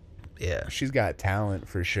 but yeah, she's got talent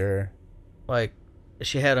for sure. Like,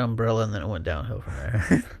 she had Umbrella and then it went downhill from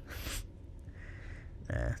there.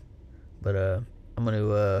 Nah. But I'm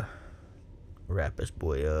gonna wrap this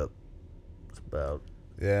boy up. It's about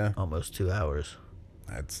almost 2 hours.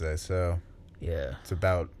 I'd say so. Yeah. It's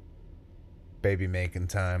about baby making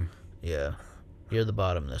time. Yeah. You're the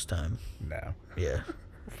bottom this time. No. Yeah.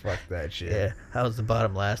 Fuck that shit. Yeah. How was the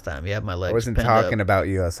bottom last time? You had my legs. I wasn't talking about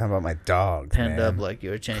you. I was talking about my dog. Pinned up like you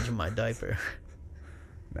were changing my diaper.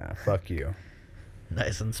 Nah, fuck you.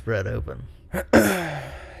 Nice and spread open.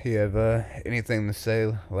 You have anything to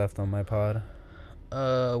say left on my pod?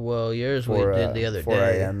 Well, yours we did the other day. Before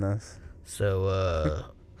I end this. So,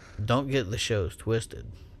 don't get the shows twisted,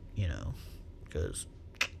 because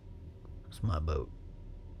it's my boat.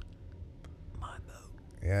 My boat.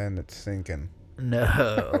 Yeah, and it's sinking.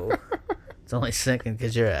 No. It's only sinking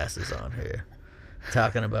because your ass is on here.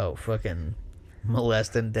 Talking about fucking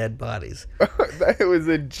molesting dead bodies. That was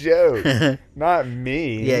a joke. Not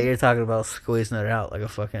me. Yeah, you're talking about squeezing it out like a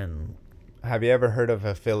fucking... Have you ever heard of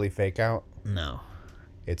a Philly fake out? No.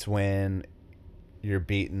 It's when you're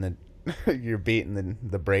beating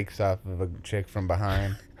the brakes off of a chick from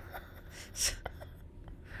behind.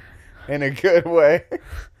 In a good way.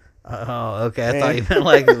 Oh, okay. I thought you meant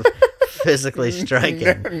like physically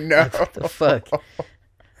striking. No. What the fuck?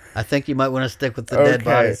 I think you might want to stick with the dead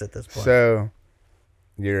bodies at this point. So,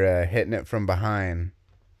 you're hitting it from behind,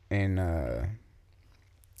 and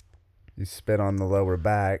you spit on the lower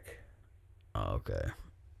back. Oh, okay.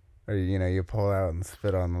 Or, you pull out and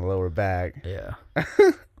spit on the lower back. Yeah.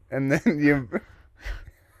 And then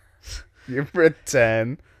you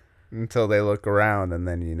pretend until they look around, and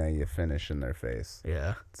then, you finish in their face.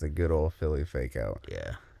 Yeah. It's a good old Philly fake out.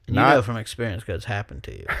 Yeah. And you know from experience because it's happened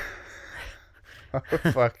to you. Oh,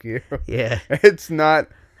 fuck you. Yeah. It's not...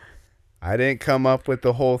 I didn't come up with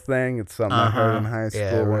the whole thing. It's something I heard in high school.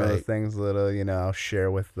 Yeah, One of the things that, I'll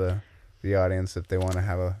share with the audience if they want to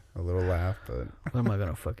have a little laugh. But what am I going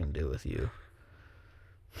to fucking do with you?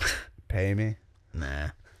 Pay me? Nah.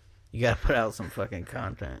 You got to put out some fucking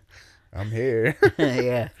content. I'm here.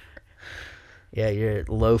 Yeah. Yeah, you're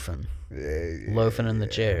loafing. Yeah, loafing in the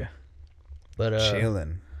chair. But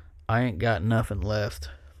chilling. I ain't got nothing left.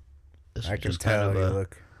 This I can tell you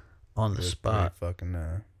look on the spot. Fucking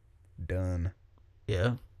done.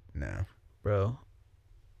 Yeah. No, bro.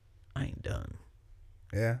 I ain't done.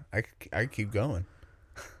 Yeah, I keep going.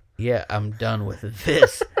 Yeah, I'm done with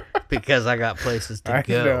this because I got places to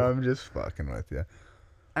go. No, I'm just fucking with you.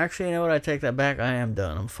 Actually, you know what? I take that back. I am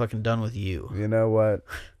done. I'm fucking done with you. You know what?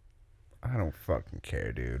 I don't fucking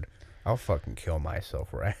care, dude. I'll fucking kill myself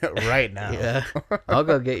right now. Yeah. I'll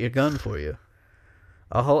go get your gun for you.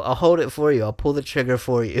 I'll hold it for you. I'll pull the trigger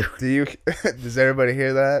for you. Does everybody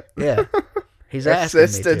hear that? Yeah. He's asking me to.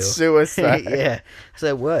 Assisted suicide. Yeah. I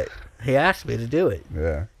said, what? He asked me to do it.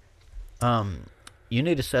 Yeah. You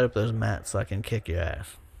need to set up those mats so I can kick your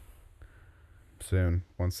ass. Soon,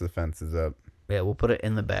 once the fence is up. Yeah, we'll put it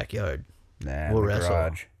in the backyard. Nah, We'll in the wrestle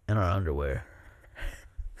garage. in our underwear.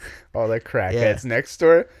 All the crackheads next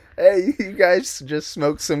door. Hey, you guys just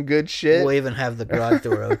smoked some good shit. We'll even have the garage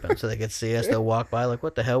door open so they can see us. They'll walk by like,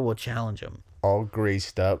 what the hell? We'll challenge them. All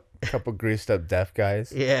greased up. A couple greased up deaf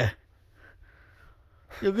guys. Yeah.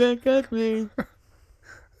 You can't catch me.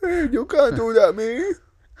 Hey, you can't do that,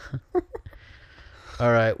 me.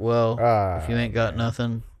 All right, well, if you ain't got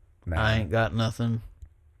nothing, nah. I ain't got nothing.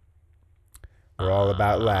 We're all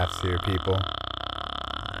about laughs here, people.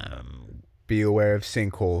 Be aware of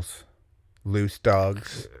sinkholes, loose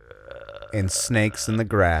dogs, and snakes in the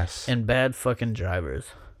grass. And bad fucking drivers.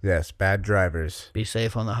 Yes, bad drivers. Be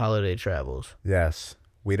safe on the holiday travels. Yes.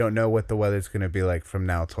 We don't know what the weather's going to be like from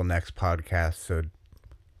now till next podcast, so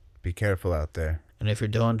be careful out there. And if you're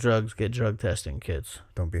doing drugs, get drug testing kits.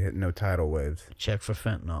 Don't be hitting no tidal waves. Check for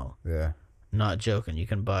fentanyl. Yeah. Not joking. You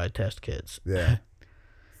can buy test kits. Yeah.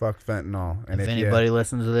 Fuck fentanyl. And if anybody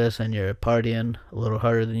listens to this and you're partying a little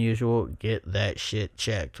harder than usual, get that shit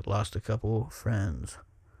checked. Lost a couple friends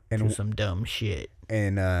to some dumb shit.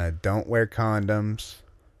 And don't wear condoms.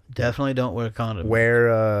 Definitely don't wear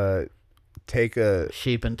condoms. Take a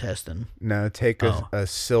sheep intestine. No, take a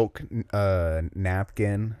silk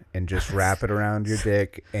napkin and just wrap it around your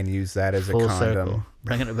dick and use that as full a condom. Circle.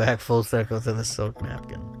 Bringing it back full circle to the silk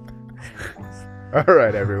napkin. All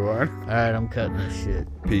right, everyone. All right, I'm cutting this shit.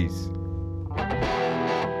 Peace.